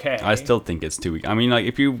be okay. I still think it's too weak. I mean, like,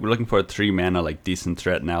 if you're looking for a 3 mana, like, decent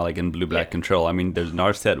threat now, like, in blue-black control, I mean, there's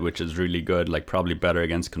Narset, which is really good, like, probably better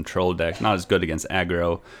against control decks, not as good against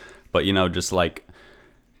aggro, but, you know, just, like,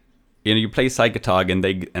 you know, you play Psychotog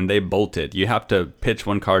and they bolt it. You have to pitch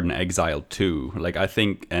 1 card and exile 2. Like, I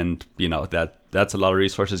think, and, you know, that's a lot of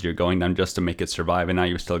resources you're going down just to make it survive, and now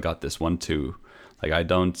you've still got this 1/2. Like, I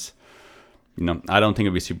don't think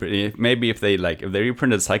it'd be super. Maybe if they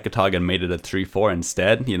reprinted Psychotog and made it a 3/4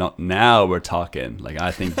 instead, you know, now we're talking. Like,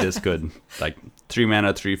 I think this could, like, 3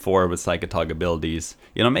 mana 3/4 with Psychotog abilities.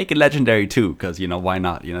 You know, make it legendary too, because, you know, why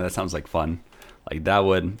not? You know, that sounds like fun. Like, I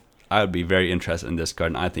would be very interested in this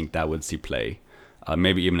card, and I think that would see play,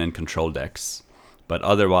 maybe even in control decks. But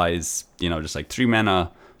otherwise, you know, just like 3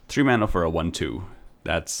 mana for a 1/2.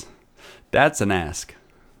 That's an ask.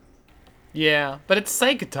 Yeah, but it's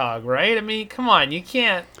Psychotog, right? I mean, come on, you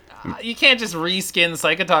can't. you can't just reskin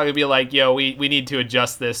Psychotog and be like, yo, we need to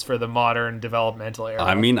adjust this for the modern developmental era.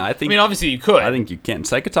 I mean, obviously you could. I think you can.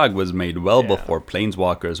 Psychotog was made well before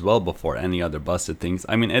Planeswalkers, well before any other busted things.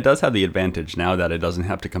 I mean, it does have the advantage now that it doesn't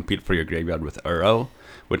have to compete for your graveyard with Uro,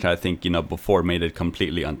 which I think, before made it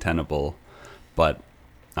completely untenable. But,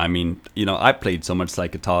 I mean, I played so much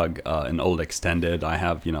Psychotog in Old Extended. I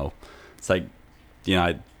have, it's like,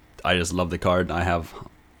 I just love the card. I have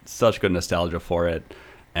such good nostalgia for it.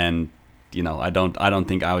 And, I don't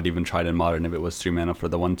think I would even try it in Modern if it was 3 mana for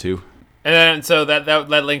the 1/2. And then, so that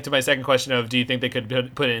linked to my second question of, do you think they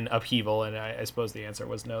could put in Upheaval? And I suppose the answer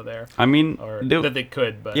was no there. I mean, or that they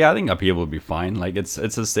could, but yeah, I think Upheaval would be fine. Like, it's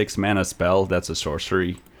a 6 mana spell that's a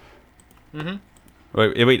sorcery. Mm-hmm.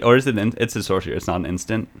 Wait, or is it? It's a sorcery. It's not an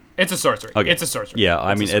instant. It's a sorcery. Okay. It's a sorcery. Yeah,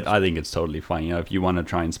 I think it's totally fine. If you want to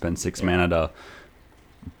try and spend 6 mana to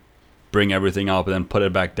bring everything up and then put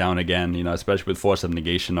it back down again, especially with Force of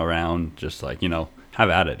Negation around, just like, have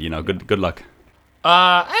at it, good luck.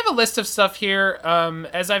 I have a list of stuff here.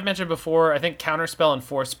 As I've mentioned before, I think Counterspell and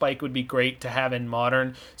Force Spike would be great to have in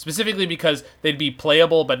Modern, specifically because they'd be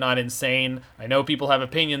playable but not insane. I know people have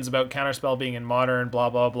opinions about Counterspell being in Modern,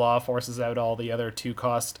 blah, blah, blah, forces out all the other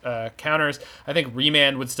 2-cost counters. I think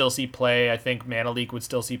Remand would still see play. I think Mana Leak would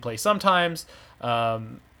still see play sometimes.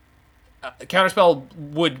 Counterspell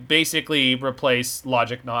would basically replace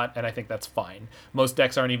Logic Knot, and I think that's fine. Most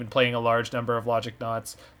decks aren't even playing a large number of Logic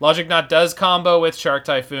Knots. Logic Knot does combo with Shark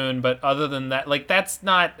Typhoon, but other than that, that's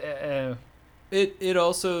not... It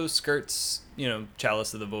also skirts,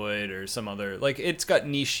 Chalice of the Void or some other... it's got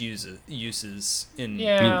niche uses in...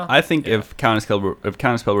 Yeah. I mean, I think if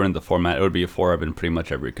Counterspell were in the format, it would be a 4-of in pretty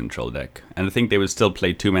much every control deck. And I think they would still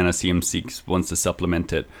play 2 mana CMC once to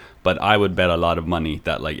supplement it. But I would bet a lot of money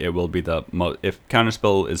that it will be the most... If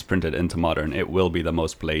Counterspell is printed into Modern, it will be the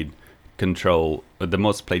most played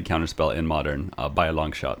Counterspell in Modern by a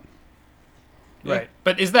long shot. Right.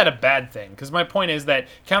 But is that a bad thing? Because my point is that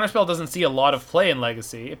Counterspell doesn't see a lot of play in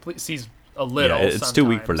Legacy. It sees a little. Yeah, it's sometimes. too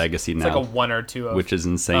weak for Legacy now. It's like a 1 or 2 of... Which is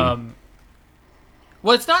insane.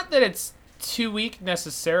 Well, it's not that it's too weak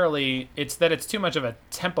necessarily. It's that it's too much of a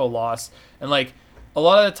tempo loss. And, a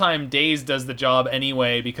lot of the time, Daze does the job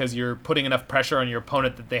anyway because you're putting enough pressure on your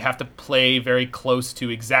opponent that they have to play very close to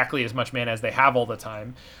exactly as much mana as they have all the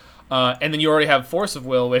time. And then you already have Force of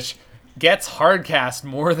Will, which gets hardcast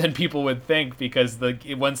more than people would think because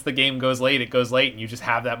once the game goes late, it goes late, and you just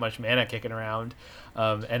have that much mana kicking around.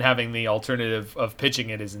 And having the alternative of pitching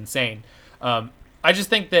it is insane. I just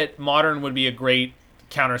think that Modern would be a great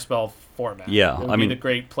Counterspell format. Yeah, it would be the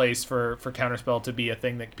great place for Counterspell to be a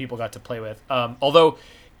thing that people got to play with. Although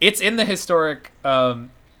it's in the historic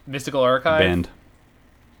Mystical Archive, banned,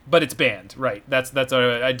 but it's banned. Right. That's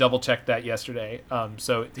I double checked that yesterday.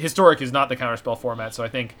 So historic is not the Counterspell format. So I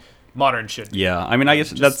think Modern should be. Yeah, I mean, I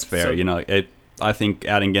guess that's fair. So, I think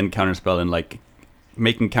adding in Counterspell and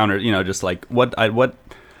making counter, just what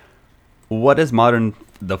is Modern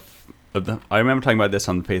I remember talking about this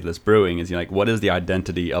on the Faithless Brewing is what is the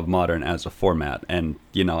identity of Modern as a format? And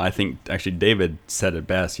I think actually David said it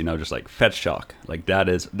best, just Fetch Shock, that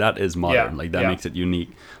is Modern, that makes it unique.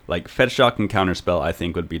 Fetch Shock and Counterspell I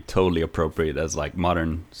think would be totally appropriate as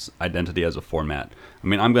Modern's identity as a format. I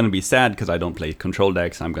mean, I'm going to be sad because I don't play control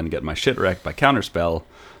decks. I'm going to get my shit wrecked by Counterspell.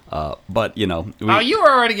 But, you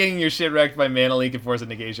were already getting your shit wrecked by Mana Leak and Force of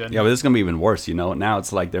Negation. Yeah, but this is going to be even worse, Now it's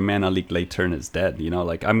their Mana Leak late turn is dead,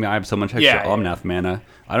 I have so much extra Omnath mana.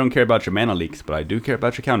 I don't care about your Mana Leaks, but I do care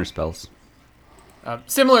about your Counterspells.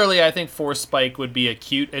 Similarly, I think Force Spike would be a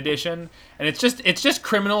cute addition. And it's just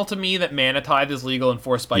criminal to me that Mana Tithe is legal and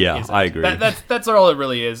Force Spike isn't. I agree. That's all it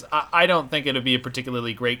really is. I don't think it would be a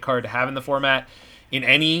particularly great card to have in the format in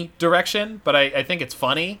any direction, but I think it's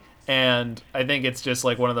funny. And I think it's just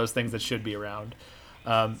one of those things that should be around.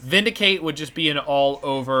 Vindicate would just be an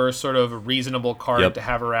all-over sort of reasonable card to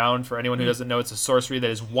have around. For anyone who doesn't know, it's a sorcery that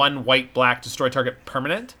is 1 white-black, destroy target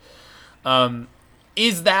permanent.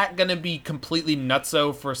 Is that going to be completely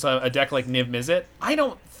nutso for a deck like Niv Mizzet? I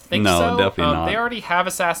don't think so. No, definitely not. They already have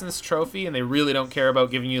Assassin's Trophy, and they really don't care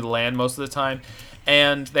about giving you the land most of the time.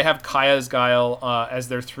 And they have Kaya's Guile as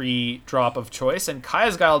their 3-drop of choice. And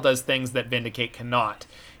Kaya's Guile does things that Vindicate cannot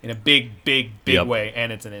in a big way,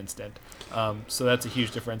 and it's an instant. So that's a huge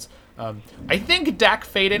difference. I think Dak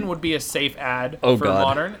Faden would be a safe add for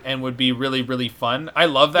Modern and would be really, really fun. I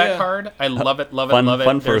love that card. I love it.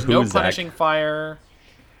 Fun for There's who, no Zach? Punishing Fire.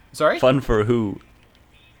 Sorry? Fun for who?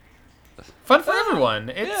 Fun for everyone.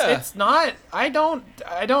 It's not.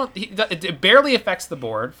 It barely affects the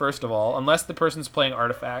board, first of all, unless the person's playing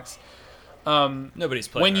artifacts. Nobody's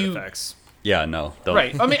playing artifacts. Yeah, no. Don't.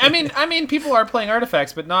 Right. I mean, people are playing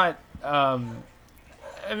artifacts, but not.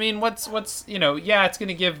 I mean, what's yeah, it's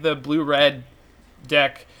gonna give the blue-red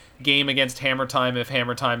deck game against Hammer Time if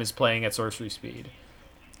Hammer Time is playing at sorcery speed.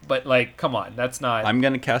 But like, come on, that's not. I'm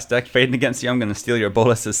gonna cast deck fading against you. I'm gonna steal your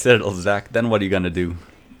Bolas' Citadel, Zach. Then what are you gonna do?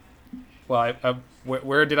 Well,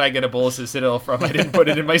 where did I get a Bolas' Citadel from? I didn't put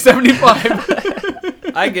it in my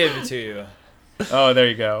 75. I gave it to you. Oh, there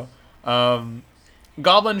you go.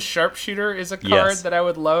 Goblin Sharpshooter is a card that I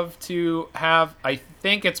would love to have. I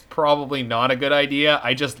think it's probably not a good idea.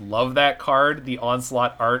 I just love that card. The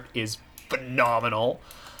Onslaught art is phenomenal.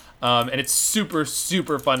 And it's super,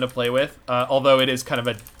 super fun to play with. Although it is kind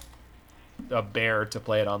of a bear to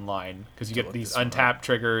play it online because you get these untapped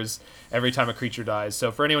triggers every time a creature dies.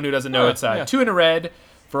 So for anyone who doesn't know, it's 2 and a red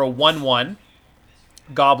for a 1/1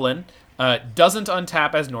 Goblin. Doesn't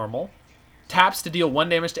untap as normal. Taps to deal 1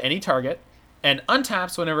 damage to any target. And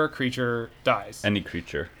untaps whenever a creature dies. Any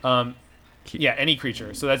creature. Yeah, any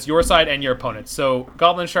creature. So that's your side and your opponent's. So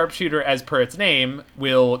Goblin Sharpshooter, as per its name,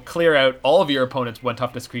 will clear out all of your opponent's 1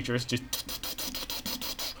 toughness creatures.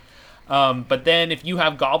 But then if you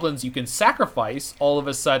have goblins you can sacrifice, all of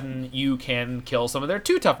a sudden you can kill some of their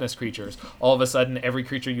 2 toughness creatures. All of a sudden every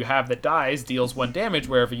creature you have that dies deals 1 damage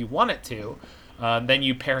wherever you want it to. Then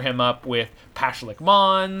you pair him up with Pashalik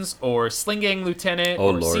Mons or Sling Gang Lieutenant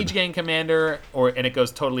or Lord. Siege Gang Commander, and it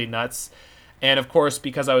goes totally nuts. And of course,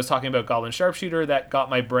 because I was talking about Goblin Sharpshooter, that got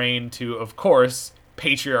my brain to, of course,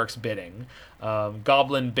 Patriarch's Bidding.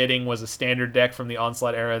 Goblin Bidding was a standard deck from the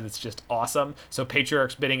Onslaught era that's just awesome. So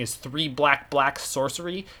Patriarch's Bidding is 3 black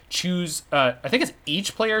sorcery. Choose, I think it's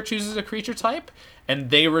each player chooses a creature type, and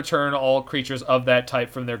they return all creatures of that type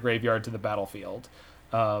from their graveyard to the battlefield.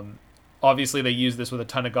 Obviously, they use this with a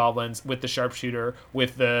ton of goblins, with the Sharpshooter,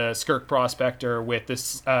 with the Skirk Prospector, with the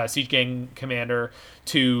Siege Gang Commander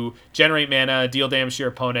to generate mana, deal damage to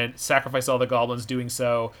your opponent, sacrifice all the goblins doing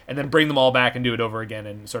so, and then bring them all back and do it over again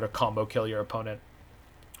and sort of combo kill your opponent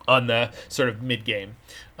on the sort of mid-game.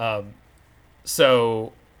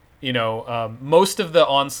 Most of the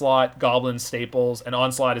Onslaught Goblin staples, and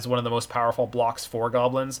Onslaught is one of the most powerful blocks for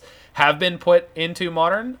Goblins, have been put into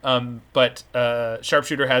Modern, but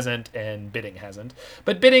Sharpshooter hasn't, and Bidding hasn't.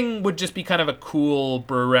 But Bidding would just be kind of a cool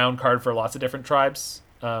brew-around card for lots of different tribes.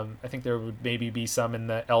 I think there would maybe be some in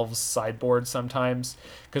the Elves sideboard sometimes,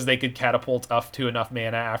 because they could catapult up to enough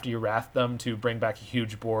mana after you wrath them to bring back a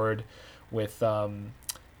huge board with...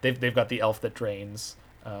 they've got the Elf that drains,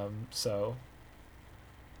 so...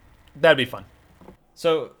 That'd be fun.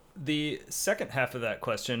 So the second half of that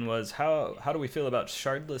question was how do we feel about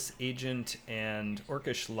Shardless Agent and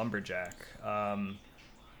Orcish Lumberjack?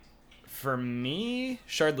 For me,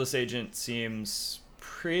 Shardless Agent seems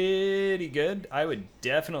pretty good. I would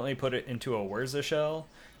definitely put it into a Wurza Shell.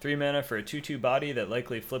 3 mana for a 2/2 body that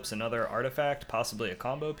likely flips another artifact, possibly a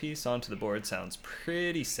combo piece, onto the board sounds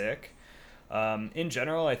pretty sick. In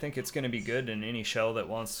general, I think it's going to be good in any shell that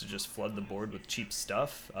wants to just flood the board with cheap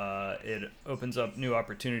stuff. It opens up new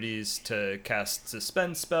opportunities to cast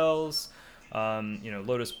suspend spells,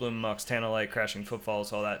 Lotus Bloom, Mox Tanalite, Crashing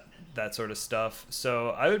Footfalls, all that sort of stuff. So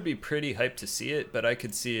I would be pretty hyped to see it, but I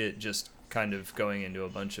could see it just kind of going into a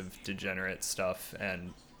bunch of degenerate stuff.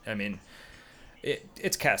 And, I mean,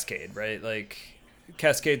 it's Cascade, right? Like...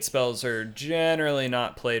 Cascade spells are generally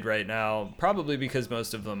not played right now, probably because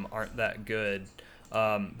most of them aren't that good.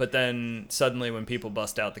 But then suddenly when people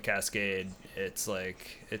bust out the Cascade, it's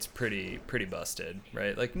like, it's pretty busted,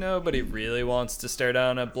 right? Like nobody really wants to stare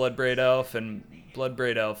down a Bloodbraid Elf, and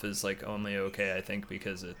Bloodbraid Elf is like only okay, I think,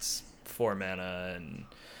 because it's 4 mana and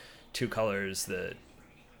 2 colors that...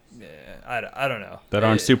 I don't know. That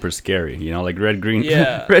aren't super scary, like red-green.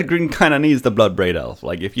 Yeah. Red-green kind of needs the Bloodbraid Elf.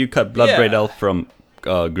 Like, if you cut Bloodbraid Elf from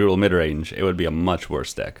Gruul midrange, it would be a much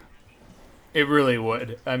worse deck. It really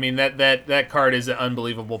would. I mean, that card is an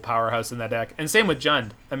unbelievable powerhouse in that deck. And same with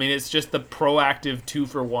Jund. I mean, it's just the proactive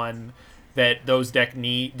 2-for-1 that those decks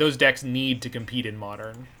need to compete in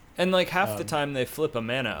Modern. And like half the time they flip a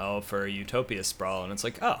mana elf or a Utopia Sprawl, and it's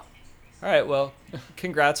like, oh, all right, well,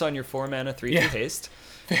 congrats on your 4 mana 3/2 haste.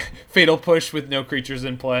 Fatal Push with no creatures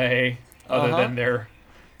in play other than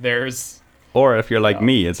theirs. Or if you're like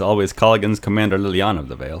me, it's always Colligan's Commander Liliana of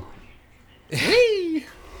the Veil. Whee!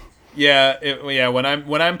 Yeah. When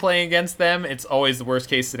I'm playing against them, it's always the worst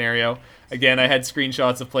case scenario. Again, I had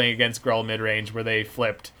screenshots of playing against Gruul midrange where they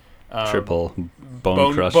flipped triple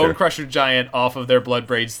Bone Crusher Giant off of their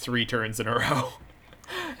Bloodbraids 3 turns in a row.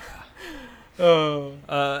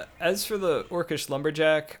 As for the Orcish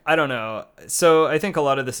Lumberjack, I don't know. So I think a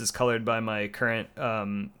lot of this is colored by my current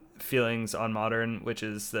feelings on Modern, which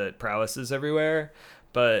is that prowess is everywhere.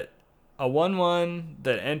 But a 1/1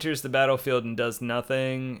 that enters the battlefield and does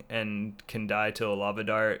nothing and can die to a lava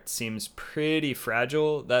dart seems pretty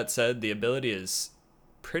fragile. That said, the ability is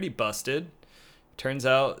pretty busted. Turns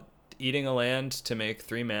out eating a land to make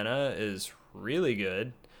 3 mana is really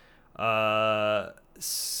good.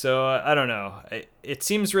 So I don't know. It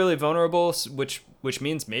seems really vulnerable, which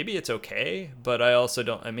means maybe it's okay, but I also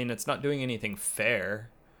don't. I mean, it's not doing anything fair.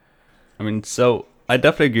 I mean, so I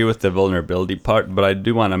definitely agree with the vulnerability part, but I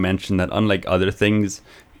do want to mention that unlike other things,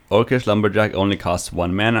 Orcish Lumberjack only costs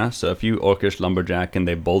 1 mana. So if you Orcish Lumberjack and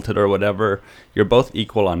they bolted or whatever, you're both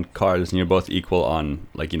equal on cards and you're both equal on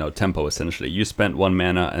tempo essentially. You spent 1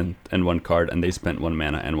 mana and 1 card, and they spent 1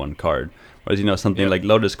 mana and 1 card. Whereas something like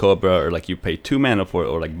Lotus Cobra, or like you pay 2 mana for it,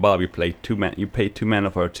 or like Bob, you pay 2 mana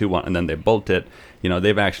for a 2/1 and then they bolt it.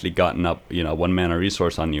 They've actually gotten up 1 mana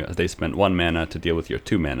resource on you as they spent 1 mana to deal with your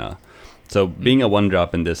 2 mana. So being a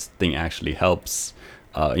 1-drop in this thing actually helps.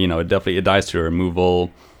 It dies to removal,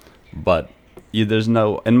 but there's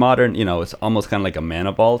no in modern. It's almost kind of like a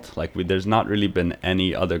mana vault. Like there's not really been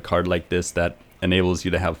any other card like this that enables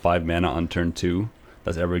you to have 5 mana on turn 2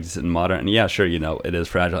 that's ever existed in modern. And yeah, sure, it is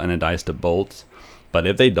fragile and it dies to bolt. But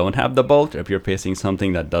if they don't have the bolt, if you're facing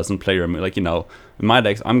something that doesn't play in my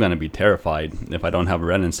decks, I'm gonna be terrified if I don't have a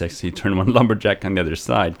Ren and 6 turn 1 Lumberjack on the other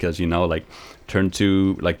side, because turn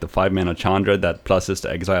 2 the 5 mana Chandra that pluses to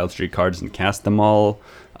exile 3 cards and cast them all.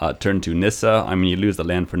 Turn 2 Nissa. I mean, you lose the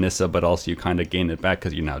land for Nissa, but also you kind of gain it back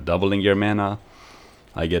because you're now doubling your mana.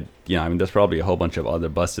 There's probably a whole bunch of other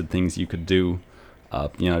busted things you could do.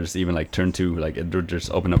 Just even turn 2, it would just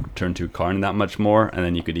open up turn 2 Karn that much more, and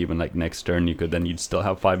then you could even next turn you'd still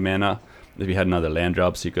have 5 mana if you had another land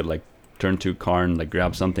drop, so you could turn 2 Karn,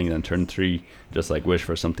 grab something, and then turn 3 just wish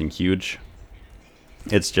for something huge.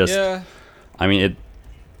 It's just, yeah. I mean,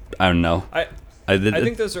 I don't know. I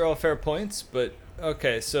think those are all fair points, but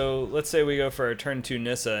okay, so let's say we go for a turn 2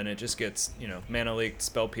 Nissa and it just gets, mana leaked,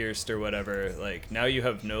 spell pierced, or whatever. Now you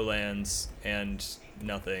have no lands and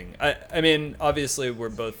nothing. I mean, obviously we're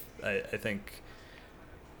both. I think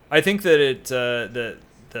that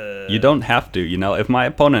you don't have to. If my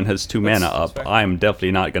opponent has 2 mana up, fair. I'm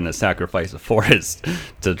definitely not going to sacrifice a forest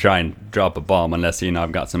to try and drop a bomb unless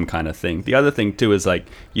I've got some kind of thing. The other thing too is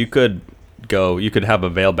you could have a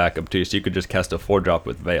Veil backup too, so you could just cast a 4-drop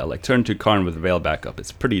with Veil, turn 2 Karn with Veil backup.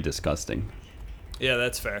 It's pretty disgusting. Yeah,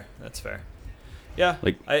 that's fair. Yeah,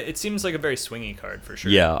 it seems like a very swingy card for sure.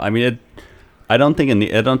 Yeah, I mean I don't think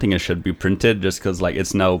it should be printed, just because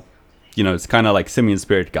it's no, it's kind of like Simian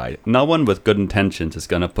Spirit Guide. No one with good intentions is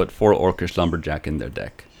gonna put 4 Orcish Lumberjack in their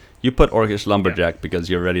deck. You put Orcish Lumberjack because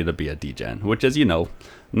you're ready to be a degen, which is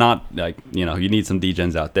not you need some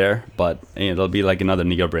degens out there, but it'll be another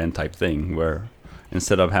Neobrand type thing where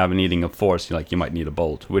instead of needing a force, you might need a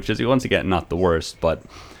bolt, which is once again not the worst, but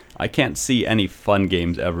I can't see any fun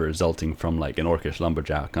games ever resulting from an Orcish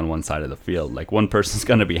Lumberjack on one side of the field. One person's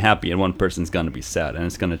gonna be happy and one person's gonna be sad, and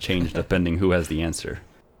it's gonna change depending who has the answer.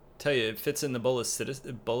 Tell you, it fits in the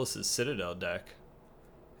Bolas's Citadel deck.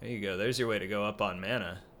 There you go. There's your way to go up on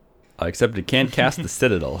mana. Except you can't cast the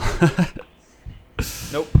Citadel.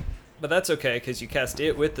 Nope. But that's okay, because you cast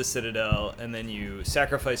it with the Citadel, and then you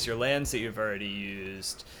sacrifice your lands that you've already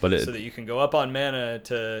used, so that you can go up on mana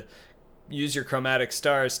to use your Chromatic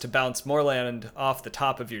Stars to bounce more land off the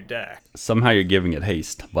top of your deck. Somehow you're giving it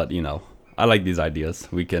haste, but I like these ideas.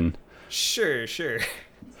 We can... Sure.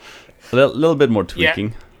 A little bit more tweaking.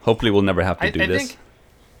 Yeah. Hopefully we'll never have to do this.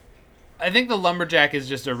 I think the Lumberjack is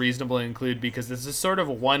just a reasonable include, because this is sort of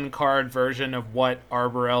a 1-card version of what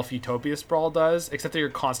Arbor Elf Utopia Sprawl does, except that you're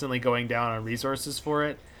constantly going down on resources for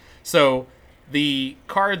it. So the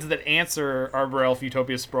cards that answer Arbor Elf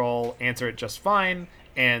Utopia Sprawl answer it just fine,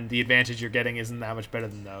 and the advantage you're getting isn't that much better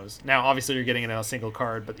than those. Now, obviously, you're getting it on a single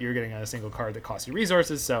card, but you're getting on a single card that costs you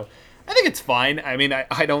resources, so I think it's fine. I mean,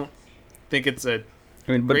 I don't think it's a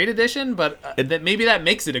great addition, but maybe that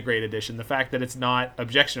makes it a great addition, the fact that it's not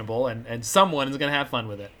objectionable, and someone is going to have fun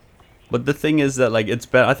with it. But the thing is that it's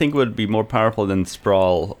better. I think it would be more powerful than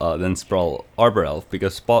Sprawl Arbor Elf,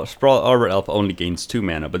 because Sprawl Arbor Elf only gains 2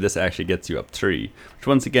 mana, but this actually gets you up 3. Which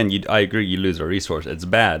once again, I agree, you lose a resource. It's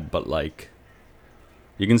bad, but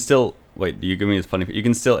you can still you give me this funny. You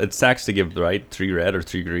can still, it sacks to give 3 red or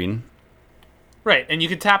 3 green. Right, and you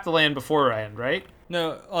can tap the land before end, right?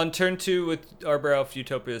 No, on turn 2 with Arbor Elf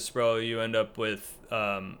Utopia Sprawl, you end up with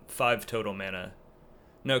 5 total mana.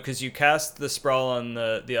 No, because you cast the Sprawl on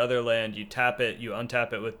the other land, you tap it, you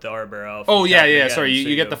untap it with the Arbor Elf. Oh you yeah, tap it yeah. again, Sorry, so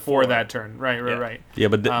you get the have 4 that turn. Right, Yeah. right. Yeah,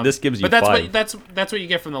 but this gives you But that's 5. what that's what you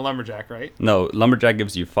get from the Lumberjack, right? No, Lumberjack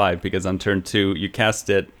gives you 5 because on turn 2 you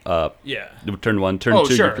cast it. Yeah. Turn 1, turn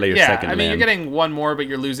 2 Sure. you play your Yeah, second I mean land. you're getting 1 more, but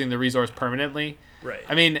you're losing the resource permanently. Right.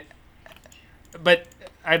 I mean, but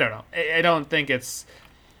I don't know. I don't think it's.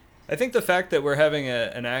 I think the fact that we're having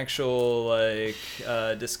an actual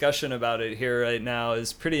discussion about it here right now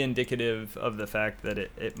is pretty indicative of the fact that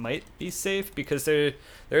it might be safe, because there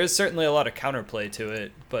is certainly a lot of counterplay to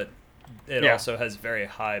it, but it also has very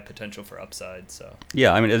high potential for upside. So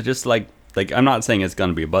Yeah, I mean, it's just like I'm not saying it's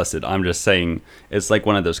going to be busted. I'm just saying it's like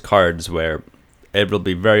one of those cards where it will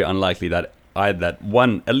be very unlikely that at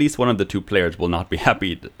least one of the 2 players will not be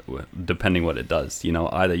happy depending what it does. You know,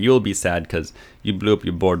 either you'll be sad because you blew up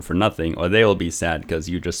your board for nothing, or they will be sad because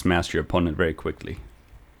you just smashed your opponent very quickly.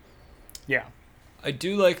 Yeah. I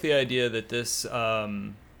do like the idea that this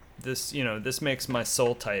makes my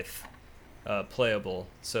Soul Tithe playable.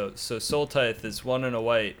 So Soul Tithe is 1 and a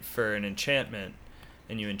white for an enchantment,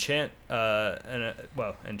 and you enchant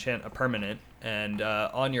enchant a permanent, and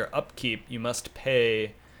on your upkeep you must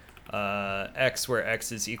pay X, where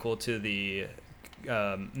X is equal to the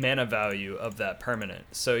mana value of that permanent.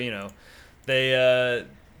 So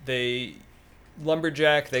they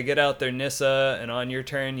Lumberjack, they get out their Nissa, and on your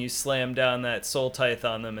turn you slam down that Soul Tithe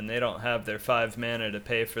on them, and they don't have their 5 mana to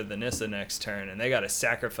pay for the Nissa next turn, and they got to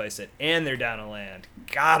sacrifice it, and they're down a land.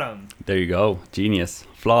 Got them. There you go. Genius.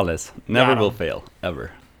 Flawless. Never will fail.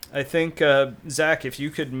 Ever. I think, Zach, if you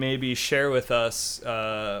could maybe share with us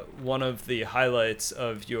one of the highlights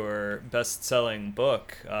of your best-selling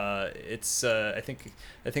book. I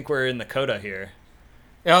think we're in the coda here.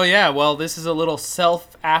 Oh yeah, well this is a little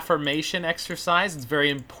self-affirmation exercise. It's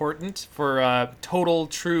very important for total,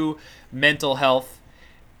 true mental health.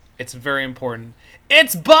 It's very important.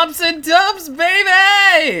 It's Bumps and Dumps,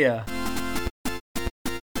 baby!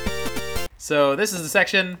 So this is a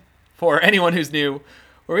section, for anyone who's new,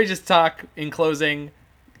 where we just talk in closing,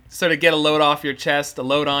 sort of get a load off your chest, a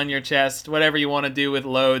load on your chest, whatever you want to do with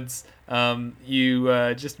loads.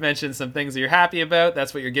 You just mention some things that you're happy about.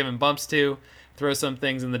 That's what you're giving bumps to. Throw some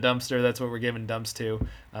things in the dumpster. That's what we're giving dumps to.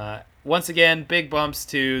 Once again, big bumps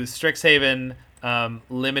to Strixhaven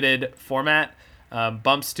limited format.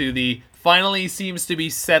 Bumps to the finally seems to be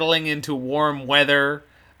settling into warm weather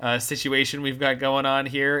situation we've got going on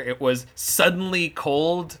here. It was suddenly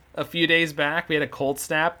cold a few days back. We had a cold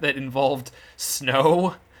snap that involved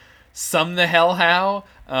snow. Some the hell how.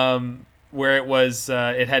 Where it was,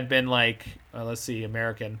 it had been like, let's see,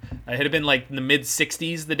 American. It had been like in the mid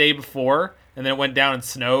 60s the day before, and then it went down and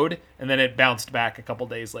snowed, and then it bounced back a couple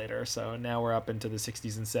days later. So now we're up into the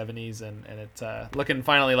 60s and 70s, and it's looking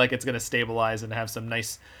finally like it's going to stabilize and have some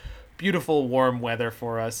nice, beautiful, warm weather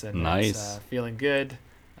for us. And nice. It's feeling good.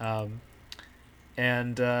 And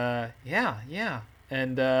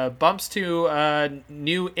bumps to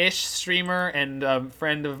new-ish streamer and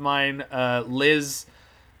friend of mine,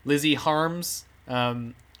 Lizzie Harms,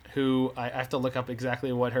 who I have to look up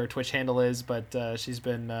exactly what her Twitch handle is, but she's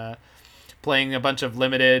been playing a bunch of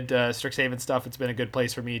limited Strixhaven stuff. It's been a good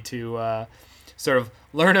place for me to sort of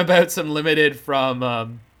learn about some limited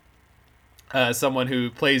from someone who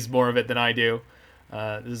plays more of it than I do.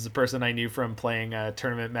 This is a person I knew from playing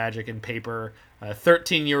tournament Magic and paper, a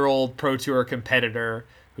 13-year-old Pro Tour competitor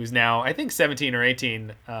who's now, I think, 17 or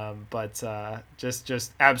 18, but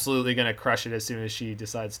just absolutely going to crush it as soon as she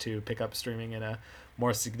decides to pick up streaming in a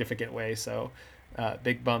more significant way. So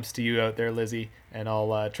big bumps to you out there, Lizzie, and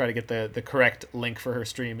I'll try to get the correct link for her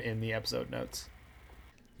stream in the episode notes.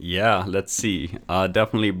 Yeah, let's see.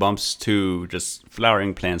 Definitely bumps to just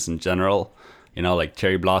flowering plants in general. You know, like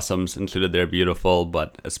cherry blossoms included, they're beautiful,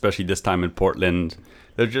 but especially this time in Portland,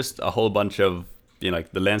 there's just a whole bunch of,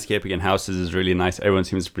 like the landscaping and houses is really nice. Everyone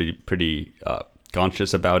seems pretty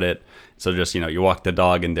conscious about it. So just, you walk the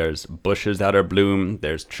dog and there's bushes that are bloom,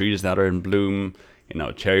 there's trees that are in bloom,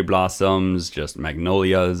 cherry blossoms, just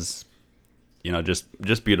magnolias,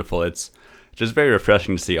 just beautiful. It's just very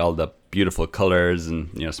refreshing to see all the beautiful colors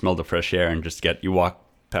and, smell the fresh air and just you walk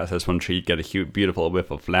past this one tree, get a beautiful whiff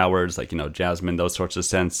of flowers, like, jasmine, those sorts of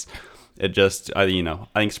scents. It just, I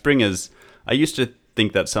think spring is, I used to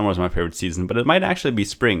think that summer was my favorite season, but it might actually be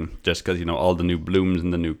spring, just because, all the new blooms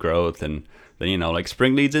and the new growth, and then, like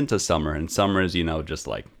spring leads into summer, and summer is, just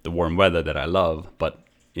like the warm weather that I love, but,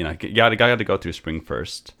 you gotta go through spring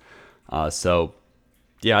first. So,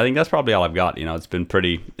 yeah, I think that's probably all I've got. It's been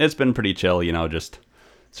pretty chill, just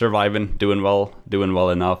surviving, doing well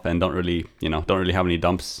enough, and don't really have any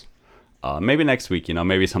dumps Maybe next week,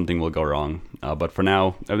 maybe something will go wrong. But for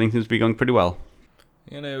now, everything seems to be going pretty well.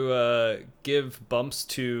 I'm going to give bumps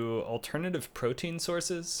to alternative protein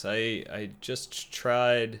sources. I just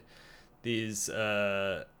tried these,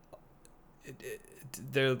 they're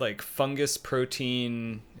like fungus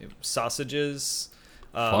protein sausages.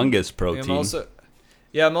 Fungus protein?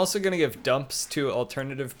 I'm also going to give dumps to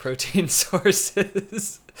alternative protein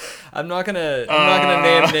sources. I'm not gonna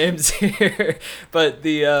name names here, but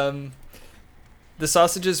the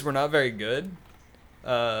sausages were not very good.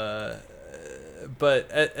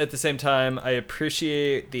 But at the same time, I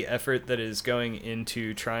appreciate the effort that is going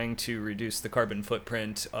into trying to reduce the carbon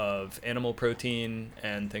footprint of animal protein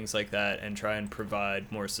and things like that, and try and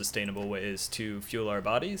provide more sustainable ways to fuel our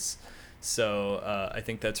bodies. So I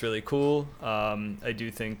think that's really cool. I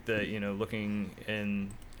do think that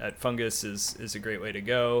looking at fungus is a great way to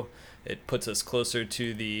go. It puts us closer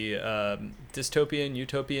to the dystopian,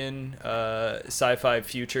 utopian sci-fi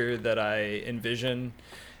future that I envision.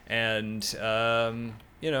 And,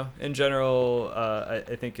 in general,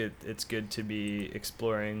 I think it's good to be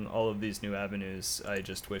exploring all of these new avenues. I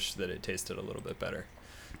just wish that it tasted a little bit better.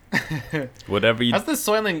 Whatever you... How's the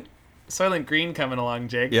Soylent Green coming along,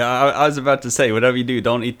 Jake? Yeah, I was about to say, whatever you do,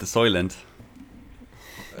 don't eat the Soylent.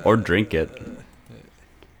 Or drink it.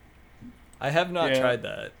 I have not tried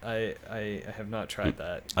that. I have not tried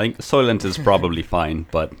that. I think Soylent is probably fine,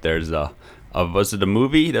 but there's was it a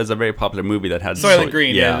movie? There's a very popular movie that had Soylent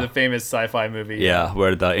Green, the famous sci-fi movie. Yeah,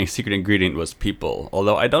 where the secret ingredient was people.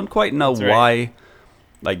 Although I don't quite know why.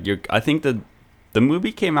 Right. I think the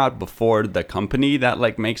movie came out before the company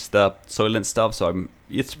that makes the Soylent stuff, so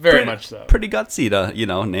it's very much so. Pretty gutsy to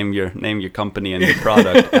name your company and your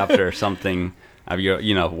product after something.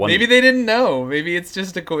 Maybe they didn't know. Maybe it's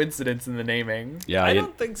just a coincidence in the naming. Yeah, I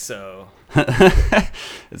don't think so.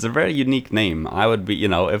 It's a very unique name. I would be,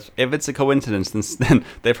 if it's a coincidence, then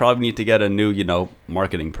they probably need to get a new,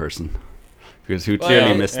 marketing person, because who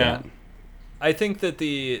clearly missed that. I think that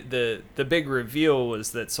the big reveal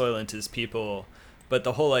was that Soylent is people, but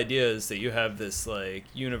the whole idea is that you have this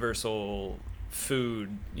universal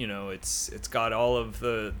food. It's got all of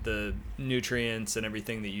the nutrients and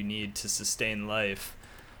everything that you need to sustain life,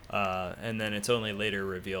 and then it's only later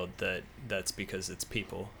revealed that that's because it's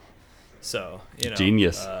people. So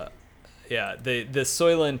genius. The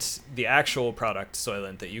Soylent, the actual product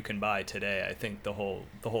Soylent that you can buy today, I think the whole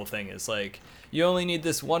thing is you only need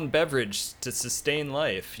this one beverage to sustain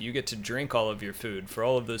life. You get to drink all of your food for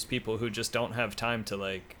all of those people who just don't have time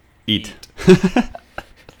to eat.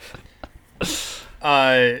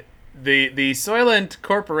 The Soylent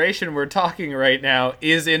Corporation we're talking right now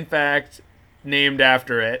is in fact named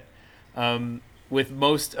after it. With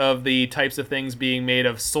most of the types of things being made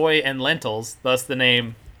of soy and lentils, thus the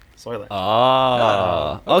name Soylent.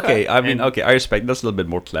 Okay. I mean, I respect that's a little bit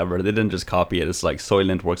more clever. They didn't just copy it. It's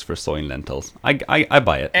Soylent works for soy and lentils. I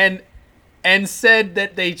buy it. And said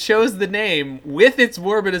that they chose the name with its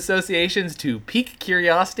morbid associations to pique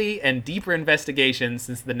curiosity and deeper investigation,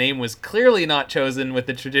 since the name was clearly not chosen with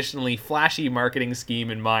the traditionally flashy marketing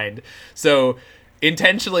scheme in mind. So,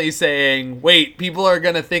 intentionally saying, wait, people are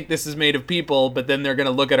going to think this is made of people, but then they're going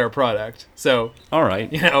to look at our product. So, all right.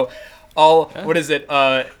 What is it?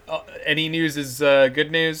 Any news is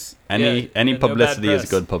good news? Any publicity is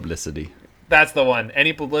good publicity. That's the one.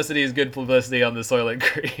 Any publicity is good publicity on the Soylent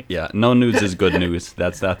Green. Yeah, no news is good news.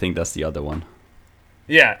 I think that's the other one.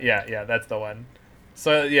 Yeah, that's the one.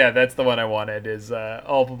 So, that's the one I wanted, is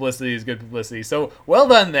all publicity is good publicity. So, well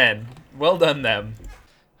done then. Well done them.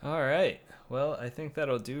 All right. Well, I think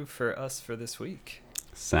that'll do for us for this week.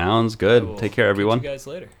 Sounds good. Take care, everyone. See you guys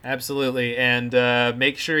later. Absolutely. And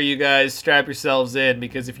make sure you guys strap yourselves in,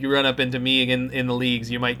 because if you run up into me in the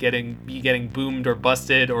leagues, you might be getting boomed or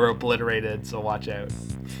busted or obliterated. So watch out.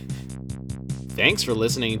 Thanks for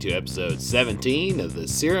listening to episode 17 of the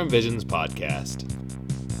Serum Visions podcast.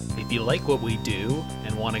 If you like what we do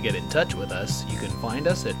and want to get in touch with us, you can find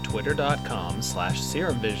us at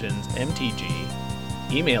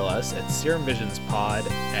twitter.com/serumvisionsmtg, email us at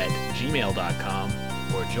serumvisionspod@gmail.com,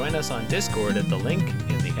 or join us on Discord at the link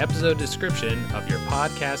in the episode description of your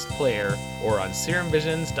podcast player or on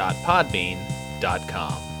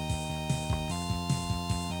serumvisions.podbean.com.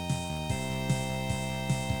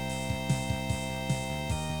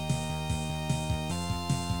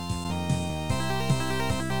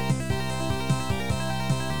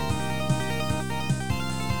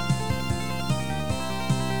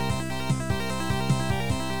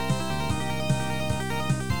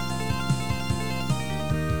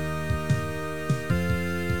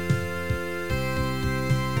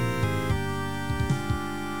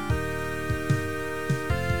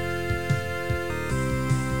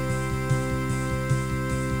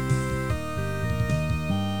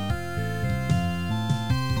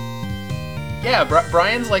 yeah,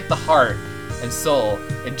 Brian's like the heart and soul,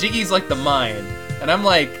 and Jiggy's like the mind, and I'm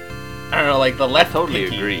like, I don't know, like the left. I totally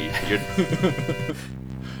pinky. agree.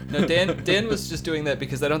 No, Dan was just doing that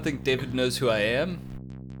because I don't think David knows who I am.